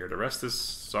problem here. The rest is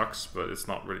sucks, but it's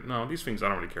not really... No, these things I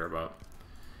don't really care about.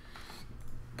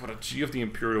 But a G of the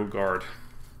Imperial Guard.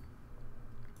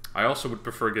 I also would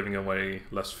prefer giving away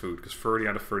less food, because 30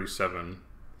 out of 37...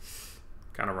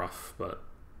 kind of rough, but...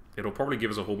 It'll probably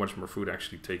give us a whole bunch more food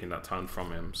actually taking that town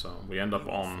from him, so we end up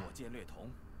on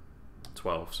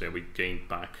 12, so yeah, we gained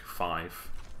back 5.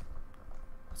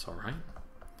 That's alright.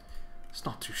 It's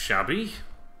not too shabby.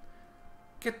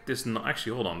 Get this...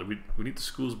 Actually, hold on. We need the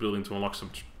schools building to unlock some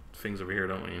things over here,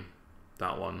 don't we?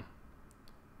 That one.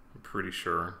 I'm pretty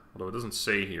sure. Although it doesn't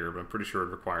say here, but I'm pretty sure it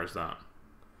requires that.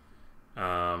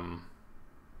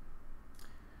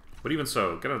 But even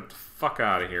so, get the fuck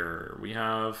out of here. We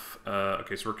have...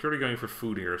 okay, so we're clearly going for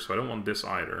food here, so I don't want this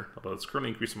either. Although it's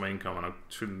currently increasing my income, and I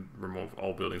shouldn't remove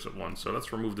all buildings at once. So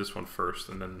let's remove this one first,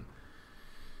 and then...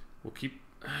 We'll keep...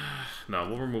 no,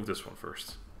 we'll remove this one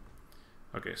first.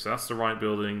 Okay, so that's the right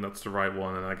building, that's the right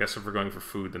one, and I guess if we're going for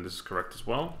food, then this is correct as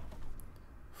well.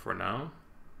 For now.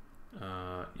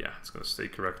 Yeah, it's gonna stay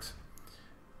correct.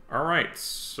 Alright,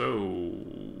 so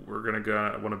we're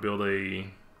gonna want to build a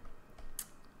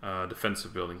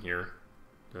defensive building here.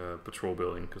 The patrol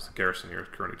building, because the garrison here is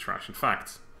currently trash. In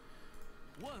fact...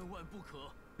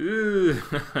 Ooh,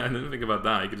 I didn't think about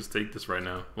that. You could just take this right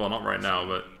now. Well, not right now,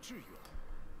 but...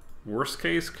 Worst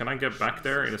case, can I get back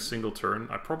there in a single turn?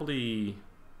 I probably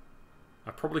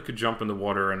could jump in the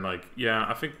water and like, yeah,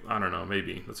 I think, I don't know,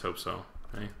 maybe. Let's hope so.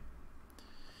 Okay.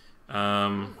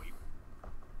 I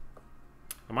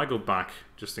might go back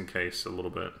just in case a little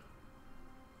bit.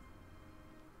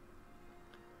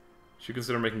 Should you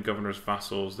consider making governors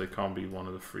vassals? They can't be one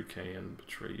of the 3K and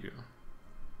betray you.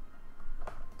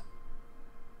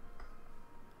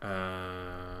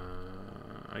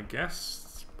 I guess.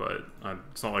 But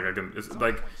it's not like I can... It's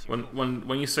like,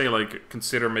 when you say, like,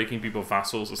 consider making people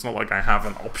vassals, it's not like I have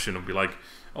an option of be like,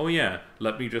 oh yeah,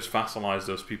 let me just vassalize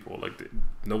those people. Like,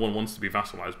 no one wants to be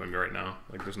vassalized by me right now.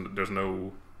 Like, there's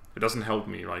no... It doesn't help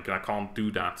me. Like, I can't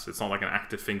do that. It's not like an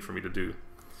active thing for me to do.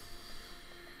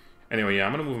 Anyway, yeah,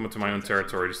 I'm gonna move them into my own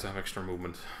territory just to have extra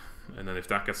movement. And then if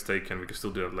that gets taken, we can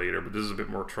still do that later. But this is a bit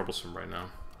more troublesome right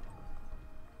now.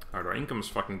 Alright, our income is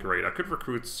fucking great. I could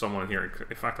recruit someone here.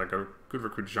 In fact, I could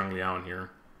recruit Zhang Liang here.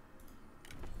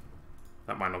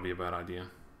 That might not be a bad idea.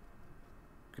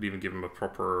 Could even give him a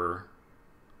proper...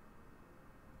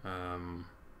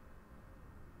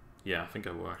 yeah, I think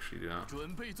I will actually do that.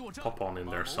 Pop on in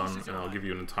there, son, and I'll give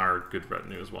you an entire good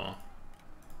retinue as well.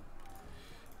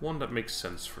 One that makes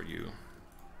sense for you.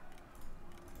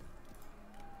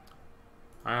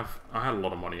 I had a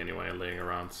lot of money anyway laying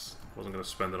around. Wasn't going to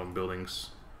spend it on buildings.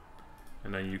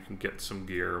 And then you can get some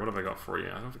gear. What have I got for you?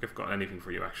 I don't think I've got anything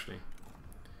for you, actually.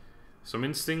 Some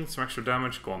instinct, some extra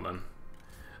damage. Go on, then.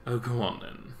 Oh, go on,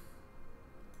 then.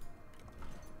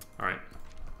 Alright.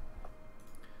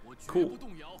 Cool.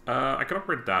 I can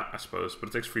upgrade that, I suppose, but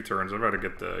it takes 3 turns. I'd rather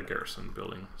get the garrison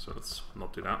building, so let's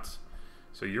not do that.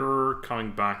 So you're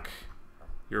coming back.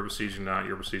 You're besieging that.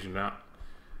 You're besieging that.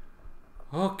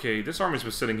 Okay, this army's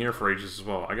been sitting here for ages as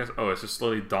well. I guess... Oh, it's just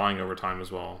slowly dying over time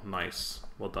as well. Nice.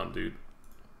 Well done, dude.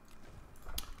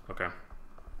 Okay.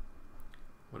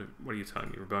 What are you telling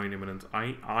me? Rebellion imminent.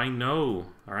 I know.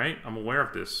 All right, I'm aware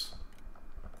of this.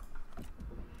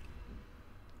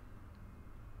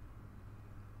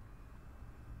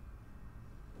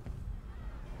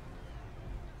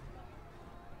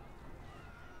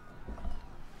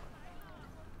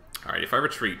 All right, if I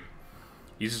retreat,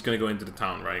 he's just gonna go into the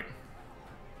town, right?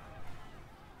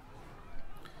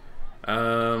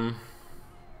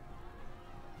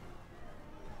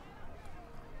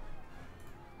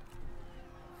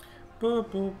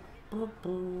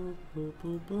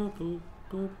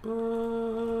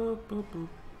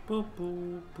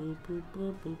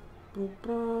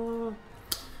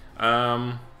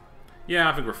 Yeah,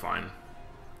 I think we're fine.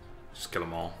 Just kill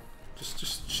them all.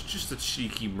 Just a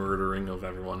cheeky murdering of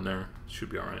everyone there. Should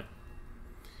be alright.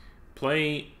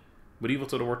 Play Medieval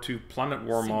Total War 2 Planet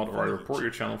War mod, or I report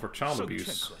your channel for child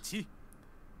abuse.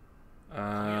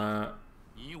 I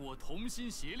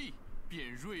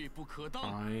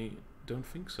don't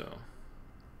think so.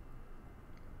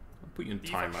 I'll put you in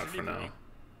timeout for now.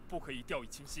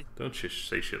 Don't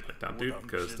say shit like that, dude,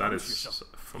 because that is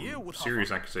from serious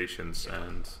accusations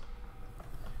and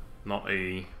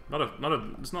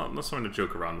it's not something to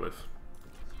joke around with.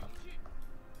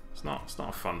 It's not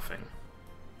a fun thing.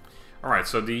 All right,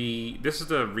 so this is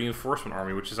the reinforcement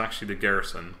army, which is actually the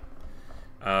garrison,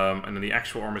 and then the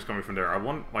actual army is coming from there. I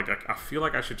feel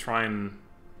like I should try and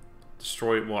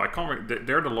destroy. Well, I can't.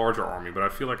 They're the larger army, but I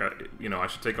feel like I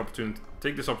should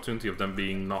take this opportunity of them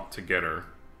being not together.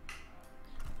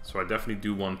 So I definitely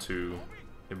do want to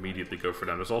immediately go for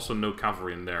them. There's also no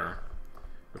cavalry in there,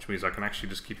 which means I can actually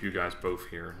just keep you guys both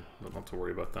here. Don't have to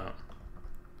worry about that.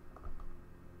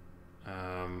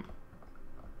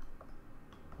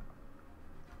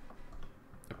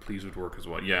 A please would work as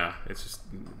well. Yeah, it's just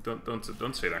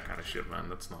don't say that kind of shit, man.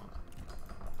 That's not.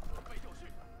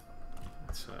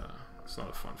 It's not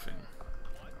a fun thing.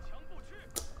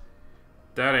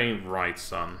 That ain't right,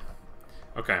 son.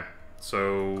 Okay,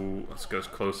 so let's go as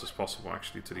close as possible,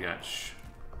 actually, to the edge.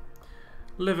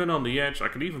 Living on the edge. I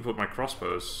could even put my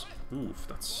crossbows. Oof,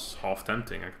 that's half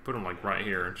tempting. I could put them like right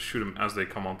here and shoot them as they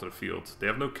come onto the field. They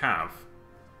have no cav,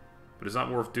 but is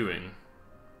that worth doing?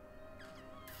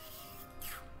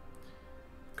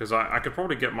 Because I could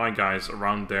probably get my guys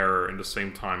around there in the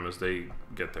same time as they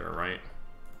get there, right?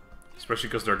 Especially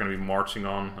because they're going to be marching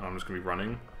on, and I'm just going to be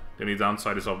running. The only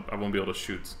downside is I won't be able to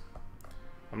shoot.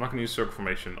 I'm not going to use circle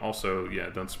formation. Also, yeah,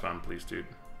 don't spam, please, dude.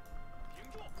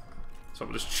 So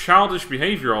this childish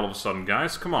behavior all of a sudden,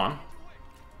 guys. Come on.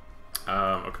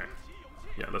 Okay.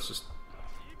 Yeah, let's just...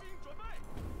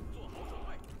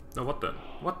 No, what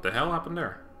the hell happened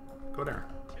there? Go there.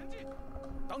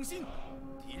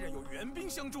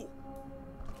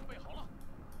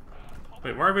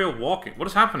 Wait, why are we all walking? What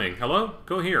is happening? Hello?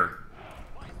 Go here.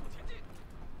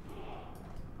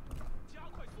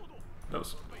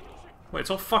 Wait, it's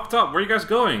all fucked up. Where are you guys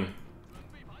going?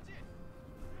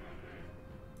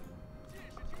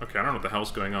 Okay, I don't know what the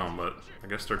hell's going on, but I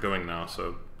guess they're going now,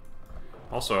 so...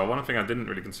 Also, one thing I didn't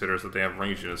really consider is that they have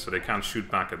range units, so they can't shoot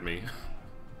back at me.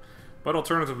 But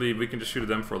alternatively, we can just shoot at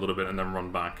them for a little bit and then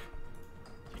run back.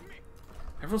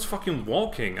 Everyone's fucking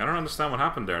walking. I don't understand what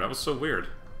happened there. That was so weird.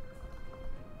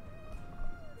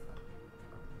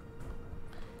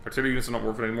 Artillery units are not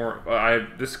working anymore.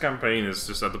 This campaign is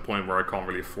just at the point where I can't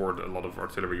really afford a lot of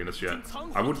artillery units yet.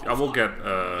 I will get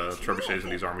trebuchets in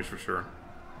these armies for sure.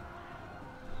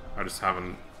 I just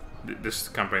haven't. This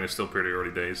campaign is still pretty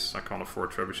early days. I can't afford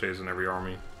trebuchets in every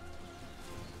army.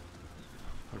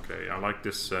 Okay, I like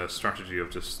this strategy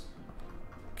of just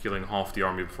killing half the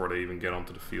army before they even get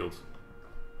onto the field.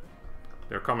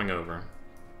 They're coming over.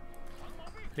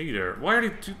 Hey there. Why are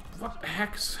they... What the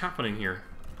heck is happening here?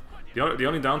 The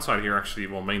only downside here, actually,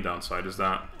 well, main downside, is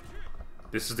that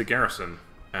this is the garrison,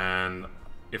 and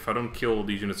if I don't kill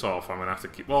these units off, I'm gonna have to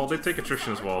keep... Well, they take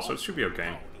attrition as well, so it should be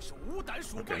okay.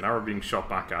 Okay, now we're being shot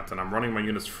back at, and I'm running my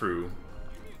units through,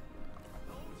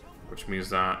 which means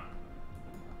that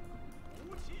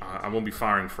I won't be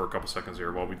firing for a couple seconds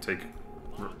here while we take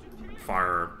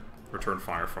return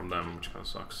fire from them, which kind of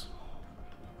sucks.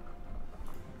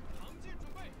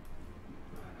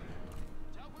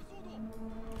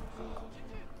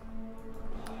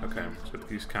 Okay, let's get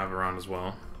these cav around as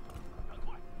well.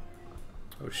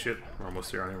 Oh shit, we're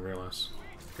almost there, I didn't realize.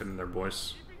 Get in there,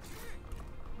 boys.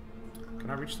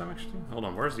 Can I reach them actually? Hold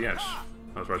on, where's the edge?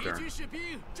 Oh, it's right there.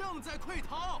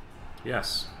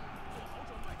 Yes.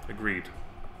 Agreed.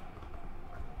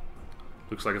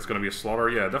 Looks like it's gonna be a slaughter.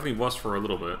 Yeah, it definitely was for a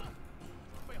little bit.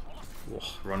 Whoa,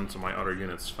 run into my other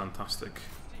units, fantastic.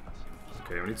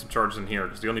 Okay, we need some charges in here,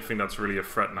 because the only thing that's really a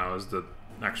threat now is the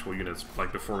actual units,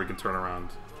 like, before we can turn around.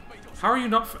 How are you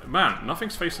not... Man,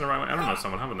 nothing's facing the right way. I don't know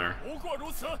something happened there.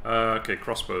 Okay,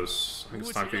 crossbows. I think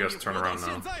it's time for you guys to turn around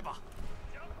now.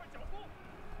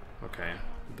 Okay,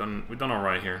 we've done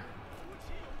alright here.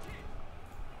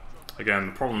 Again,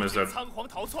 the problem is that... But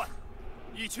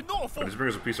these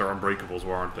bringers of peace are unbreakable as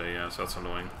well, aren't they? Yeah, so that's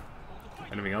annoying.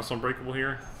 Anything else unbreakable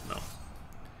here? No.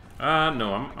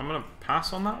 No, I'm gonna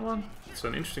pass on that one. It's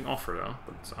an interesting offer, though,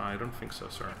 but I don't think so,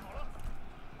 sir.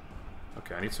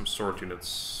 Okay, I need some sword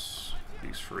units.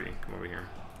 These three. Come over here.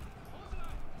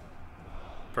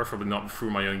 Preferably not through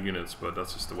my own units, but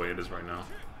that's just the way it is right now.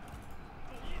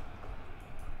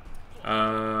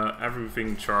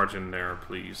 Everything charge in there,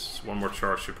 please. One more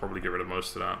charge should probably get rid of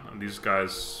most of that. And these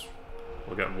guys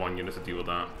will get one unit to deal with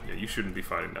that. Yeah, you shouldn't be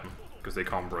fighting them, because they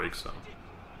can't break, so...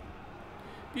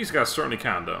 These guys certainly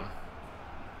can, though.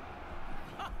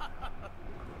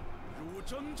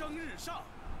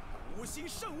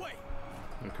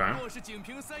 Okay.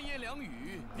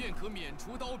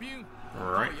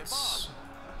 Alright.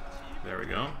 There we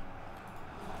go.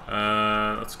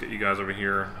 Let's get you guys over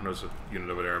here. I know there's a unit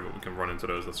over there, but we can run into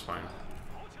those, that's fine.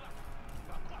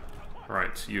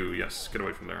 Right, you, yes, get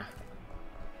away from there.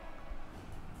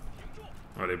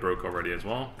 Oh, they broke already as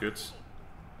well. Good.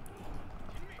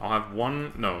 I'll have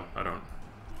one... No, I don't.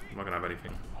 I'm not gonna have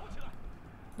anything.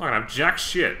 I'm not gonna have jack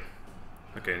shit.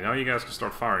 Okay, now you guys can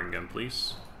start firing again,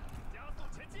 please.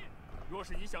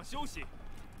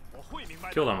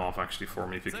 Kill them off, actually, for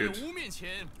me, if you could.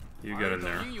 You get in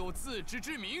there.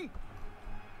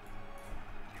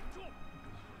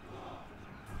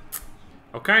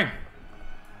 Okay.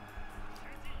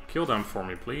 Kill them for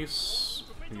me, please.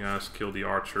 You guys kill the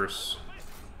archers.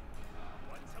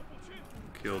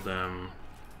 Kill them.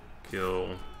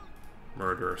 Kill.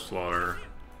 Murder. Slaughter.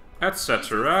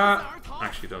 Etc.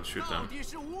 Actually, don't shoot them.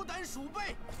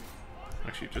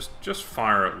 Actually, just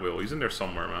fire at Will. He's in there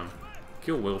somewhere, man.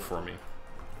 Kill Will for me.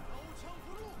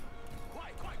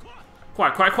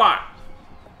 Quiet, quiet, quiet!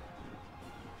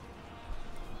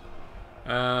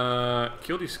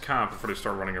 Kill these cap before they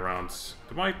start running around.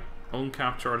 Did my own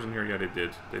cap charge in here? Yeah, they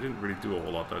did. They didn't really do a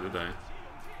whole lot, though, did they?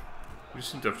 We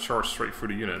just seem to have charged straight through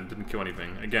the unit and didn't kill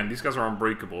anything. Again, these guys are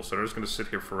unbreakable, so they're just going to sit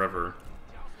here forever.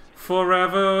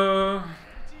 Forever!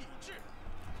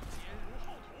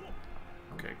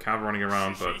 Okay, cav running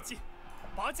around, but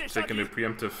taking the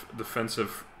preemptive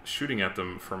defensive shooting at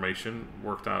them formation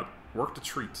worked a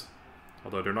treat.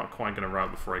 Although they're not quite going to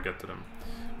rout before I get to them.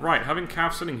 Right, having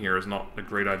cav sitting here is not a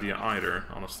great idea either,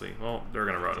 honestly. Well, they're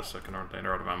going to rout a second, aren't they?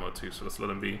 They're out of ammo too, so let's let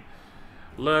them be.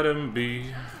 Let him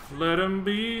be. Let him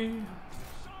be.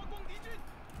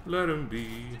 Let him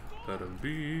be. Let him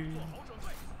be.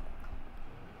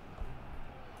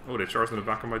 Oh, they charged in the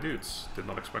back of my dudes. Did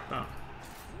not expect that.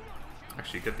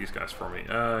 Actually, get these guys for me.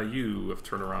 You have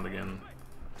turned around again.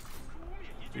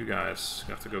 You guys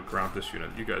have to go grab this unit.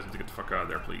 You guys need to get the fuck out of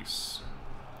there, please.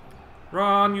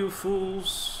 Run, you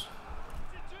fools!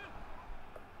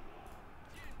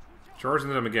 Charging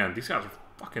them again. These guys are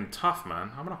fucking tough, man.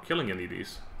 How am I not killing any of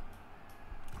these?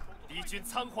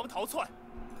 Just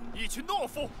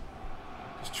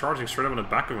charging straight up in the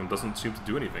back of him doesn't seem to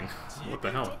do anything. What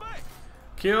the hell?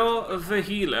 Kill the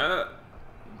healer!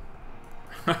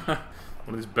 One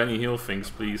of these Benny Hill things,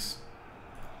 please.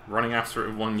 Running after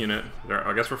it one unit. There,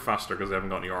 I guess we're faster because they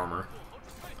haven't got any armor.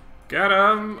 Get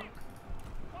him!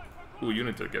 Ooh, you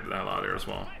need to get the hell out of there as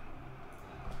well.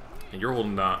 And you're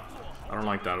holding that. I don't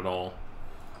like that at all.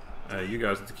 You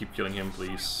guys need to keep killing him,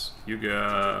 please. You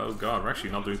go. Oh god, we're actually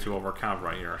not doing too well of our cav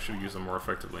right here. I should use them more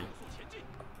effectively.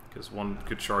 Because one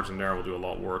good charge in there will do a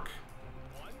lot of work.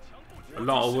 A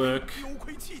lot of work.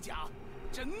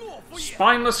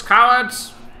 Spineless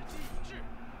cowards!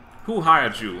 Who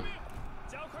hired you?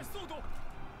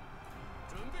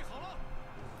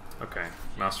 Okay,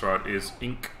 Master Art is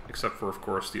ink, except for, of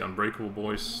course, the Unbreakable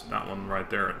boys. That one right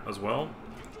there as well.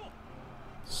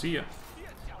 See ya.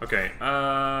 Okay,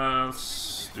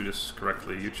 let's do this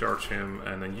correctly. You charge him,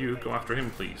 and then you go after him,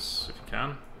 please, if you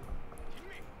can.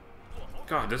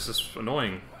 God, this is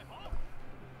annoying.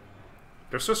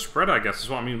 They're so spread, I guess, as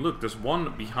well. I mean, look, there's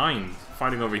one behind,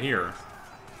 fighting over here.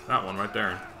 That one right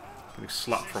there. Getting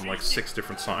slapped from like 6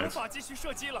 different sides.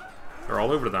 They're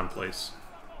all over the damn place.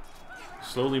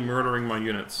 Slowly murdering my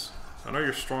units. I know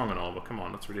you're strong and all, but come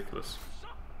on, that's ridiculous.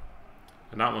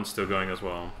 And that one's still going as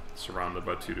well. Surrounded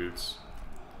by 2 dudes.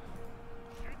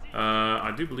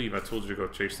 I do believe I told you to go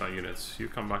chase that unit. You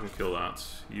come back and kill that.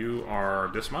 You are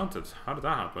dismounted. How did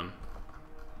that happen?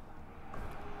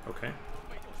 Okay.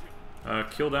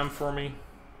 Kill them for me.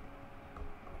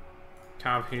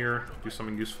 Cav here. Do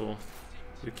something useful.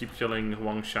 You keep killing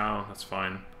Wang Xiao, that's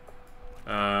fine.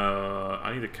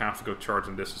 I need a calf to go charge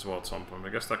on this as well at some point. I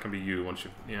guess that can be you once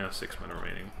you... Yeah, 6 men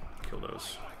remaining. Kill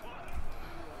those.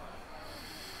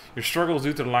 Your struggle is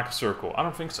due to the lack of circle. I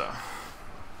don't think so.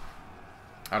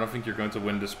 I don't think you're going to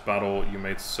win this battle. You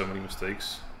made so many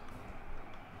mistakes.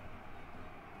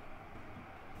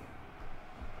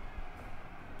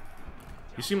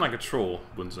 You seem like a troll,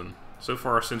 Bunzen. So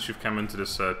far, since you've come into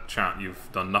this chat, you've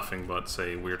done nothing but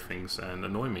say weird things and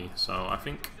annoy me. So I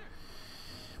think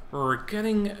we're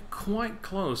getting quite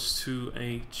close to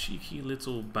a cheeky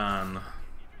little ban.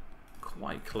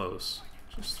 Quite close.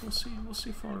 Just we'll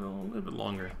see for a little bit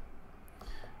longer.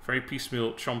 Very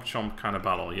piecemeal, chomp chomp kind of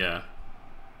battle. Yeah,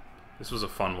 this was a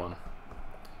fun one.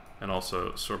 And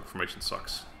also, circle formation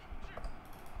sucks,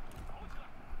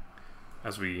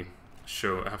 as we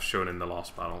have shown in the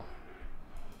last battle.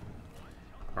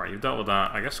 Alright, you've dealt with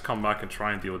that. I guess come back and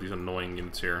try and deal with these annoying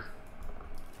units here.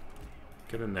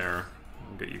 Get in there.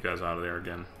 I'll get you guys out of there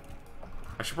again.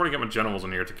 I should probably get my generals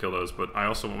in here to kill those, but I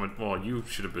also want my... Well, you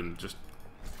should have been just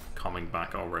coming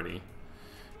back already.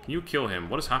 Can you kill him?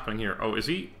 What is happening here? Oh, is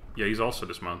he... Yeah, he's also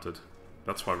dismounted.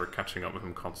 That's why we're catching up with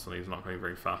him constantly. He's not going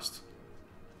very fast.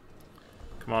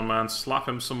 Come on, man. Slap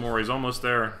him some more. He's almost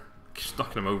there. Keeps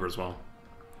knocking him over as well.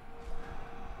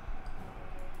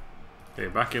 Okay,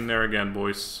 back in there again,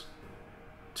 boys.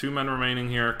 2 men remaining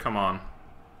here. Come on.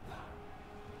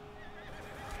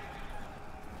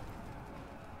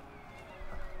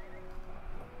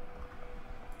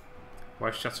 Why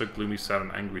is chat so gloomy, sad,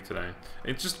 and angry today?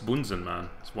 It's just Bunzen, man.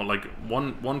 It's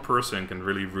one person can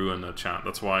really ruin a chat.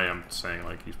 That's why I'm saying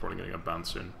like he's probably gonna get banned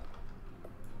soon.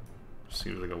 Just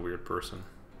seems like a weird person.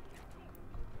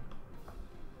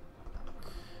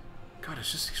 God,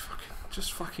 it's just these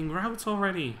fucking routes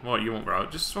already. Well, you won't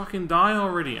route. Just fucking die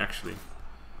already, actually.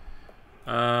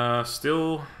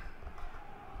 Still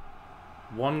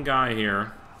one guy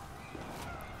here.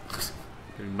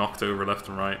 Getting knocked over left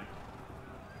and right.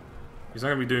 He's not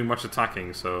going to be doing much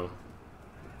attacking, so...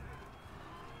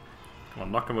 Come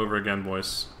on, knock him over again,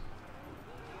 boys.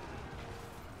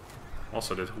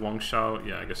 Also, did Wang Xiao...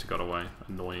 Yeah, I guess he got away.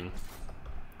 Annoying.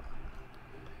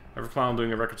 Ever plan on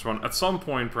doing a records run? At some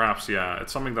point, perhaps, yeah.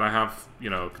 It's something that I have, you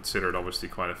know, considered, obviously,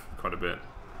 quite a bit.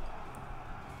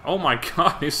 Oh my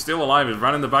god, he's still alive. He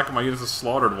ran in the back of my units and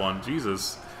slaughtered one.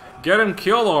 Jesus. Get him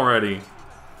killed already!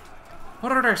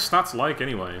 What are their stats like,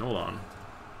 anyway? Hold on.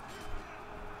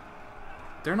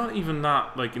 They're not even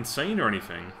that, like, insane or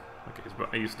anything. Okay,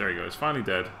 there you go. He's finally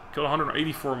dead. Killed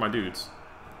 184 of my dudes.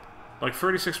 Like,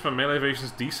 36% melee evasion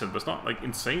is decent, but it's not, like,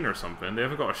 insane or something. They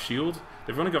haven't got a shield.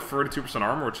 They've only got 32%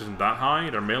 armor, which isn't that high.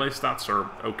 Their melee stats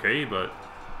are okay, but...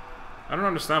 I don't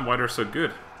understand why they're so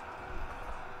good.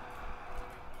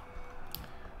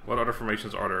 What other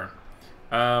formations are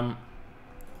there?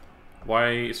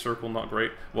 Why is circle not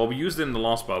great? Well, we used it in the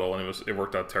last battle and it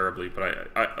worked out terribly. But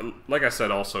I like I said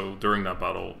also during that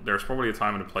battle, there's probably a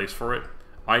time and a place for it.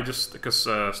 I just because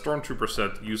Stormtrooper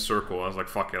said use circle, I was like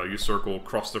fuck it, I'll use circle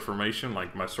across the formation,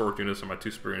 like my sword units and my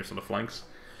 2 spear units on the flanks.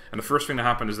 And the first thing that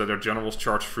happened is that their generals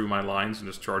charged through my lines and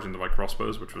just charged into my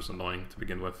crossbows, which was annoying to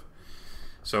begin with.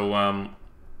 So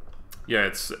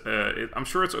yeah, I'm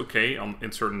sure it's okay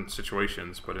in certain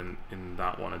situations, but in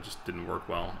that one it just didn't work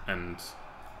well. And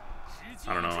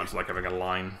I don't know, I just like having a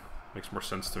line. Makes more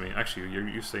sense to me. Actually,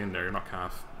 you stay in there, you're not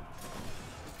calf.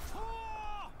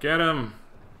 Get him!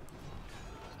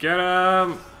 Get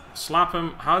him! Slap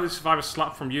him! How did he survive a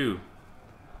slap from you?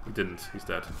 He didn't, he's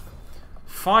dead.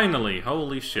 Finally!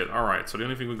 Holy shit. Alright, so the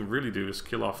only thing we can really do is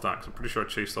kill off that, 'cause I'm pretty sure I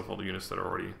chased off all the units that are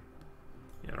already...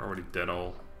 Yeah, they're already dead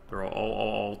all. They're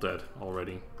all dead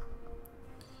already.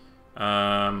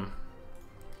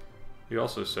 He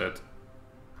also said...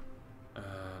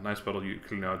 nice battle, you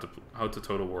clean out how to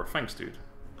total war. Thanks, dude.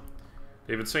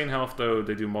 They have insane health though.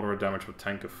 They do moderate damage with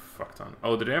tank of fuck ton.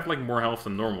 Oh, did they have like more health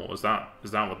than normal? Is that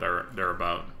what they're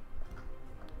about?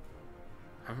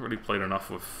 I haven't really played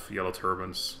enough with yellow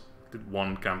turbans. Did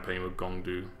one campaign with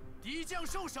Gongdu.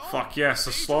 Fuck yes,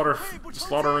 the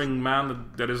slaughtering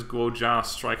man that is Guojia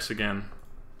strikes again.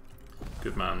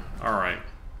 Good man. All right.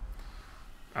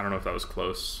 I don't know if that was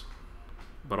close.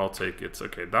 But I'll take it.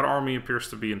 Okay, that army appears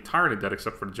to be entirely dead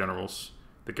except for the generals.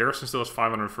 The garrison still has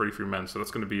 533 men, so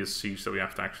that's going to be a siege that we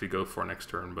have to actually go for next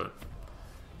turn, but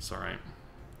it's alright.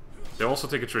 They also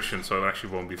take attrition, so it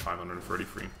actually won't be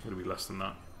 533. It'll be less than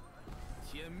that.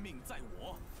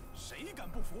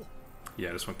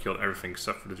 Yeah, this one killed everything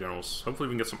except for the generals. Hopefully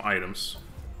we can get some items.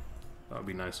 That would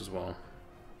be nice as well.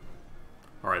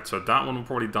 Alright, so that one will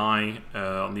probably die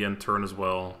on the end turn as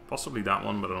well. Possibly that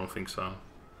one, but I don't think so.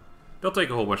 They'll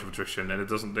take a whole bunch of attrition, and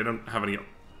they don't have any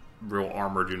real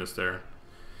armored units there.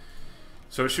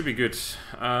 So it should be good.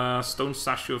 Stone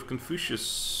statue of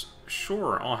Confucius.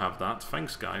 Sure, I'll have that.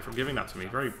 Thanks, guy, for giving that to me.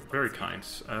 Very, very kind.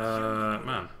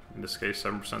 Man, in this case,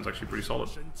 7% is actually pretty solid.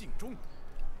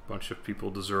 Bunch of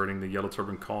people deserting the Yellow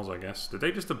Turban cause, I guess. Did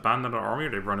they just abandon our army, or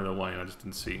did they run it away and I just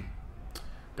didn't see?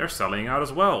 They're selling out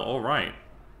as well. Alright.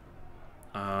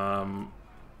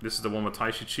 This is the one with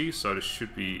Tai Chi, so this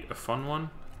should be a fun one.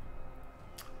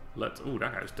 Ooh,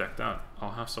 that guy's decked out.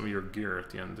 I'll have some of your gear at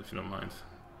the end, if you don't mind.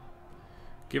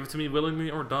 Give it to me willingly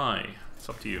or die. It's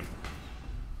up to you.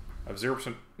 I have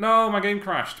 0%. No, my game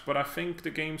crashed, but I think the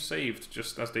game saved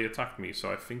just as they attacked me,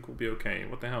 so I think we'll be okay.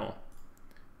 What the hell?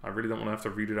 I really don't want to have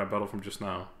to redo that battle from just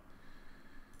now.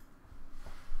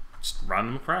 Just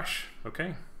random crash.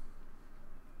 Okay.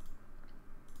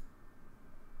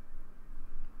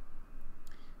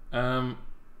 Oh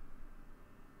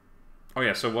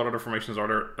yeah, so what other formations are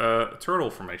there? Turtle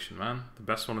formation, man. The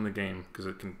best one in the game, because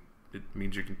it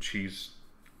means you can choose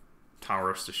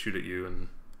towers to shoot at you and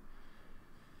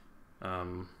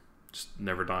just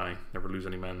never die, never lose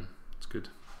any men. It's good.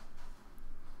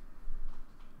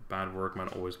 Bad work, man.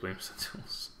 Always blame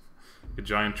sentinels. A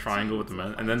giant triangle with the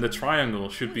men, and then the triangle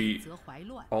should be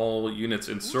all units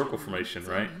in circle formation,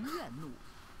 right?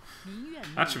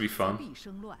 That should be fun.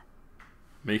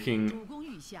 Making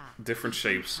different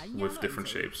shapes with different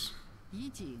shapes.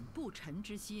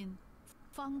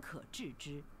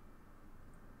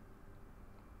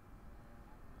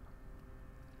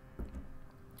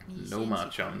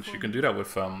 Nomad challenge. You can do that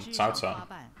with Cao Cao.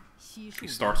 He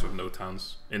starts with no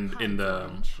towns in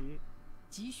the.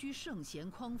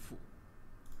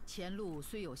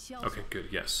 Okay, good.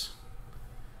 Yes.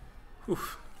 Whew.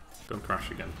 Don't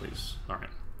crash again, please. All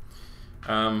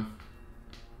right.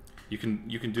 You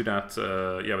can do that.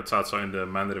 Yeah, with Cao Cao in the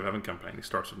Mandate of Heaven campaign. He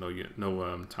starts with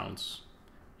no towns.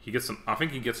 He gets I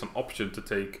think he gets an option to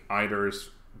take either his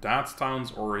dad's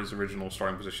towns or his original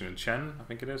starting position in Chen. I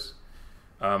think it is.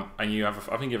 And you have,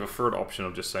 I think you have a third option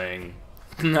of just saying,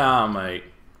 nah, mate,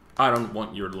 I don't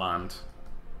want your land.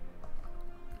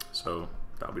 So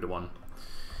that'll be the one.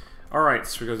 Alright,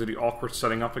 so we're going to do the awkward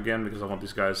setting up again because I want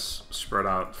these guys spread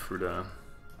out through the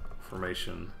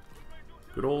formation.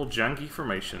 Good old janky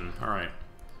formation. Alright.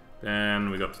 Then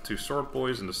we got the two sword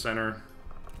boys in the center.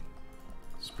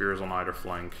 Spears on either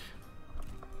flank.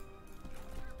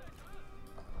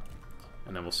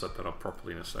 And then we'll set that up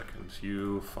properly in a second.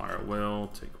 You fire a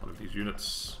will, take one of these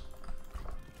units.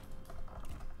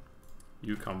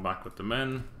 You come back with the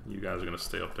men. You guys are going to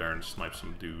stay up there and snipe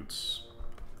some dudes.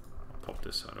 I'll pop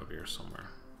this out over here somewhere.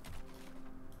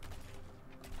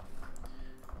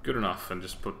 Good enough, and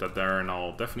just put that there, and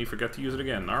I'll definitely forget to use it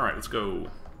again. Alright, let's go.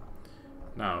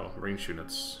 Now, range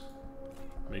units.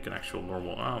 Make an actual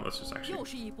normal... Oh, that's just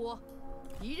actually...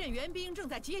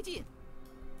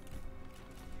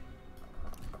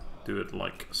 Do it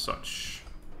like such.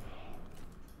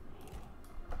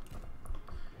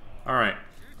 Alright.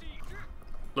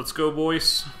 Let's go,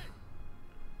 boys.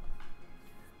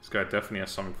 This guy definitely has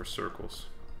something for circles.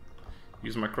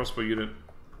 Use my crossbow unit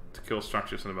to kill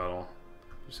structures in the battle.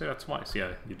 Did you say that twice?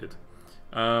 Yeah, you did.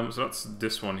 So that's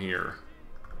this one here.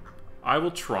 I will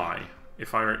try.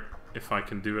 If I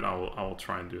can do it, I will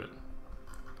try and do it.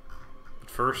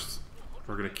 But first,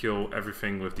 we're gonna kill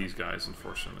everything with these guys,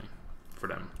 unfortunately. For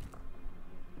them.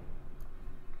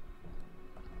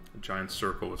 A giant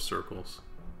circle with circles.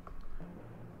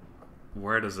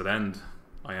 Where does it end,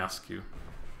 I ask you?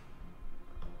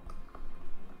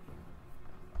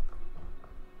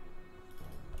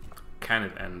 Can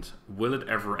it end? Will it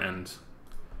ever end?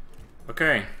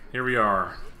 Okay, here we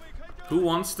are. Who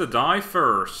wants to die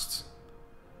first?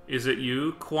 Is it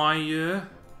you, Kuai Ye?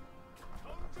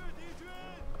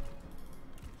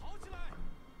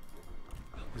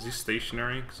 Is he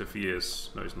stationary? Because if he is...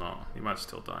 No, he's not. He might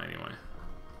still die anyway.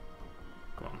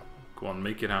 Go on. Go on,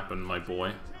 make it happen, my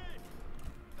boy.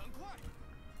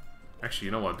 Actually,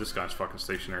 you know what? This guy's fucking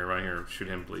stationary right here. Shoot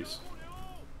him, please.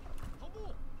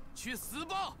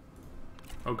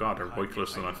 Oh god, they're way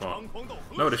closer than I thought.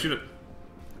 No, they shoot it.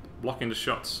 Blocking the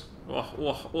shots. Oh,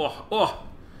 oh, oh, oh!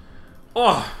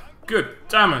 Oh! Good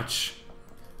damage!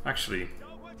 Actually,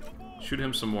 shoot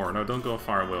him some more. No, don't go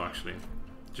fire will, actually.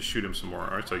 Just shoot him some more.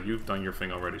 Alright, so you've done your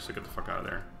thing already, so get the fuck out of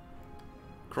there.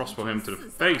 Crossbow him to the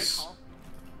face!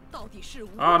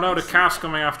 Oh no, the calf's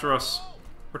coming after us!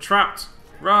 We're trapped!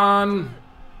 Run!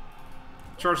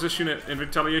 Charge this unit in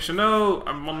retaliation. No!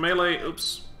 I'm on melee.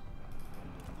 Oops.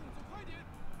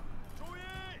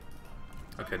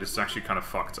 Okay, this is actually kind of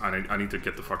fucked. I need to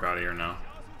get the fuck out of here now.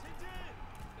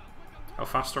 How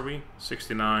fast are we?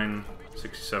 69,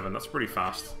 67. That's pretty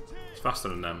fast. It's faster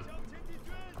than them.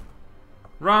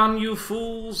 Run, you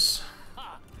fools!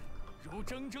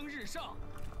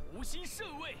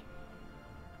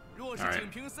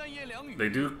 Alright.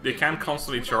 They can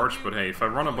constantly charge, but hey, if I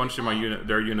run a bunch of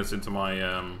their units into my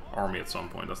army at some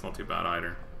point, that's not too bad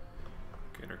either.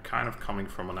 Okay, they're kind of coming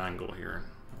from an angle here.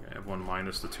 Okay, everyone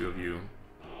minus the two of you.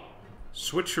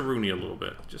 Switcheroonie a little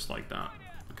bit, just like that.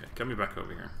 Okay, get me back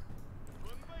over here.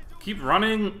 Keep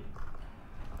running!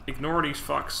 Ignore these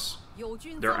fucks.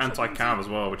 They're anti-cav as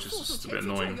well, which is just a bit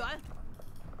annoying.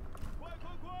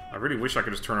 I really wish I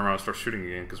could just turn around and start shooting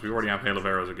again, because we already have hail of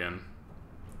arrows again.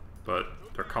 But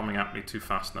they're coming at me too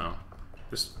fast now.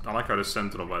 I like how this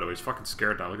sentinel, by the way, is fucking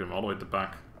scared now. Look at him all the way at the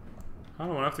back. I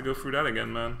don't want to have to go through that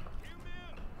again, man.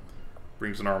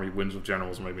 Brings an army, wins with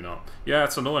generals, maybe not. Yeah,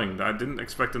 it's annoying. I didn't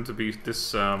expect them to be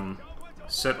this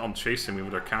set on chasing me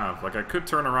with their cav. Like, I could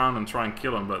turn around and try and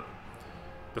kill them, but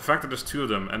the fact that there's two of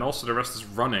them, and also the rest is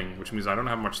running, which means I don't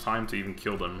have much time to even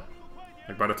kill them.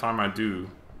 Like, by the time I do,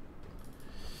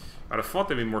 I'd have thought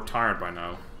they'd be more tired by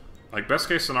now. Like, best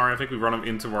case scenario, I think we run them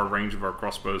into our range of our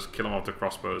crossbows, kill them off the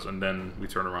crossbows, and then we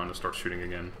turn around and start shooting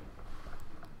again.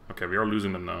 Okay, we are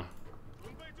losing them now.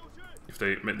 If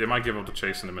they might give up the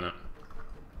chase in a minute.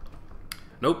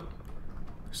 Nope.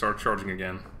 Start charging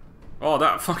again. Oh,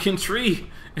 that fucking tree!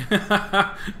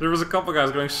 There was a couple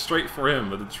guys going straight for him,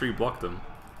 but the tree blocked them.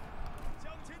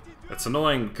 It's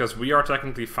annoying, because we are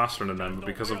technically faster than them, but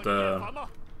because of the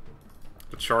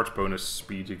charge bonus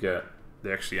speed you get,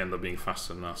 they actually end up being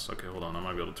faster than us. Okay, hold on, I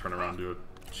might be able to turn around and do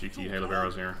a cheeky hail of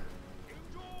arrows here.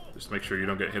 Just make sure you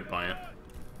don't get hit by it.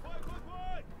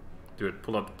 Do it.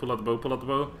 Pull out the bow, pull out the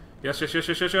bow. Yes, yes, yes,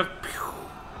 yes, yes, yes.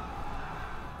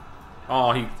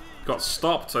 Oh, he got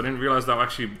stopped. I didn't realize that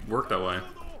actually worked that way.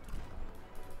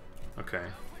 Okay,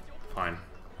 fine.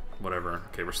 Whatever.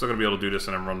 Okay, we're still going to be able to do this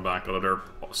and then run back, although they're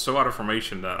so out of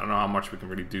formation that I don't know how much we can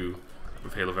really do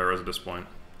with hail of arrows at this point.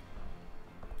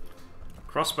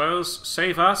 Crossbows,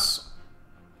 save us!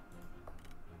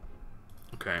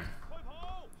 Okay.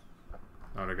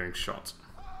 Now they're getting shot.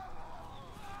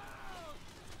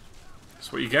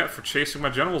 That's what you get for chasing my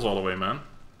generals all the way, man.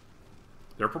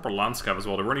 They're proper landscape as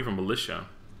well, they weren't even militia.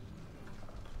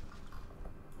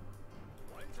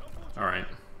 Alright.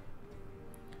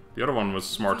 The other one was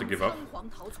smart to give up.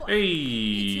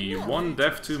 Hey, one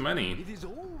death too many. It is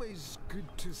always good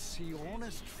to see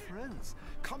honest friends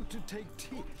come to take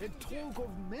tea and talk of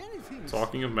many things.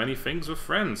 Talking of many things with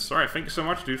friends. Alright, thank you so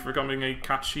much, dude, for becoming a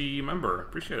catchy member.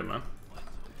 Appreciate it, man.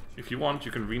 If you want,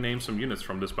 you can rename some units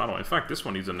from this battle. In fact, this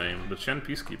one needs a name. The Chen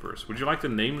Peacekeepers. Would you like to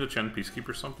name the Chen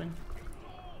Peacekeepers something?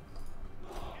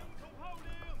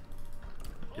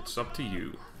 It's up to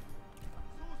you.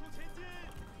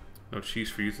 No cheese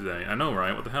for you today. I know,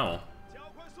 right? What the hell?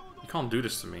 You can't do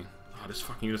this to me. Oh, this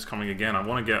fucking unit's coming again. I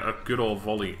want to get a good old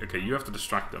volley. Okay, you have to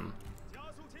distract them.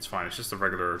 It's fine. It's just a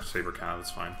regular saber cav.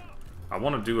 It's fine. I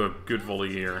want to do a good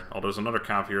volley here. Oh, there's another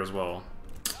cav here as well.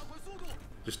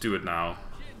 Just do it now.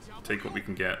 Take what we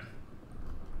can get.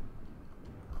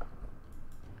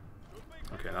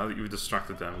 Okay, now that you've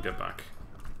distracted them, get back.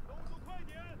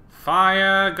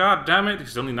 Fire! God damn it!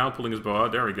 He's only now pulling his bow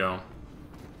out. There we go.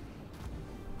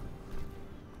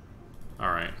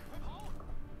 Alright.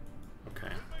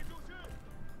 Okay.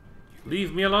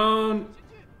 Leave me alone!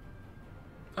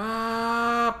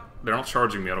 They're not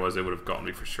charging me, otherwise they would have gotten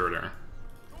me for sure there.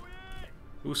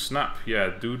 Ooh, snap. Yeah,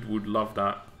 dude would love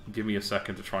that. Give me a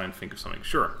second to try and think of something.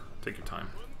 Sure, take your time.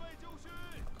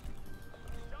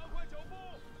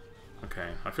 Okay,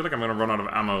 I feel like I'm gonna run out of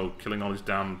ammo killing all these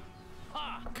damn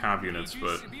cav units,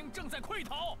 but...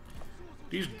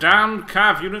 These damned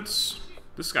cav units!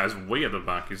 This guy's way at the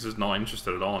back. He's just not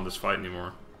interested at all in this fight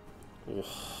anymore. Oh,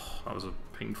 that was a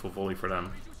painful volley for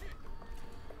them.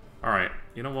 Alright,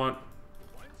 you know what?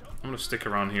 I'm gonna stick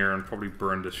around here and probably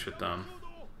burn this shit down.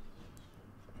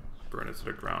 Burn it to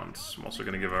the ground. I'm also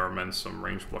gonna give our men some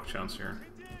range block chance here.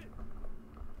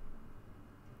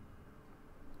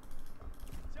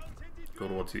 Go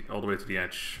all the way to the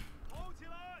edge.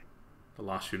 The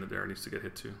last unit there needs to get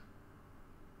hit too.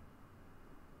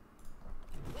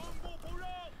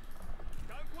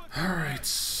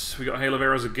 Alright, we got hail of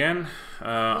arrows again.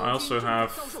 I also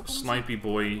have Snipey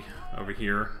Boy over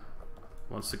here.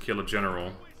 Wants to kill a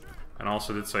general. And I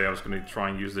also did say I was going to try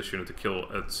and use this unit to kill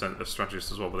a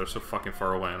strategist as well, but they're so fucking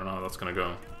far away, I don't know how that's going to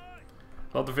go.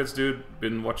 Love the fits, dude.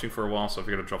 Been watching for a while, so I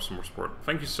figured I'd drop some more support.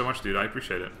 Thank you so much, dude. I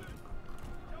appreciate it.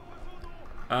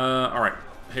 Alright.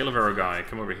 Hail of Arrow guy,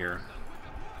 come over here.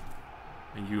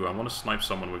 And you, I want to snipe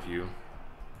someone with you.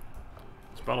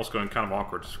 This battle's going kind of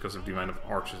awkward just because of the amount of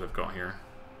archers I've got here.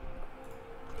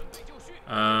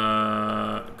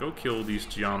 Go kill these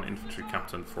Jian infantry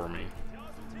captain for me.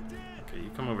 Okay, you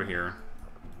come over here.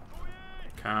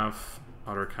 Calf,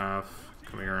 other calf,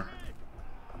 come here.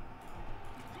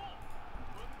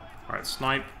 Alright,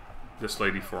 snipe this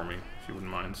lady for me, if you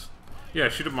wouldn't mind. Yeah,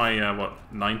 shoot at my, what,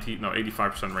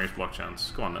 85% range block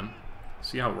chance. Go on then.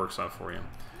 See how it works out for you.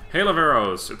 Hail of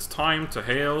arrows! It's time to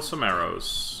hail some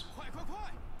arrows.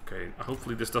 Okay,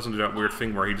 hopefully this doesn't do that weird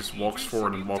thing where he just walks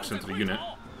forward and walks into the unit.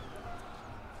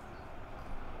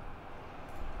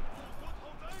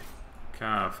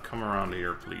 Cav, come around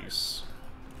here, please.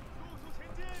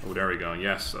 Oh, there we go.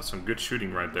 Yes, that's some good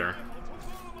shooting right there.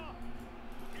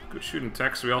 Good shooting,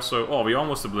 Tex. We also... Oh, we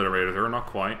almost obliterated her. Not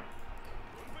quite.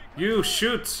 You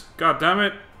shoot! God damn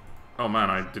it! Oh man,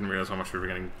 I didn't realize how much we were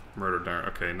getting murdered there.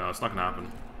 Okay, no, it's not gonna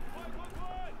happen.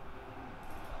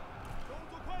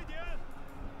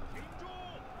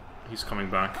 He's coming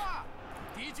back.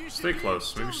 Stay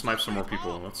close. Maybe snipe some more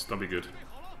people. That'll be good.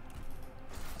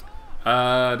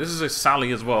 This is a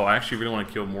Sally as well. I actually really want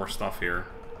to kill more stuff here.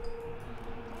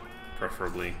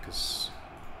 Preferably, because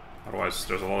otherwise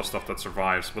there's a lot of stuff that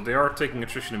survives. But they are taking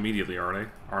attrition immediately, are they?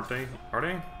 Aren't they? Are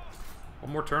they?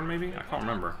 One more turn, maybe? I can't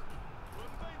remember.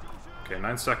 Okay,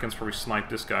 9 seconds before we snipe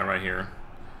this guy right here.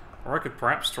 Or I could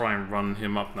perhaps try and run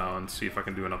him up now and see if I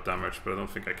can do enough damage, but I don't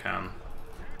think I can.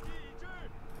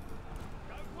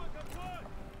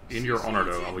 In your honor,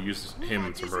 though, I will use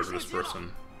him to murder this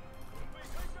person.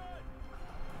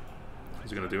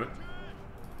 Is he gonna do it?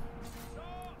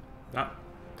 That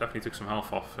definitely took some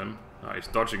health off him. He's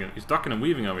dodging it. He's ducking and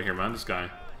weaving over here, man, this guy.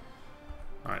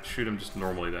 Alright, shoot him just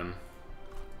normally then.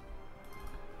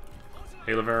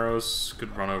 Hail of arrows.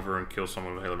 Could run over and kill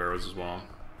someone with hail of arrows as well.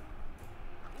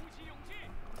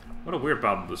 What a weird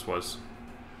battle this was.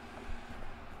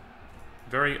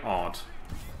 Very odd.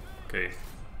 Okay.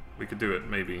 We could do it,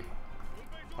 maybe.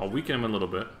 I'll weaken him a little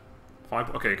bit.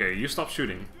 Okay, you stop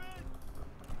shooting.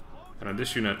 And then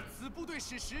this unit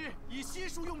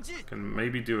can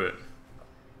maybe do it.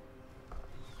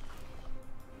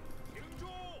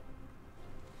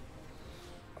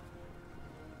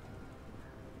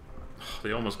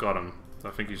 They almost got him.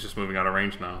 I think he's just moving out of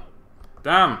range now.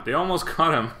 Damn! They almost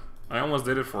got him! I almost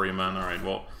did it for you, man. Alright,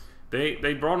 well.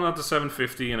 They brought him up to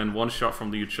 750 and then one shot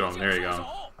from Liu Chong. There you go.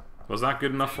 Was that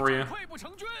good enough for you?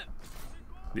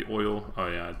 The oil. Oh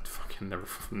yeah, I fucking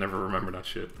never remember that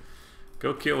shit.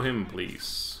 Go kill him,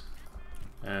 please.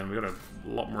 And we got a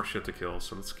lot more shit to kill,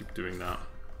 so let's keep doing that.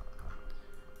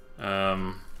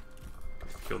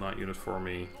 Kill that unit for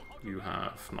me. You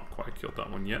have not quite killed that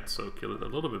one yet, so kill it a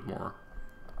little bit more.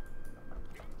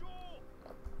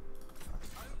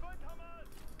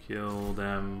 Kill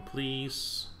them,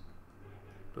 please.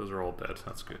 Those are all dead.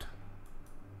 That's good.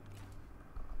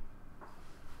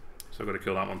 So I've got to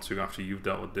kill that one too after you've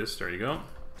dealt with this. There you go.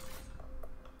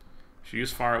 Should you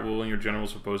use fire at will in your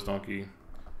general's proposed donkey?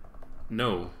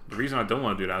 No. The reason I don't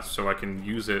want to do that is so I can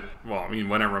use it, well, I mean,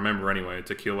 when I remember anyway,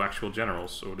 to kill actual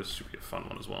generals. So this should be a fun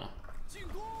one as well.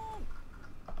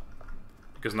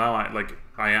 Because now I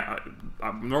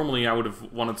normally I would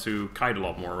have wanted to kite a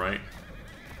lot more, right?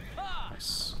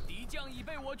 Nice.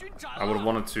 I would have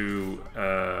wanted to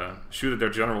shoot at their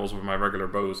generals with my regular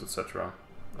bows, etc.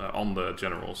 On the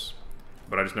generals.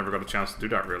 But I just never got a chance to do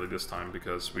that really this time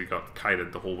because we got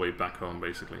kited the whole way back home,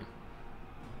 basically.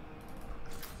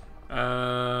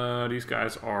 These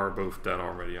guys are both dead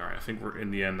already. Alright, I think we're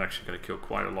in the end actually going to kill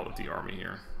quite a lot of the army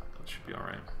here. That should be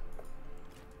alright.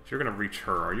 If you're going to reach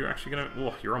her, are you actually going to...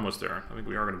 Oh, you're almost there. I think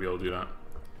we are going to be able to do that.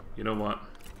 You know what?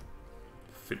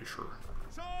 Finish her.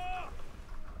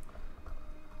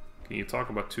 Can you talk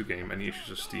about 2Game? Any issues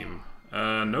with Steam?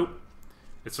 Nope.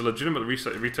 It's a legitimate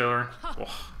retailer. Oh,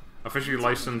 officially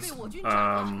licensed,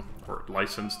 or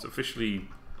licensed, officially...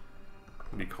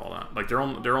 What do you call that? Like they're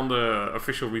on the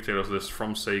official retailers list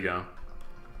from Sega.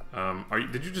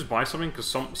 Did you just buy something?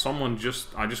 Because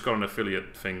I just got an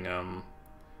affiliate thing.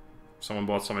 Someone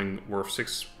bought something worth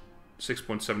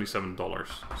 $6.77,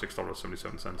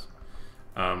 $6.77.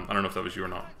 I don't know if that was you or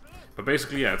not. But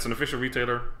basically, yeah, it's an official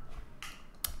retailer.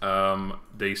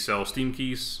 They sell Steam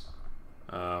keys,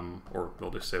 or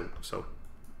well, they sell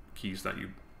keys that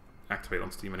you activate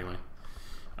on Steam anyway.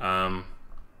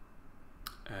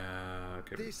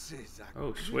 Okay.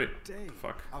 Oh, sweet.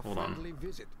 Fuck. Hold on.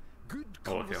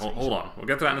 Oh, okay, hold on. We'll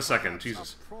get to that in a second.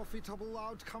 Jesus. Oh, okay,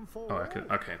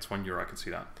 it's €1. I can see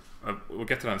that. We'll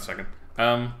get to that in a second.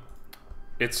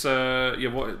 It's yeah.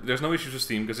 Well, there's no issues with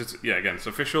Steam because it's again, it's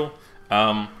official.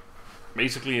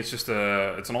 Basically, it's just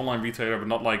it's an online retailer, but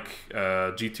not like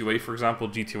G2A, for example.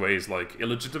 G2A is like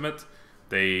illegitimate.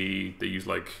 They use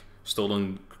like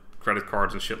stolen credit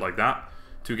cards and shit like that.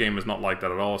 2Game is not like that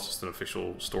at all. It's just an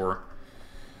official store.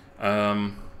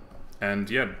 And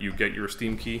yeah, you get your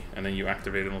Steam key, and then you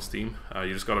activate it on Steam.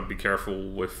 You just gotta be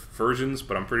careful with versions,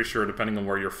 but I'm pretty sure depending on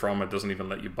where you're from, it doesn't even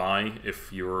let you buy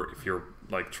if you're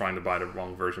like trying to buy the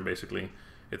wrong version. Basically,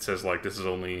 it says like this is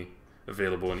only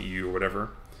available in EU or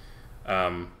whatever.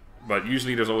 But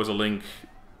usually there's always a link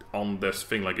on this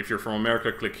thing. Like if you're from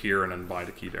America, click here and then buy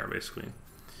the key there. Basically,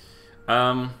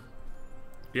 yeah,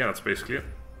 that's basically it.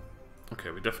 Okay,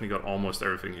 we definitely got almost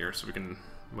everything here, so we can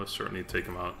most certainly take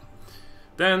them out.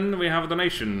 Then we have a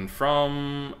donation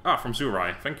from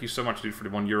Zurai. Thank you so much, dude, for the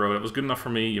 €1. That was good enough for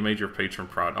me. You made your patron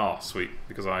proud. Oh, sweet.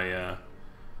 Because I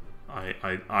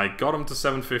got him to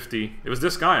 750. It was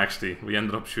this guy, actually, we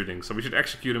ended up shooting. So we should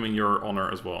execute him in your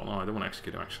honor as well. No, I don't want to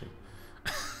execute him, actually.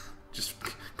 Just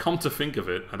come to think of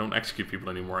it, I don't execute people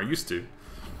anymore. I used to.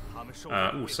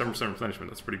 Ooh, 7%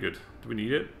 replenishment. That's pretty good. Do we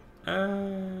need it?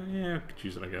 Yeah, I could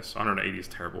use it, I guess. 180 is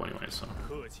terrible anyway, so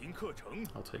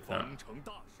I'll take that.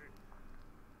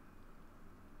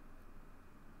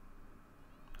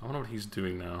 I wonder what he's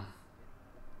doing now.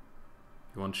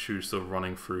 Yuan Shu still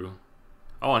running through.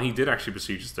 Oh, and he did actually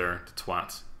besiege us there, the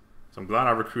twat. So I'm glad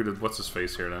I recruited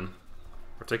what's-his-face here then.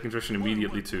 We're taking attrition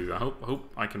immediately too. I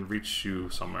hope I can reach you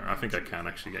somewhere. I think I can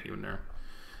actually get you in there.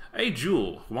 Hey,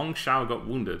 Jewel! Wang Xiao got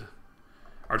wounded.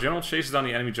 Our general chases down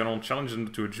the enemy general and challenges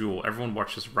him to a duel. Everyone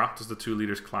watches, rapt as the two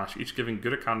leaders clash, each giving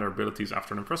good account of their abilities.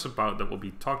 After an impressive bout that will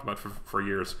be talked about for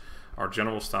years, our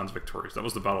general stands victorious. That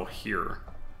was the battle here.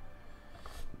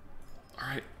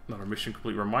 Alright, another mission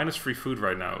complete. We're minus free food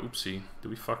right now. Oopsie. Did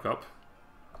we fuck up?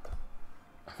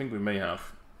 I think we may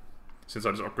have. Since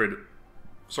I just upgraded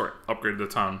the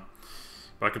town.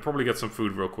 But I could probably get some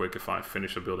food real quick if I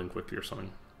finish a building quickly or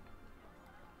something.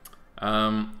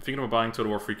 Thinking about buying Total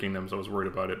War 3 Kingdoms, I was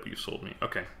worried about it, but you sold me.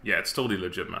 Okay, yeah, it's totally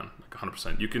legit, man. Like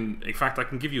 100%. You can, in fact, I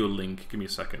can give you a link. Give me a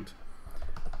second.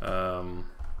 Because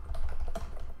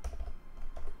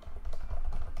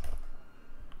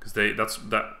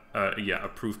yeah,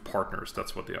 approved partners.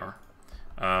 That's what they are.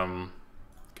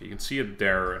 Okay, you can see it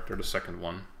there. They're the second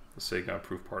one, the Sega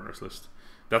approved partners list.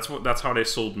 That's how they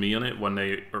sold me on it when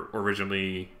they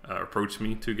originally approached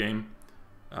me to game.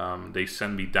 They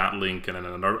send me that link and then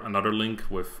another link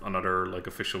with another like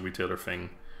official retailer thing,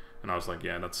 and I was like,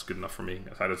 yeah, that's good enough for me.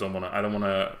 I don't want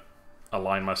to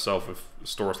align myself with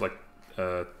stores like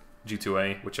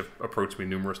G2A, which have approached me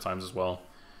numerous times as well.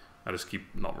 I just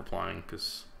keep not replying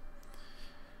because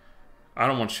I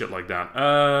don't want shit like that.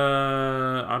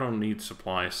 I don't need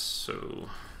supplies, so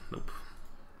nope.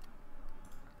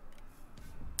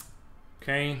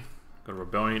 Okay. Got a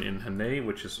rebellion in Hanei,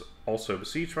 which is also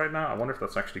besieged right now. I wonder if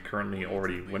that's actually currently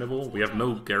already winnable. We have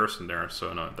no garrison there,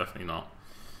 so no, definitely not.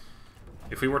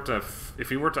 If we were to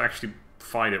actually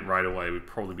fight it right away, we'd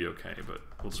probably be okay. But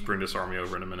we'll just bring this army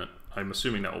over in a minute. I'm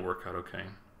assuming that will work out okay.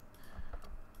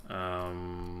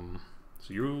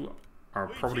 So you are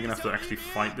probably gonna have to actually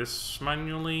fight this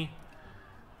manually.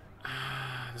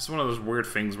 This is one of those weird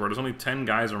things where there's only 10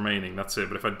 guys remaining. That's it.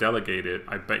 But if I delegate it,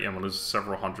 I bet you I'm gonna lose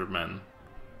several hundred men.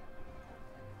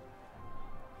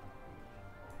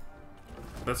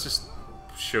 Let's just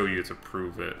show you to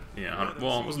prove it. Yeah,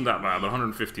 well, it wasn't that bad, but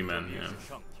 150 men, yeah.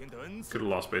 Could have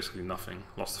lost basically nothing.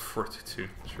 Lost to 42.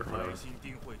 Sure, whatever.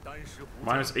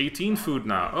 Minus 18 food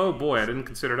now. Oh boy, I didn't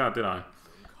consider that, did I?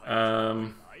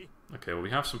 Okay, well, we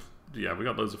have some... Yeah, we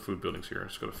got loads of food buildings here.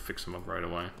 Just gotta fix them up right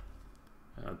away.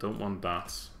 I don't want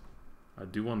that. I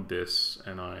do want this,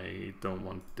 and I don't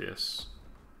want this.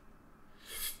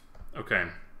 Okay.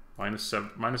 Minus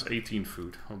 18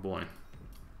 food. Oh boy.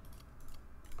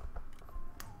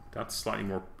 That's slightly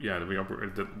more... Yeah, we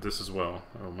upgraded this as well.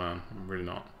 Oh man, I'm really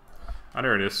not. Ah,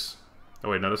 there it is. Oh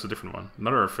wait, no, that's a different one.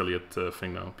 Another affiliate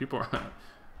thing though. People are...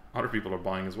 Other people are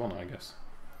buying as well now, I guess.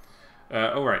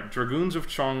 Alright, Dragoons of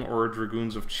Chong or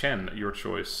Dragoons of Chen, your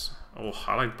choice. Oh,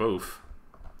 I like both.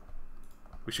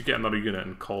 We should get another unit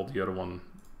and call the other one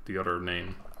the other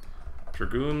name.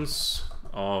 Dragoons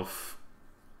of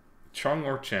Chong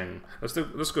or Cheng.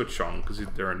 Let's go Chong, because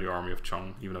they're in the army of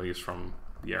Chong, even though he's from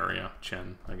the area.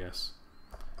 Chen, I guess.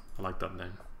 I like that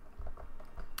name.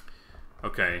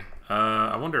 Okay,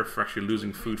 I wonder if we're actually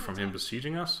losing food from him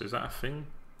besieging us. Is that a thing?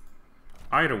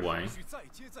 Either way,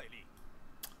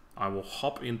 I will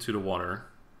hop into the water.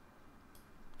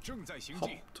 Hop,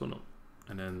 tunnel.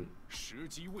 And then...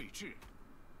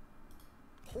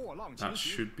 That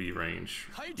should be range.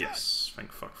 Yes,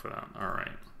 thank fuck for that.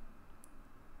 Alright.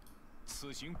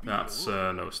 That's,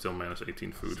 no, still minus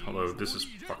 18 food. Although this is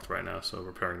fucked right now, so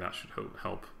repairing that should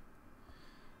help.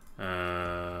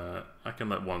 I can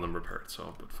let one of them repair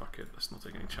itself, but fuck it. Let's not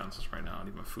take any chances right now. I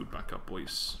need my food back up,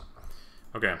 boys.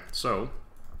 Okay, so,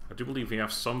 I do believe we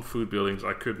have some food buildings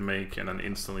I could make and then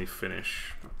instantly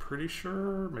finish. I'm pretty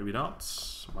sure, maybe not.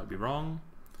 Might be wrong.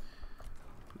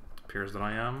 Appears that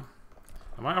I am.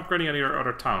 Am I upgrading any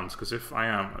other towns? Because if I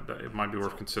am, it might be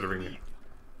worth considering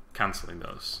cancelling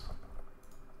those.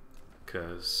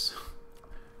 Because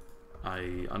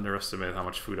I underestimated how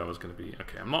much food I was going to be.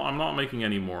 Okay, I'm not making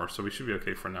any more, so we should be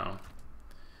okay for now.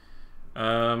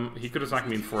 He could attack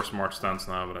me in forced march stance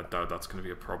now, but I doubt that's going to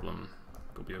be a problem.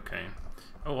 It'll be okay.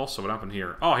 Oh, also, what happened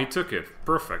here? Oh, he took it.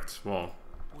 Perfect. Well,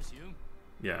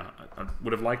 yeah, I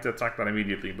would have liked to attack that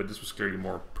immediately, but this was clearly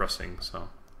more pressing, so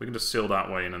we can just sail that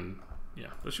way and then,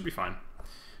 yeah, this should be fine.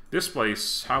 This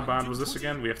place, how bad was this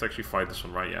again? We have to actually fight this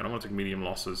one, right? Yeah, I don't want to take medium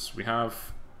losses. We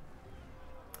have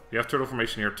turtle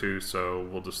formation here too, so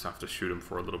we'll just have to shoot him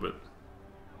for a little bit.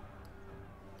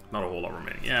 Not a whole lot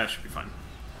remaining. Yeah, it should be fine.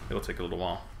 It'll take a little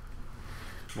while.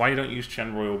 Why you don't use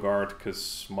Chen Royal Guard?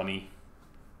 Because money.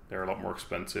 They're a lot more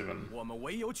expensive and haven't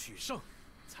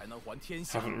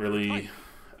really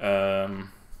what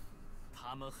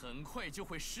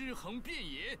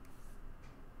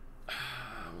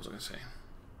was I gonna say?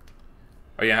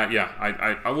 Oh yeah,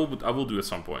 I will do at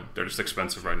some point. They're just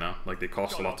expensive right now. Like they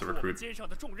cost a lot to recruit.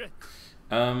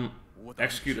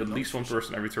 Execute at least one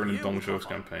person every turn in Zhang Jue's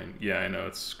campaign. Yeah, I know,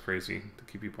 it's crazy to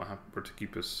keep people happy, or to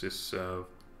keep his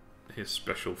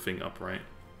special thing up, right?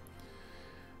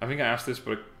 I think I asked this,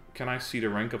 but can I see the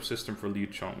rank up system for Liu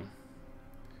Chong?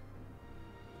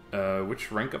 Which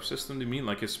rank up system do you mean?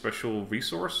 Like his special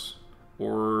resource?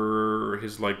 Or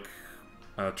his, like,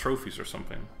 trophies or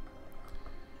something?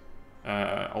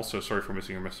 Also, sorry for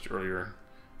missing your message earlier.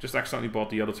 Just accidentally bought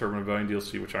the other Turban Rebellion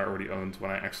DLC, which I already owned,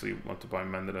 when I actually want to buy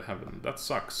Men That I haven't. That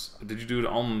sucks. Did you do it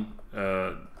on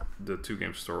the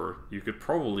 2-game store? You could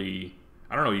probably...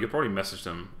 I don't know, you could probably message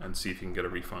them and see if you can get a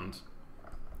refund.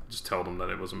 Just tell them that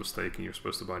it was a mistake and you're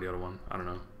supposed to buy the other one. I don't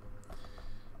know.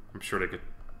 I'm sure they could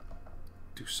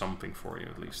do something for you,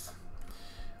 at least.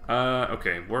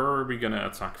 Okay, where are we gonna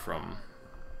attack from?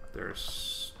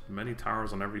 There's many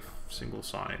towers on every single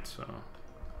side, so...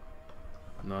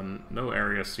 No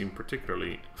areas seem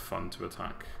particularly fun to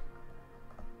attack.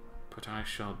 But I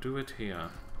shall do it here.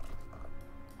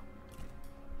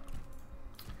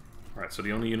 Alright, so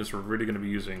the only units we're really going to be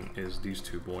using is these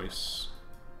two boys.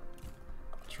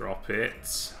 Drop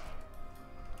it.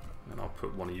 And I'll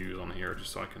put one of you on here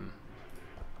just so I can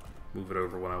move it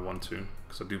over when I want to.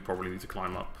 Because I do probably need to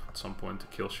climb up at some point to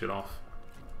kill shit off.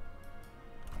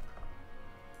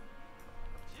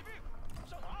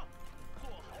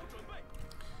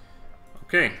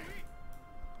 Okay.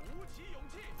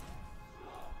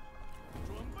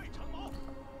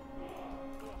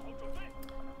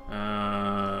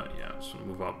 Yeah, just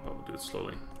move up, but we'll do it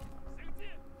slowly.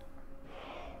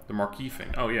 The marquee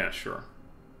thing. Oh yeah, sure.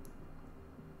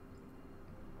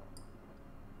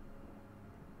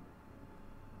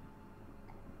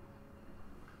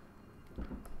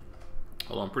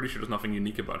 Although I'm pretty sure there's nothing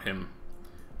unique about him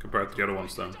compared to the other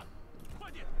ones though.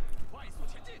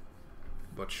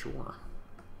 But sure.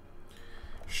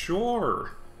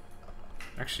 Sure!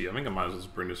 Actually, I think I might as well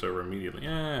just bring this over immediately.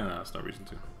 Yeah, no, that's no reason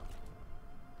to.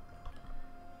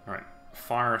 Alright,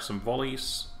 fire some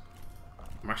volleys.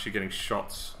 I'm actually getting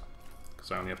shots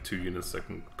because I only have 2 units that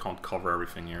can't cover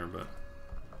everything here, but...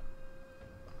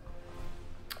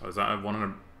 Oh, is that a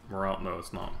 100 morale? No,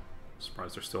 it's not. I'm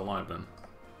surprised they're still alive then.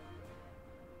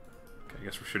 Okay, I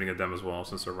guess we're shooting at them as well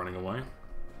since they're running away.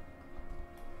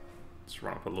 Let's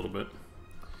run up a little bit.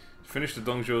 Finish the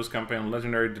Zhang Jue's campaign on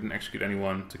Legendary, didn't execute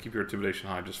anyone. To keep your intimidation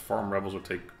high, just farm rebels or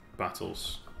take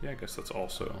battles. Yeah, I guess that's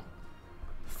also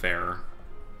fair.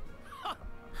 Ha!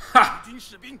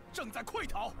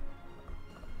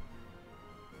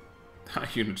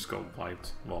 That unit just got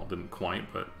wiped. Well, didn't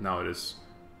quite, but now it is.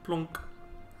 Plunk.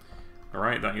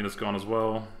 Alright, that unit's gone as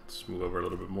well. Let's move over a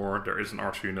little bit more. There is an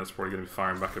archer unit that's probably going to be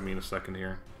firing back at me in a second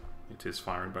here. It is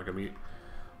firing back at me.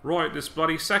 Right, this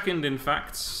bloody second, in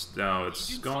fact. Now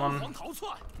it's gone.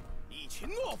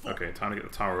 Okay, time to get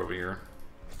the tower over here.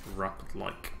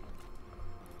 Rapid-like.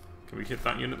 Can we hit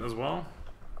that unit as well?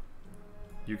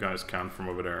 You guys can from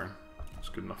over there. It's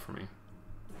good enough for me.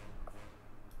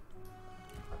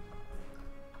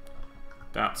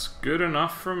 That's good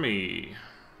enough for me.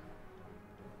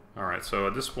 Alright, so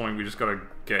at this point we just gotta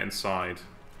get inside.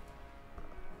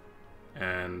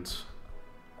 And...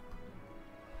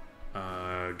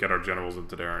 get our generals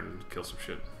into there and kill some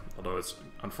shit. Although it's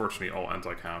unfortunately all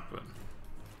anti-cap, but...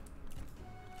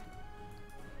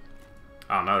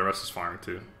 Ah, now the rest is firing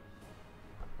too.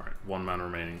 Alright, 1 man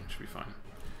remaining, should be fine.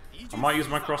 I might use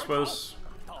my crossbows,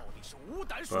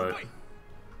 but...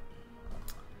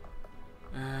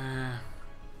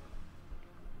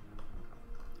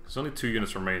 There's only 2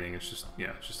 units remaining. It's just,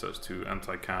 yeah, it's just those 2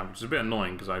 anti-cav, which is a bit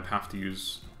annoying because I'd have to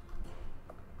use.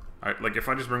 Like if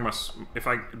I just bring my, if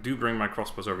I do bring my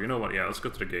crossbows over, you know what? Yeah, let's go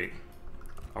to the gate.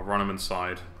 I'll run them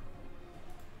inside.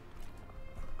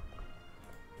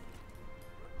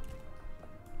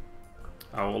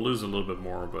 I will lose a little bit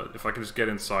more, but if I can just get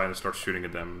inside and start shooting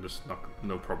at them, just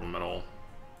no problem at all.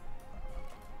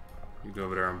 You go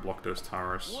over there and block those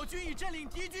towers.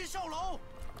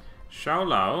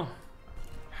 Xiaolao,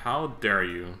 how dare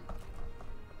you?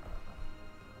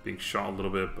 Being shot a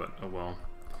little bit, but oh well.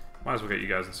 Might as well get you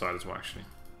guys inside as well, actually.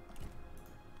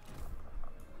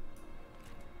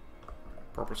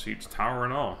 Proper siege tower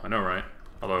and all. I know, right?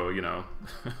 Although, you know,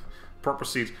 proper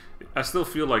siege. I still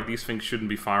feel like these things shouldn't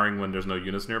be firing when there's no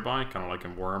units nearby, kind of like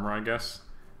in Warhammer, I guess.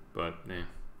 But, eh.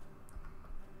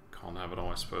 Can't have it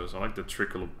all, I suppose. I like the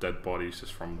trickle of dead bodies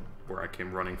just from where I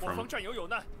came running from.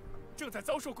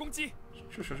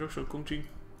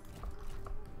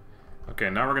 Okay,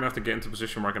 now we're gonna have to get into a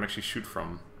position where I can actually shoot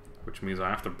from, which means I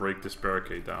have to break this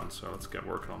barricade down, so let's get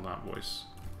working on that, boys.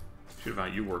 Should have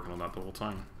had you working on that the whole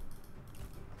time.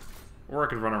 Or I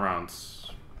could run around.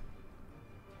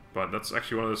 But that's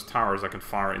actually one of those towers that can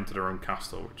fire into their own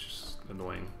castle, which is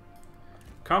annoying.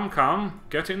 Come, come,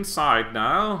 get inside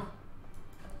now.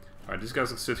 Alright, these guys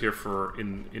can sit here for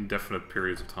indefinite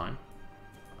periods of time.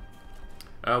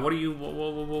 What are you... Whoa,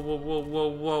 whoa, whoa, whoa, whoa, whoa,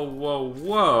 whoa, whoa,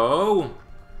 whoa!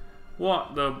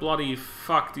 What the bloody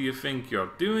fuck do you think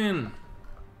you're doing?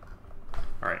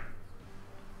 Alright.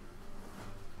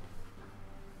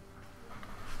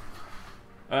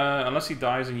 Unless he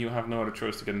dies and you have no other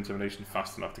choice to get intimidation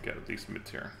fast enough to get at least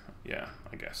mid-tier. Yeah,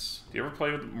 I guess. Do you ever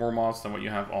play with more mods than what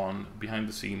you have on behind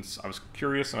the scenes? I was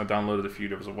curious and I downloaded a few.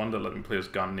 There was one that let me play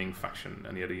as Ling faction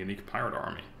and he had a unique pirate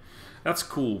army. That's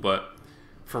cool, but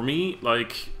for me,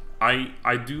 like,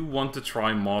 I do want to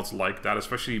try mods like that,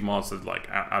 especially mods that like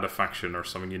add a faction or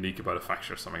something unique about a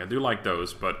faction or something. I do like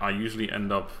those, but I usually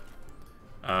end up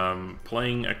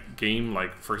playing a game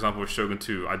like, for example, with Shogun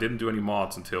 2. I didn't do any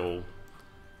mods until,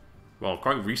 well,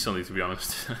 quite recently, to be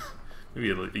honest. Maybe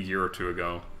a year or two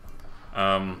ago.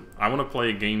 I want to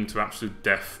play a game to absolute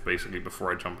death, basically,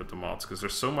 before I jump into mods, because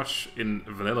there's so much in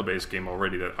a vanilla-based game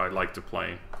already that I like to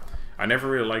play. I never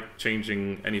really like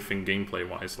changing anything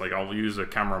gameplay-wise. Like, I'll use a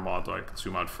camera mod so I can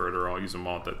zoom out further, or I'll use a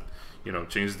mod that, you know,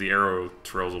 changes the arrow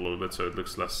trails a little bit so it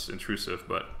looks less intrusive,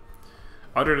 but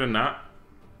other than that,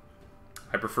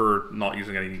 I prefer not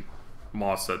using any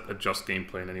mods that adjust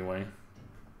gameplay in any way.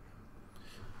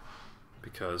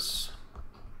 Because,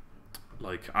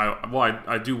 like,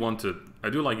 I do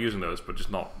like using those, but just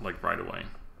not, like, right away.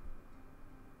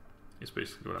 It's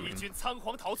basically what I mean.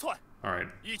 Alright.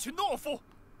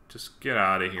 Just get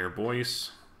out of here,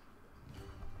 boys.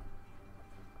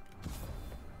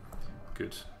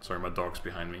 Good. Sorry, my dog's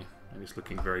behind me, and he's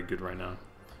looking very good right now.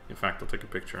 In fact, I'll take a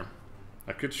picture.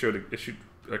 I could show the...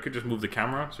 I could just move the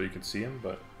camera so you can see him,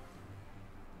 but...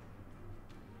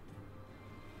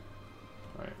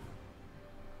 Alright.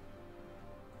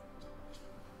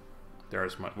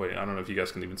 There's my... Wait, I don't know if you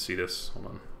guys can even see this. Hold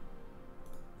on.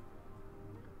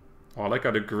 Oh, I like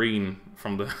how the green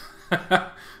from the...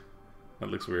 That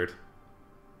looks weird.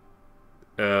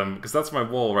 Because that's my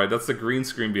wall, right? That's the green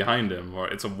screen behind him. Or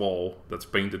it's a wall that's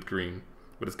painted green.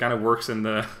 But it kind of works in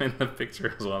the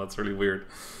picture as well. It's really weird.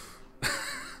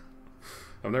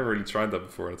 I've never really tried that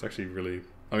before. It's actually really...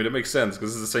 I mean, it makes sense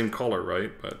because it's the same color,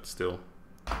 right? But still.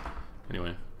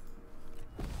 Anyway.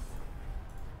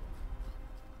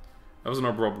 That was an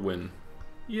abrupt win.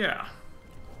 Yeah.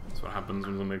 That's what happens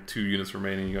when there's like 2 units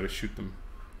remaining. You gotta shoot them.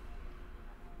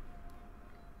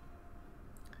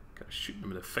 Gotta shoot them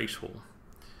in the face hole.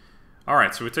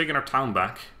 Alright, so we're taking our town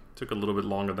back. Took a little bit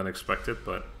longer than expected,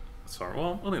 but... Sorry,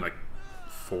 well, only like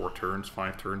 4 turns,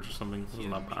 5 turns or something. This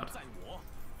isn't that bad.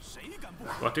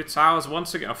 But it's ours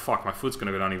once again. Oh fuck, my food's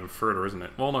gonna go down even further, isn't it?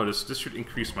 Well, no, this should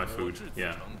increase my food.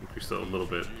 Yeah, increase it a little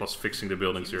bit. Plus fixing the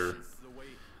buildings here.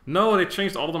 No, they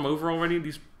changed all of them over already?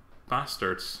 These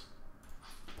bastards.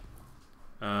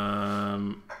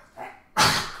 Alright.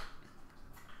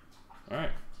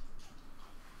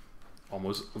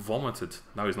 Almost vomited.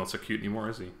 Now he's not so cute anymore,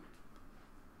 is he?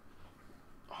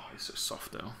 Oh, he's so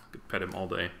soft though. Could pet him all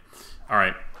day.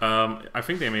 Alright. I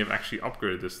think they may have actually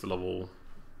upgraded this to level...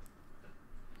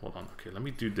 Hold on. Okay, let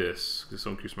me do this. This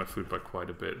will increase my food by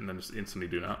quite a bit. And then just instantly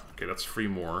do that. Okay, that's 3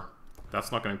 more.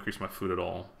 That's not going to increase my food at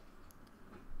all.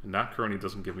 And that currently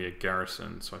doesn't give me a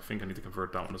garrison. So I think I need to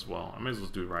convert that one as well. I may as well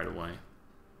do it right away.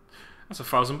 That's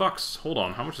 $1,000. Hold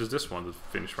on. How much is this one to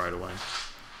finish right away?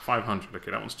 500. Okay,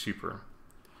 that one's cheaper.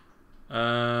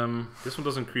 This one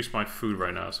doesn't increase my food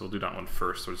right now. So we'll do that one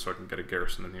first so I can get a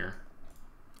garrison in here.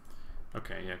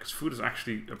 Okay, yeah, because food is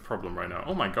actually a problem right now.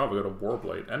 Oh my god, we got a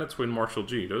Warblade and a Twin Martial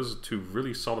G. Those are two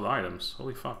really solid items.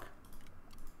 Holy fuck.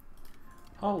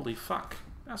 Holy fuck.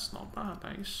 That's not bad,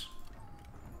 Ace.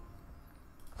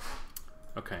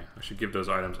 Okay, I should give those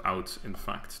items out, in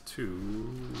fact, to...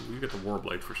 You get the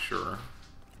Warblade for sure.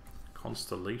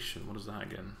 Constellation, what is that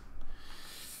again?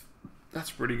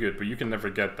 That's pretty good, but you can never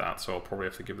get that, so I'll probably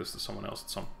have to give this to someone else at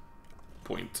some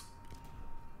point.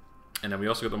 And then we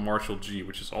also got the Martial G,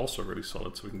 which is also really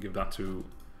solid, so we can give that to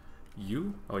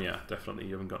you. Oh yeah, definitely,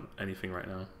 you haven't got anything right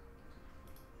now.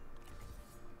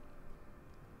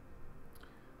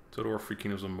 Total War Free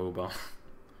Kingdoms on mobile.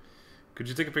 Could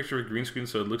you take a picture of a green screen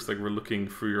so it looks like we're looking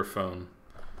through your phone?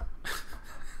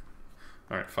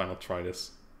 Alright, fine, I'll try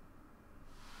this.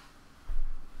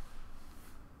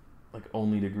 Like,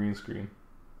 only the green screen.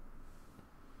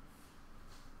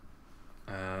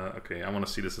 Okay, I want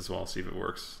to see this as well, see if it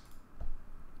works.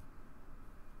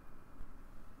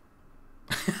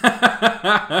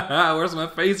 Where's my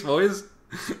face, boys?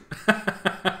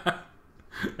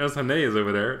 There's Hane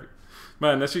over there.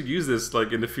 Man, I should use this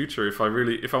like in the future if I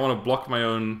want to block my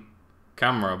own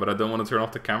camera, but I don't want to turn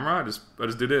off the camera. I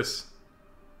just do this.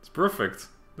 It's perfect.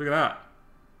 Look at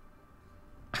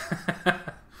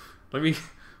that. let me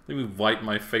wipe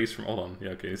my face from. Hold on.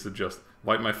 Yeah, okay. This is just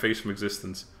wipe my face from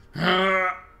existence. Oh,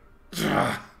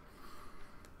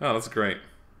 that's great.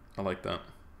 I like that.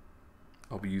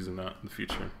 I'll be using that in the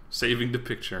future. Saving the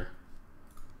picture.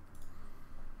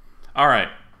 All right.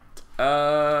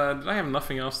 Did I have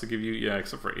nothing else to give you? Yeah,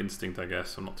 except for instinct, I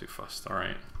guess. I'm not too fussed.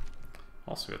 Alright.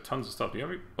 Also, we have tons of stuff. Do you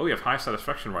have oh, we have high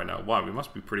satisfaction right now. Wow, we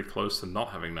must be pretty close to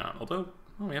not having that. Although,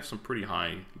 well, we have some pretty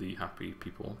highly happy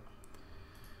people.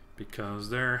 Because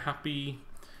they're happy.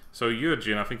 So,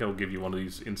 Yujin, I think I'll give you one of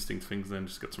these instinct things then.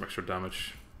 Just get some extra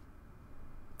damage.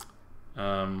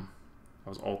 I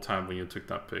was all time when you took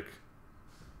that pick.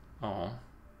 Oh.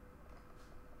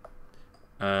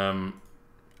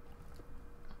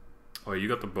 Oh, you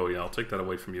got the bow, yeah, I'll take that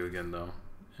away from you again, though.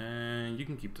 And you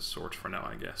can keep the sword for now,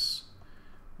 I guess.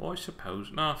 Well, I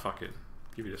suppose... Nah, fuck it.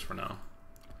 Give you this for now.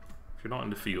 If you're not in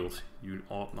the field, you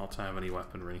ought not to have any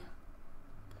weaponry.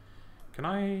 Can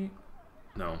I...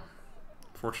 No.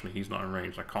 Fortunately, he's not in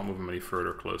range. I can't move him any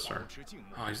further closer.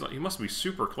 Oh, he's not... He must be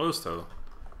super close, though.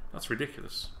 That's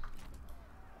ridiculous.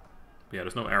 But yeah,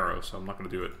 there's no arrow, so I'm not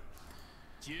going to do it.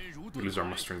 We lose our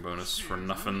mustering bonus for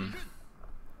nothing.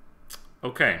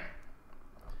 Okay.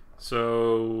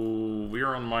 So, we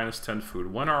are on -10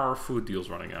 food. When are our food deals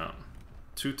running out?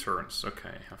 2 turns.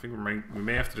 Okay. I think we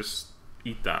may have to just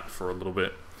eat that for a little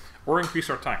bit. Or increase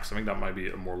our tax. I think that might be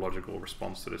a more logical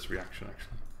response to this reaction,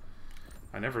 actually.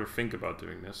 I never think about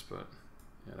doing this, but...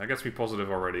 Yeah, that gets me positive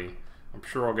already. I'm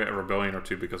sure I'll get a rebellion or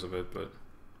 2 because of it, but...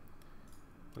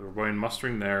 The rebellion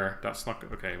mustering there. That's not...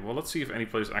 Okay, well, let's see if any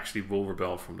place actually will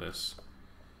rebel from this.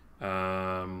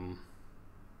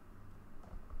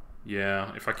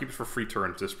 Yeah, if I keep it for 3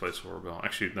 turns, this place will rebel.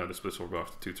 Actually, no, this place will rebel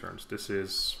after 2 turns. This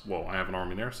is... Well, I have an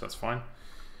army there, so that's fine.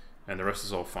 And the rest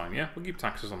is all fine. Yeah, we'll keep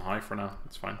taxes on high for now.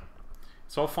 It's fine.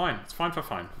 It's all fine. It's fine. Do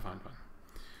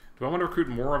I want to recruit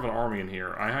more of an army in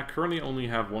here? I currently only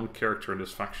have 1 character in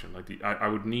this faction. Like I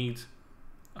would need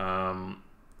a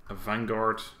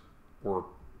vanguard or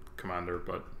commander,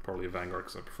 but probably a vanguard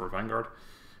because I prefer vanguard.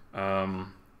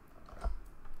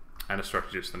 And a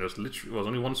strategist, and there's literally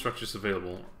only 1 strategist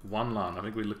available. 1 land. I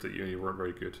think we looked at you and you weren't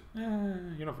very good.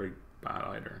 You're not very bad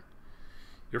either.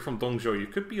 You're from Dongzhou. You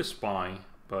could be a spy,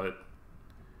 but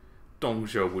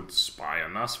Dongzhou would spy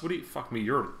on us. What do you... Fuck me,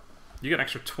 you get an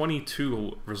extra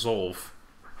 22 resolve.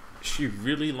 She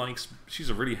really likes... She's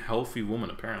a really healthy woman,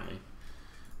 apparently.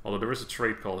 Although there is a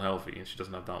trait called healthy, and she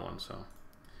doesn't have that one, so...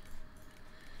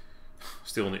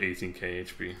 Still only 18k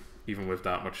HP. Even with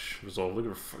that much resolve. Look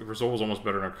at resolve is almost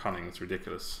better than our cunning. It's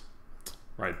ridiculous.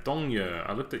 Right, Dongye.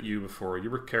 I looked at you before. You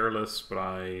were careless, but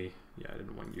I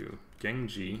didn't want you.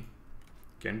 Genji.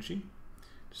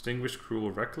 Distinguished, cruel,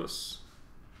 reckless.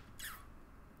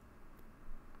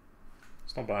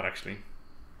 It's not bad, actually.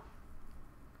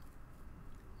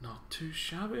 Not too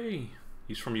shabby.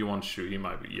 He's from Yuan Shu. He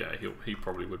might be. Yeah, he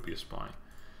probably would be a spy.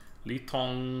 Li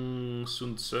Tong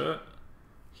Sun Tse.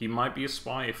 He might be a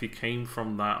spy if he came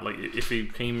from that, like if he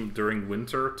came during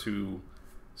winter to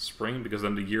spring, because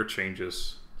then the year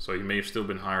changes. So he may have still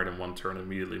been hired in 1 turn and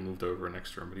immediately moved over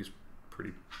next turn, but he's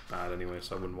pretty bad anyway,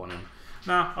 so I wouldn't want him.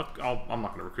 Nah, I'm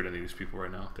not going to recruit any of these people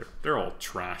right now. They're all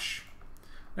trash.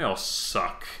 They all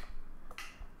suck.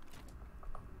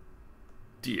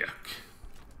 Dick.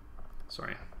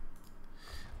 Sorry.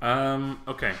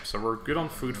 Okay, so we're good on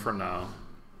food for now.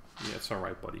 Yeah, it's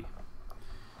alright, buddy.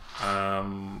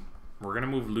 We're gonna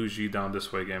move Liu Ji down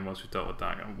this way again once we've dealt with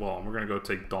that. Well, we're gonna go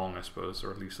take Dong, I suppose,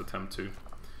 or at least attempt to.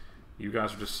 You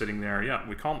guys are just sitting there. Yeah,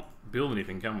 we can't build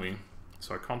anything, can we?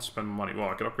 So I can't spend money. Well,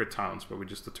 I could upgrade towns, but we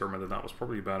just determined that that was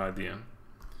probably a bad idea.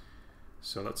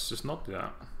 So let's just not do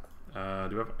that.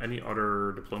 Do we have any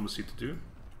other diplomacy to do?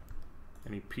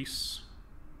 Any peace?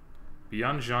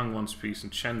 Bianzhang wants peace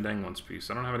and Chen Deng wants peace.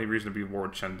 I don't have any reason to be at war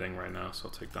with Chen Deng right now, so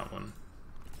I'll take that one.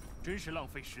 It's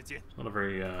not a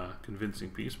very convincing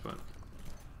piece, but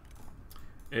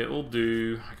it'll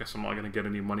do. I guess I'm not going to get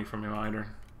any money from him either.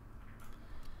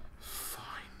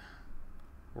 Fine.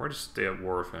 Or I just stay at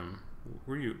war with him.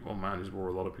 Who are you? Oh man, he's at war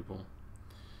with a lot of people.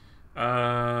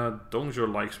 Zhang Jue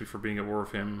likes me for being at war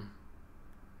with him.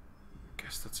 I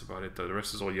guess that's about it though. The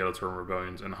rest is all Yellow Turban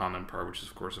Rebellions and Han Empire, which is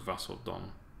of course a vassal of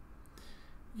Dong.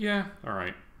 Yeah,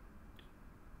 alright.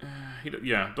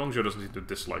 Yeah, Zhang Jue doesn't seem to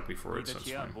dislike me for it, so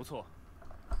it's fine.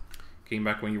 Came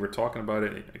back when you were talking about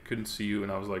it, I couldn't see you,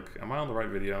 and I was like, am I on the right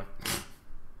video?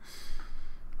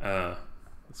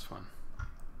 That's fine.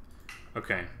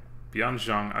 Okay,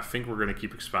 Bianzhang, I think we're going to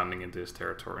keep expanding into his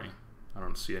territory. I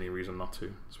don't see any reason not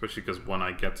to, especially because when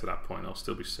I get to that point, I'll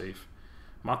still be safe.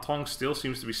 Ma Tong still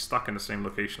seems to be stuck in the same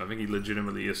location. I think he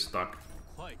legitimately is stuck.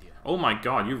 Oh my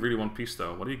god, you really want peace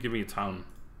though. What do you give me a town?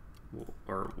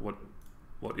 Or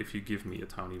what if you give me a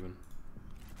town even?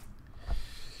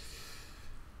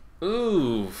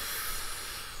 Ooh,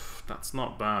 that's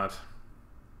not bad.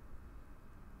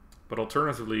 But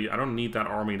alternatively, I don't need that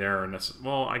army there.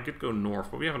 Well, I could go north,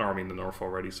 but we have an army in the north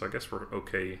already, so I guess we're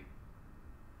okay.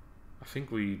 I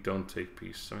think we don't take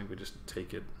peace. I think we just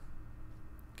take it.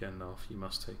 Gandalf, you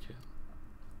must take it.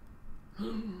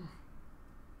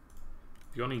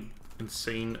 The only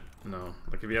insane... No.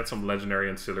 Like, if you had some legendary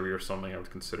ancillary or something, I would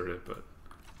consider it, but...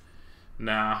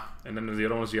 Nah. And then the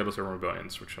other one was the Yellow Turban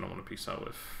Rebellions, which I don't want to peace out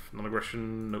with.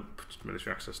 Non-aggression, nope.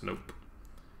 Military access, nope.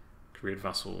 Create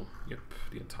vassal, yep.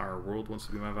 The entire world wants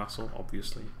to be my vassal,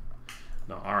 obviously.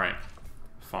 No, alright.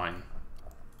 Fine.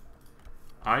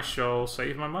 I shall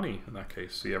save my money in that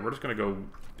case. So yeah, we're just going to go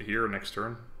here next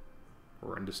turn.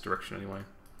 Or in this direction anyway.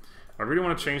 I really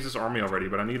want to change this army already,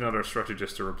 but I need another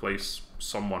strategist to replace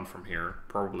someone from here.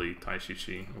 Probably Tai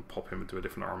Chi, and pop him into a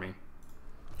different army.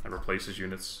 And replace his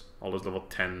units. All those level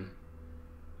 10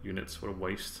 units. What a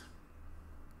waste.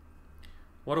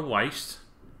 What a waste.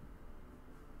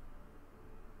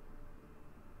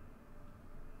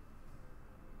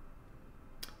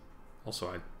 Also,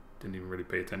 I didn't even really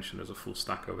pay attention. There's a full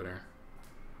stack over there.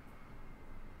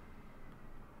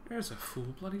 There's a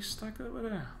full bloody stack over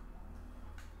there.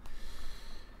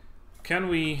 Can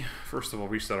we, first of all,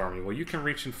 reach that army? Well, you can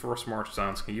reach in force march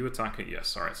stance. Can you attack it?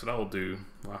 Yes. Alright, so that will do.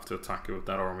 We'll have to attack it with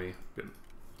that army.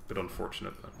 Bit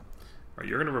unfortunate, but... Alright,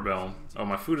 you're gonna rebel. Oh,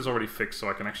 my food is already fixed, so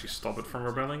I can actually stop it from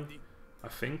rebelling. I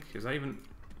think. Is that even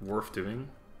worth doing?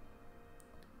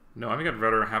 No, I think I'd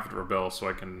rather have it rebel so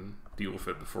I can deal with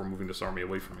it before moving this army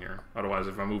away from here. Otherwise,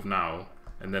 if I move now,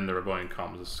 and then the rebellion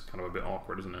comes, it's kind of a bit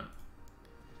awkward, isn't it?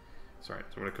 So, alright,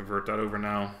 so I'm going to convert that over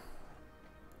now.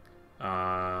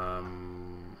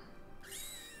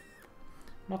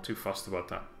 Not too fussed about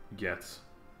that yet.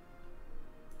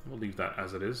 We'll leave that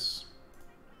as it is.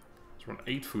 So we're on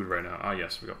 8 food right now. Ah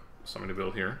yes, we got something to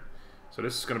build here. So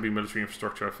this is going to be military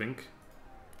infrastructure, I think.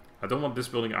 I don't want this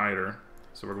building either,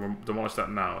 so we're going to demolish that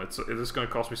now. It is going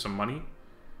to cost me some money,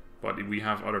 but we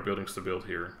have other buildings to build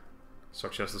here,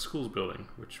 such as the schools building,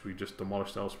 which we just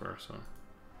demolished elsewhere. So,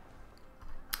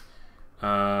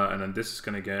 and then this is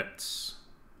going to get...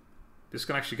 This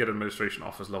can actually get administration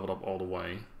office leveled up all the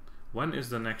way. When is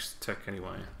the next tech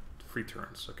anyway? 3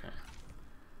 turns, okay.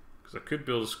 Because I could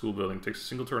build a school building. It takes a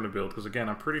single turn to build. Because again,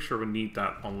 I'm pretty sure we need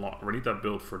that unlock. We need that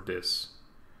build for this.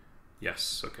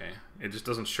 Yes, okay. It just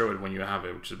doesn't show it when you have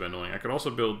it, which is a bit annoying. I could also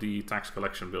build the tax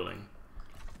collection building.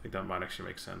 I think that might actually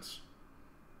make sense.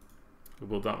 We'll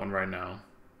build that one right now.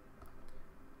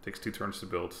 Takes 2 turns to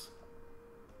build,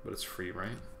 but it's free,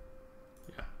 right?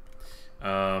 Yeah.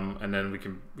 And then we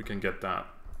can get that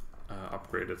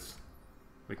upgraded.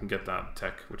 We can get that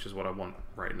tech, which is what I want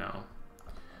right now.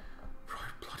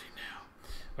 Right, bloody now.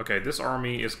 Okay, this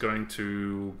army is going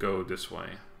to go this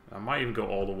way. I might even go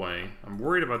all the way. I'm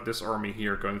worried about this army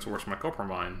here going towards my copper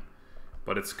mine,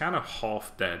 but it's kind of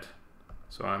half dead,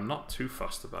 so I'm not too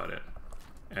fussed about it.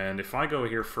 And if I go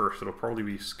here first, it'll probably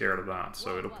be scared of that,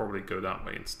 so it'll probably go that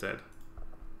way instead.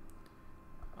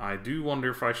 I do wonder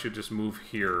if I should just move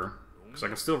here, because I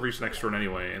can still reach next turn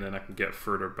anyway, and then I can get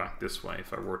further back this way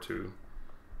if I were to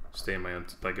stay in my own,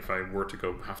 like if I were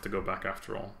to have to go back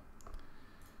after all.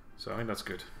 So I think that's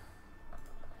good.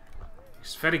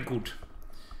 It's very good.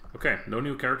 Okay, no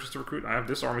new characters to recruit. I have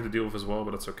this army to deal with as well,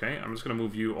 but that's okay. I'm just gonna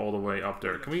move you all the way up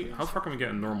there. Can we? How far can we get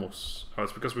in normals? Oh,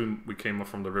 it's because we came up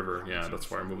from the river. Yeah, that's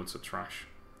why our movement's so trash.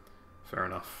 Fair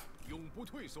enough.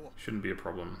 Shouldn't be a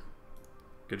problem.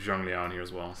 Get Zhang Liang here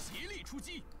as well.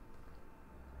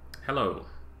 Hello.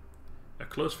 A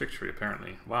close victory,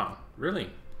 apparently. Wow,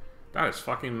 really? That is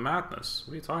fucking madness.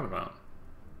 What are you talking about?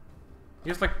 He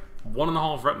has like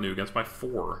 1.5 retinue against my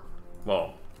 4.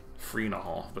 Well,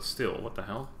 3.5, but still, what the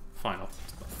hell? Fine, I'll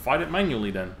fight it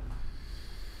manually then.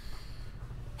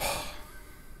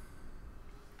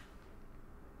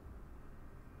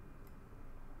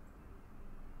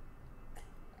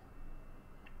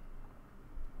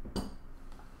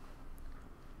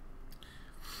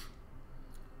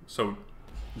 So,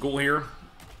 goal here,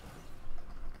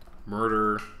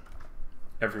 murder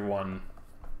everyone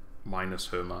minus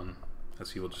Herman,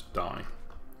 as he will just die.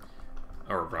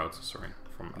 Or rout, sorry,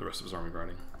 from the rest of his army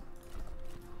routing.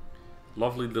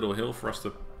 Lovely little hill for us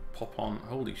to pop on.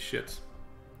 Holy shit.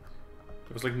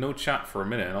 There was like no chat for a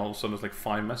minute, and all of a sudden there's like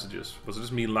 5 messages. Was it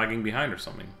just me lagging behind or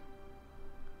something?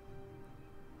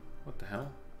 What the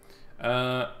hell?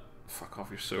 Fuck off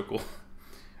your circle.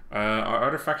 Our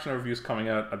other faction reviews coming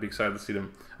out. I'd be excited to see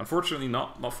them. Unfortunately,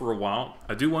 not for a while.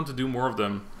 I do want to do more of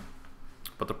them,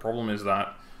 but the problem is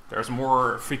that there's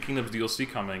more Free Kingdoms DLC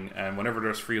coming, and whenever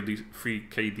there's free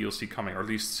K DLC coming, or at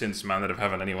least since Mandate of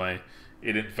Heaven anyway,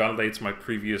 it invalidates my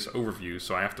previous overview,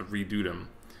 so I have to redo them.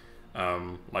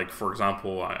 Like, for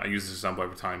example, I use this example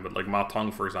every time, but like Ma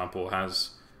Tong, for example,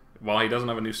 has, while he doesn't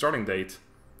have a new starting date,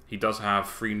 he does have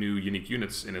 3 new unique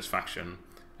units in his faction,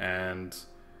 and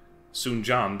Sun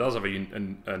Jian does have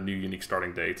a new unique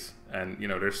starting date, and you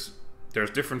know, there's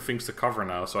different things to cover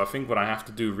now, so I think what I have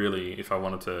to do really, if I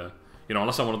wanted to, you know,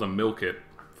 unless I wanted to milk it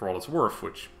for all it's worth,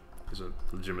 which is a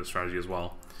legitimate strategy as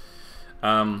well.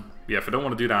 Yeah, if I don't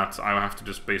want to do that, I have to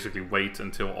just basically wait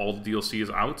until all the DLC is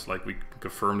out, like we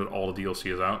confirm that all the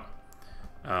DLC is out.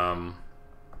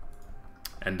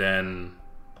 And then,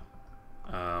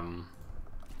 I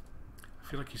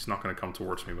feel like he's not going to come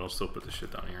towards me, but I'll still put this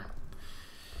shit down here.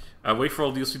 Wait for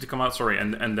all DLC to come out, sorry,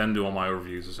 and then do all my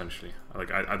overviews, essentially.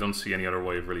 Like, I don't see any other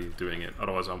way of really doing it.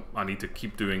 Otherwise, I need to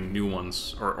keep doing new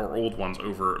ones, or old ones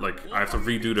over, like, I have to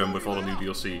redo them with all the new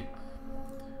DLC.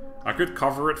 I could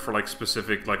cover it for, like,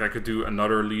 specific, like, I could do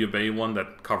another Liu Bei one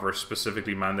that covers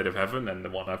specifically Mandate of Heaven, and the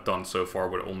one I've done so far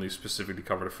would only specifically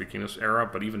cover the Free Kingdoms era,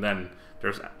 but even then,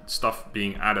 there's stuff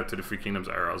being added to the Free Kingdoms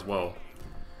era as well.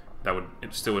 That would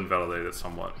still invalidate it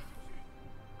somewhat.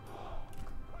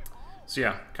 So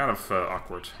yeah, kind of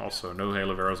awkward. Also, no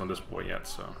hail of arrows on this boy yet,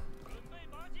 so...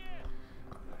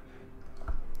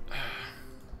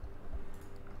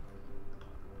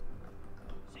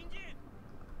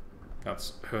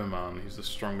 That's Herman, he's the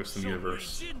strongest in the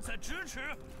universe.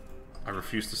 I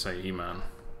refuse to say He-Man.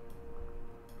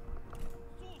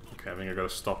 Okay, I think I gotta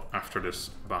stop after this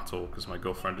battle, because my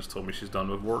girlfriend just told me she's done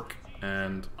with work,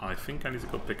 and I think I need to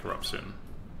go pick her up soon.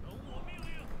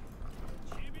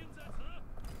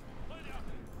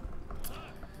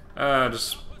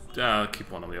 Just keep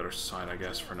one on the other side, I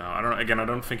guess, for now. I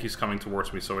don't think he's coming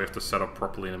towards me, so we have to set up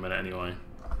properly in a minute anyway.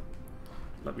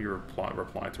 Let me reply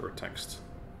to her text.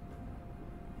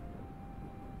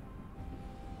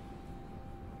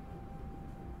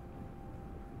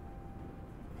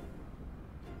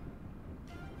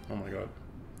 Oh my god.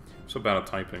 I'm so bad at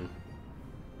typing.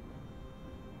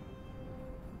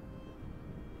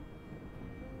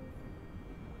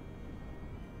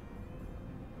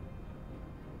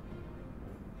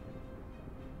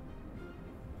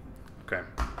 Okay,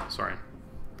 sorry.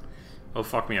 Oh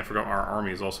fuck me, I forgot our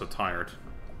army is also tired.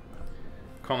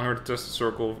 Calling her to test the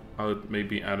circle may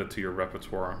be added to your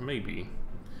repertoire. Maybe.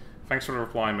 Thanks for the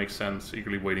reply, makes sense.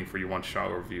 Eagerly waiting for your one-shot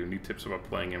overview. Need tips about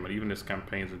playing him, but even his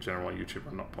campaigns in general on YouTube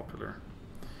are not popular.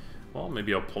 Well,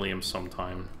 maybe I'll play him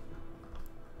sometime.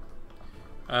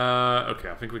 Okay,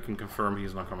 I think we can confirm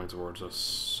he's not coming towards us.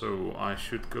 So I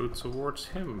should go towards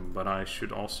him, but I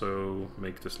should also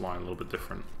make this line a little bit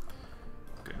different.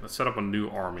 Okay, let's set up a new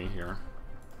army here.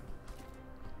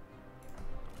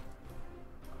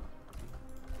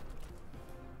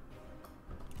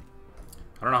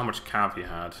 I don't know how much cav he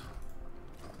had.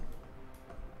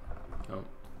 Oh.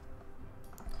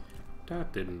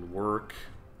 That didn't work.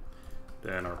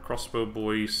 Then our crossbow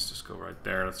boys, just go right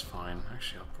there, that's fine.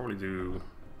 Actually, I'll probably do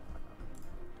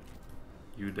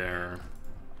you there,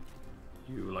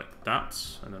 you like that,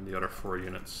 and then the other 4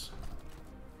 units.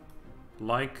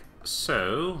 Like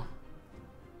so.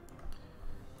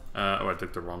 Oh, I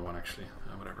took the wrong one actually.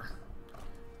 Whatever.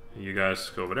 You guys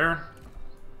go over there.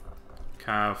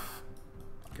 Cav,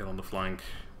 get on the flank.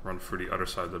 run through the other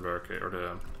side of the barricade, or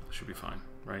the... should be fine,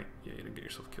 right? Yeah, you didn't get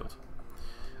yourself killed.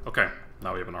 Okay,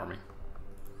 now we have an army.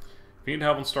 If you need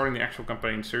help on starting the actual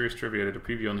campaign, serious trivia did a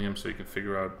preview on him so you can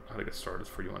figure out how to get started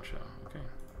for you on show. Okay.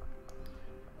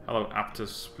 Hello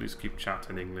Aptus, please keep chat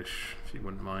in English if you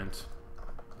wouldn't mind.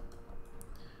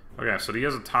 Okay, so he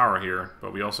has a tower here,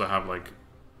 but we also have like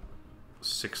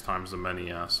 6 times the many,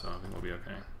 yeah, so I think we'll be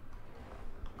okay.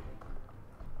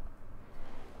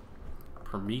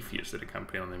 Prometheus did a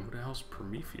campaign on him. Who the hell's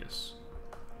Prometheus?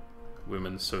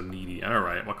 Women so needy.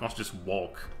 Alright, why can't I just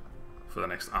walk for the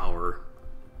next hour?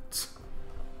 It's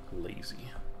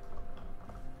lazy.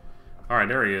 Alright,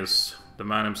 there he is. The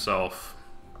man himself.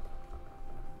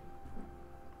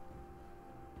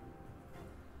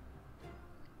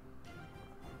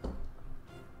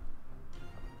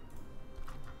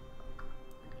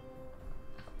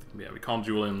 Yeah, we can't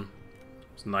duel him.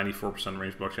 It's 94%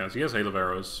 range block chance. He has hail of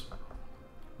arrows.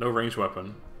 No ranged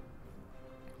weapon.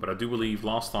 But I do believe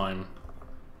last time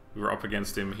we were up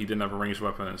against him, he didn't have a ranged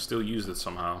weapon and still used it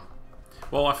somehow.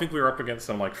 Well, I think we were up against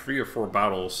him like 3 or 4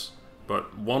 battles,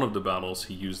 but one of the battles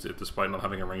he used it despite not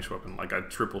having a ranged weapon. Like I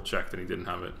triple checked and he didn't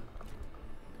have it.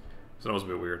 So that was a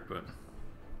bit weird, but...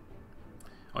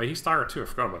 Oh, he's tired too, I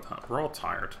forgot about that. We're all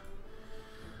tired.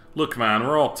 Look man,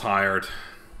 we're all tired.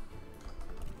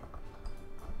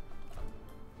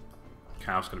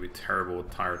 Cav's gonna be terrible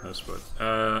with tiredness, but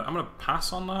I'm gonna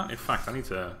pass on that. In fact, I need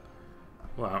to...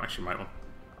 Well, I actually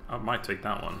I might take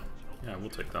that one. Yeah, we'll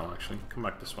take that one actually. Come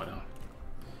back this way now.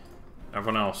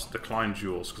 Everyone else, decline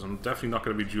duels, because I'm definitely not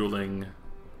gonna be dueling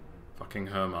fucking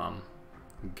Herman.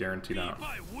 Guarantee that.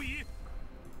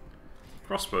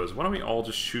 Crossbows. Why don't we all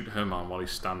just shoot Herman while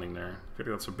he's standing there? I feel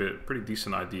like that's a pretty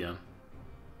decent idea.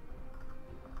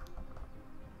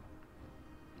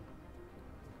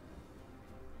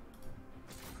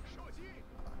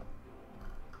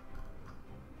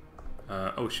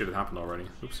 Oh shit, it happened already.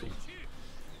 Oopsie.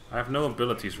 I have no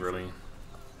abilities really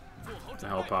to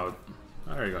help out.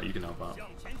 Oh, there you go, you can help out.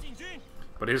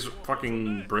 But his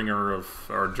fucking bringer of,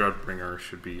 or Dreadbringer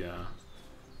should be a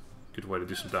good way to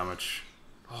do some damage.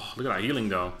 Oh, look at that healing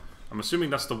though. I'm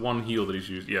assuming that's the one heal that he's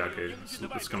used. Yeah, okay.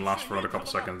 It's gonna last for another couple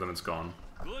seconds and it's gone.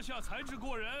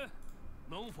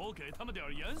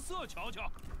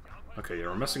 Okay, yeah,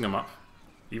 we're messing him up.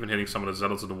 Even hitting some of the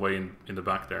zealots of the way in the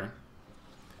back there.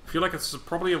 I feel like it's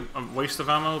probably a waste of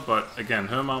ammo, but again,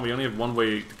 Herman, we only have one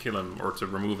way to kill him, or to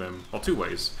remove him. Well, 2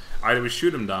 ways. Either we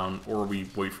shoot him down, or we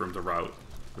wait for him to rout.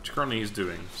 Which currently he's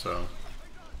doing, so...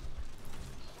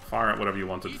 Fire at whatever you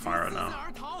wanted to fire at now.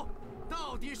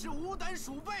 This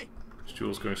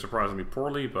duel's going surprisingly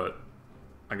poorly, but...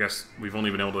 I guess we've only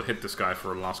been able to hit this guy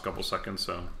for the last couple seconds,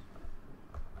 so...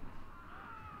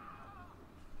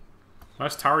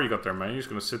 Nice tower you got there, man. You're just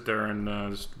gonna sit there and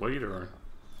just wait, or...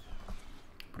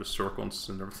 Put a circle and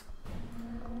everything.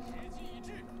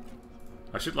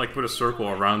 I should like put a circle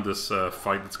around this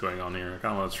fight that's going on here. I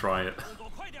kind of want to try it.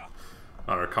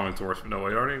 Oh, they're coming towards me. No,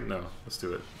 wait, already? No, let's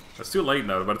do it. It's too late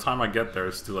now. By the time I get there,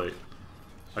 it's too late.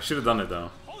 I should have done it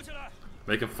though.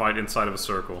 Make him fight inside of a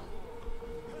circle.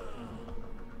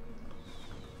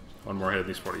 One more hit at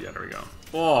least 40. Yeah, there we go.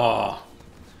 Oh,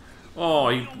 oh,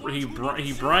 he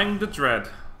brang the dread.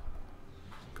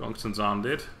 Gongsun Zan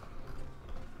did.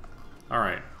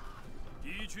 Alright.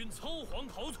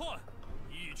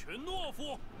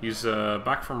 He's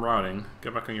back from routing.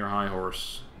 Get back on your high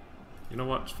horse. You know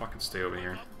what? Just fucking stay over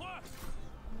here.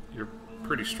 You're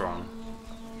pretty strong.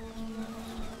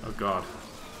 Oh god.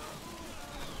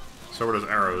 So are those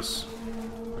arrows.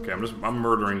 Okay, I'm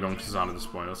murdering Gongsun Zan at this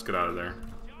point. Let's get out of there.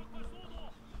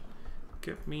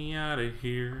 Get me out of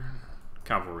here.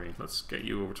 Cavalry. Let's get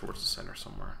you over towards the center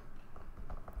somewhere.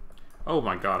 Oh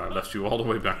my god, I left you all the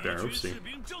way back there. Oopsie.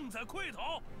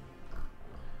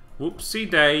 Whoopsie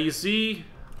daisy.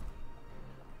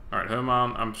 Alright,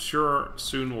 Herman, I'm sure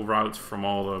soon will rout from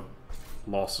all the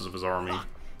losses of his army. I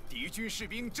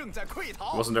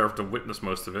wasn't there to witness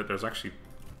most of it. There's actually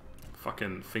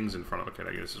fucking things in front of... Okay,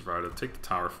 I guess it's routed. Take the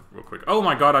tower real quick. Oh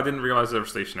my god, I didn't realize they were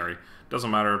stationary.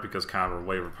 Doesn't matter because Cav are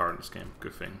way overpowered in this game.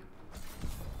 Good thing.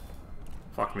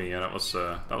 Fuck me, yeah, that was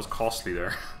costly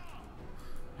there.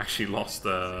 Actually lost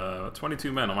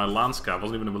 22 men on my lance cav.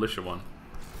 Wasn't even a militia one.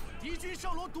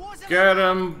 Get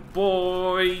 'em,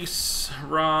 boys!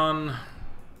 Run!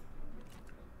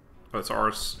 Oh, it's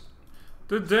ours.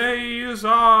 The day is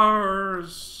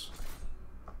ours!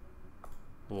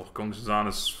 Oh, Gongsun Zan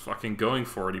is fucking going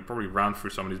for it. He probably ran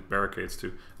through some of these barricades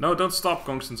too. No, don't stop,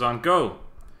 Gongsun Zan. Go!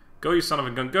 Go, you son of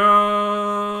a gun. Go!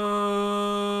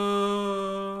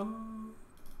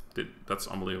 That's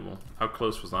unbelievable. How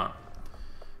close was that?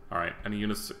 Alright, any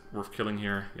units worth killing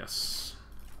here? Yes.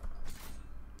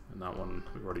 And that one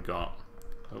we've already got.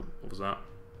 Oh, what was that?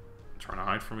 Trying to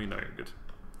hide from me? No, you're good.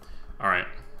 Alright.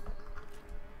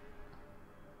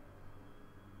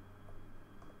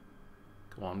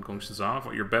 Come on, Gong Shinzav.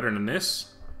 What, you're better than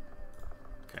this?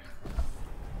 Okay.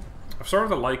 I've started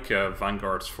to like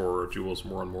Vanguards for duels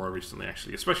more and more recently,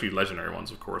 actually. Especially legendary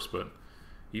ones, of course, but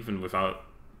even without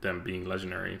them being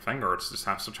legendary, Vanguards just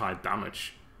have such high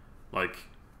damage. Like,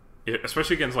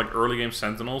 especially against like early game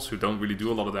Sentinels who don't really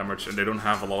do a lot of damage and they don't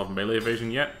have a lot of melee evasion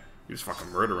yet, you just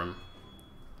fucking murder them.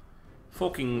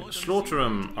 Fucking slaughter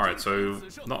them. Alright, so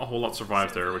not a whole lot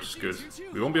survived there, which is good.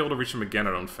 We won't be able to reach them again,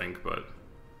 I don't think, but...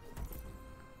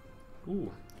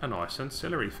 Ooh, I know, I sent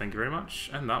Celery, thank you very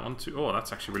much. And that one too. Oh,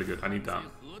 that's actually really good, I need that.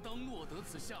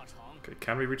 Okay,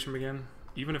 can we reach him again?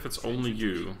 Even if it's only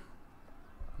you.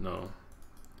 No.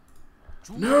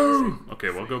 No!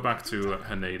 Okay, we'll go back to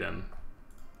Hene then.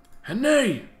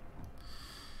 Hene!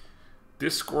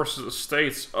 Discourses of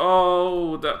States.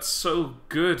 Oh, that's so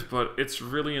good, but it's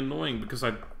really annoying because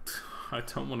I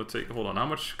don't want to take... Hold on, how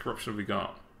much corruption have we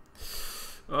got?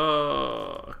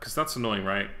 Because that's annoying,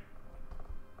 right?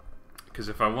 Because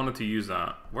if I wanted to use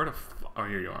that... Where the f... Oh,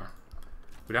 here you are.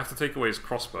 We'd have to take away his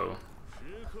crossbow.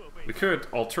 We could,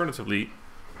 alternatively,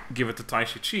 give it to Tai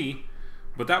Shi Chi,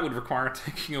 but that would require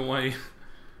taking away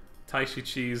Tai Shi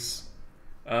Chi's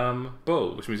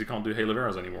bow, which means he can't do Hail of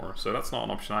Arrows anymore, so that's not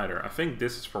an option either. I think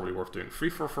this is probably worth doing. 3,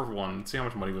 4, 4, 1. Let's see how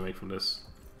much money we make from this.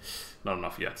 Not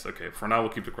enough yet. Okay, for now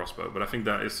we'll keep the crossbow, but I think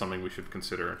that is something we should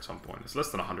consider at some point. It's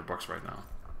less than $100 right now.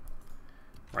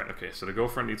 Right, okay, so the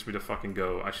girlfriend needs me to fucking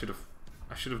go. I should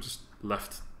have just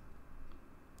left.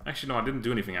 Actually, no, I didn't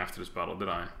do anything after this battle, did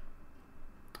I?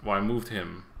 Well, I moved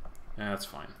him. Yeah, that's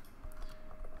fine.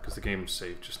 Because the game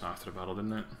saved just after the battle,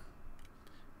 didn't it?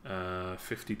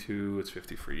 52, it's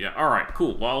 53. Yeah, alright,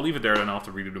 cool. Well, I'll leave it there, then I'll have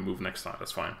to redo the move next time.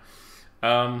 That's fine.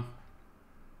 How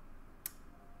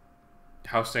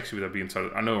sexy would that be inside?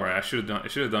 I know, right? I should have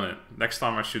done it. Next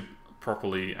time I should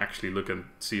properly actually look and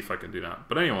see if I can do that.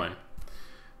 But anyway,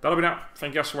 that'll be that.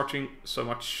 Thank you guys for watching so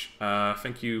much.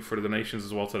 Thank you for the donations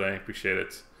as well today. Appreciate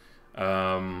it.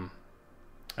 And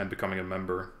becoming a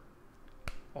member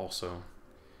also.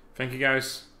 Thank you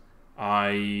guys.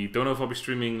 I don't know if I'll be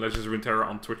streaming Legends of Runeterra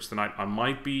on Twitch tonight. I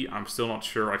might be. I'm still not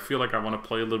sure. I feel like I want to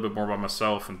play a little bit more by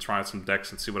myself and try out some decks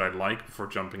and see what I like before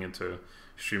jumping into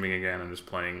streaming again and just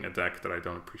playing a deck that I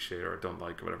don't appreciate or don't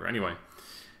like or whatever. Anyway,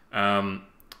 and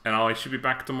I should be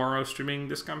back tomorrow streaming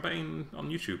this campaign on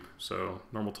YouTube. So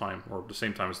normal time or the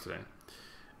same time as today.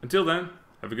 Until then,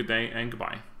 have a good day and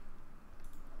goodbye.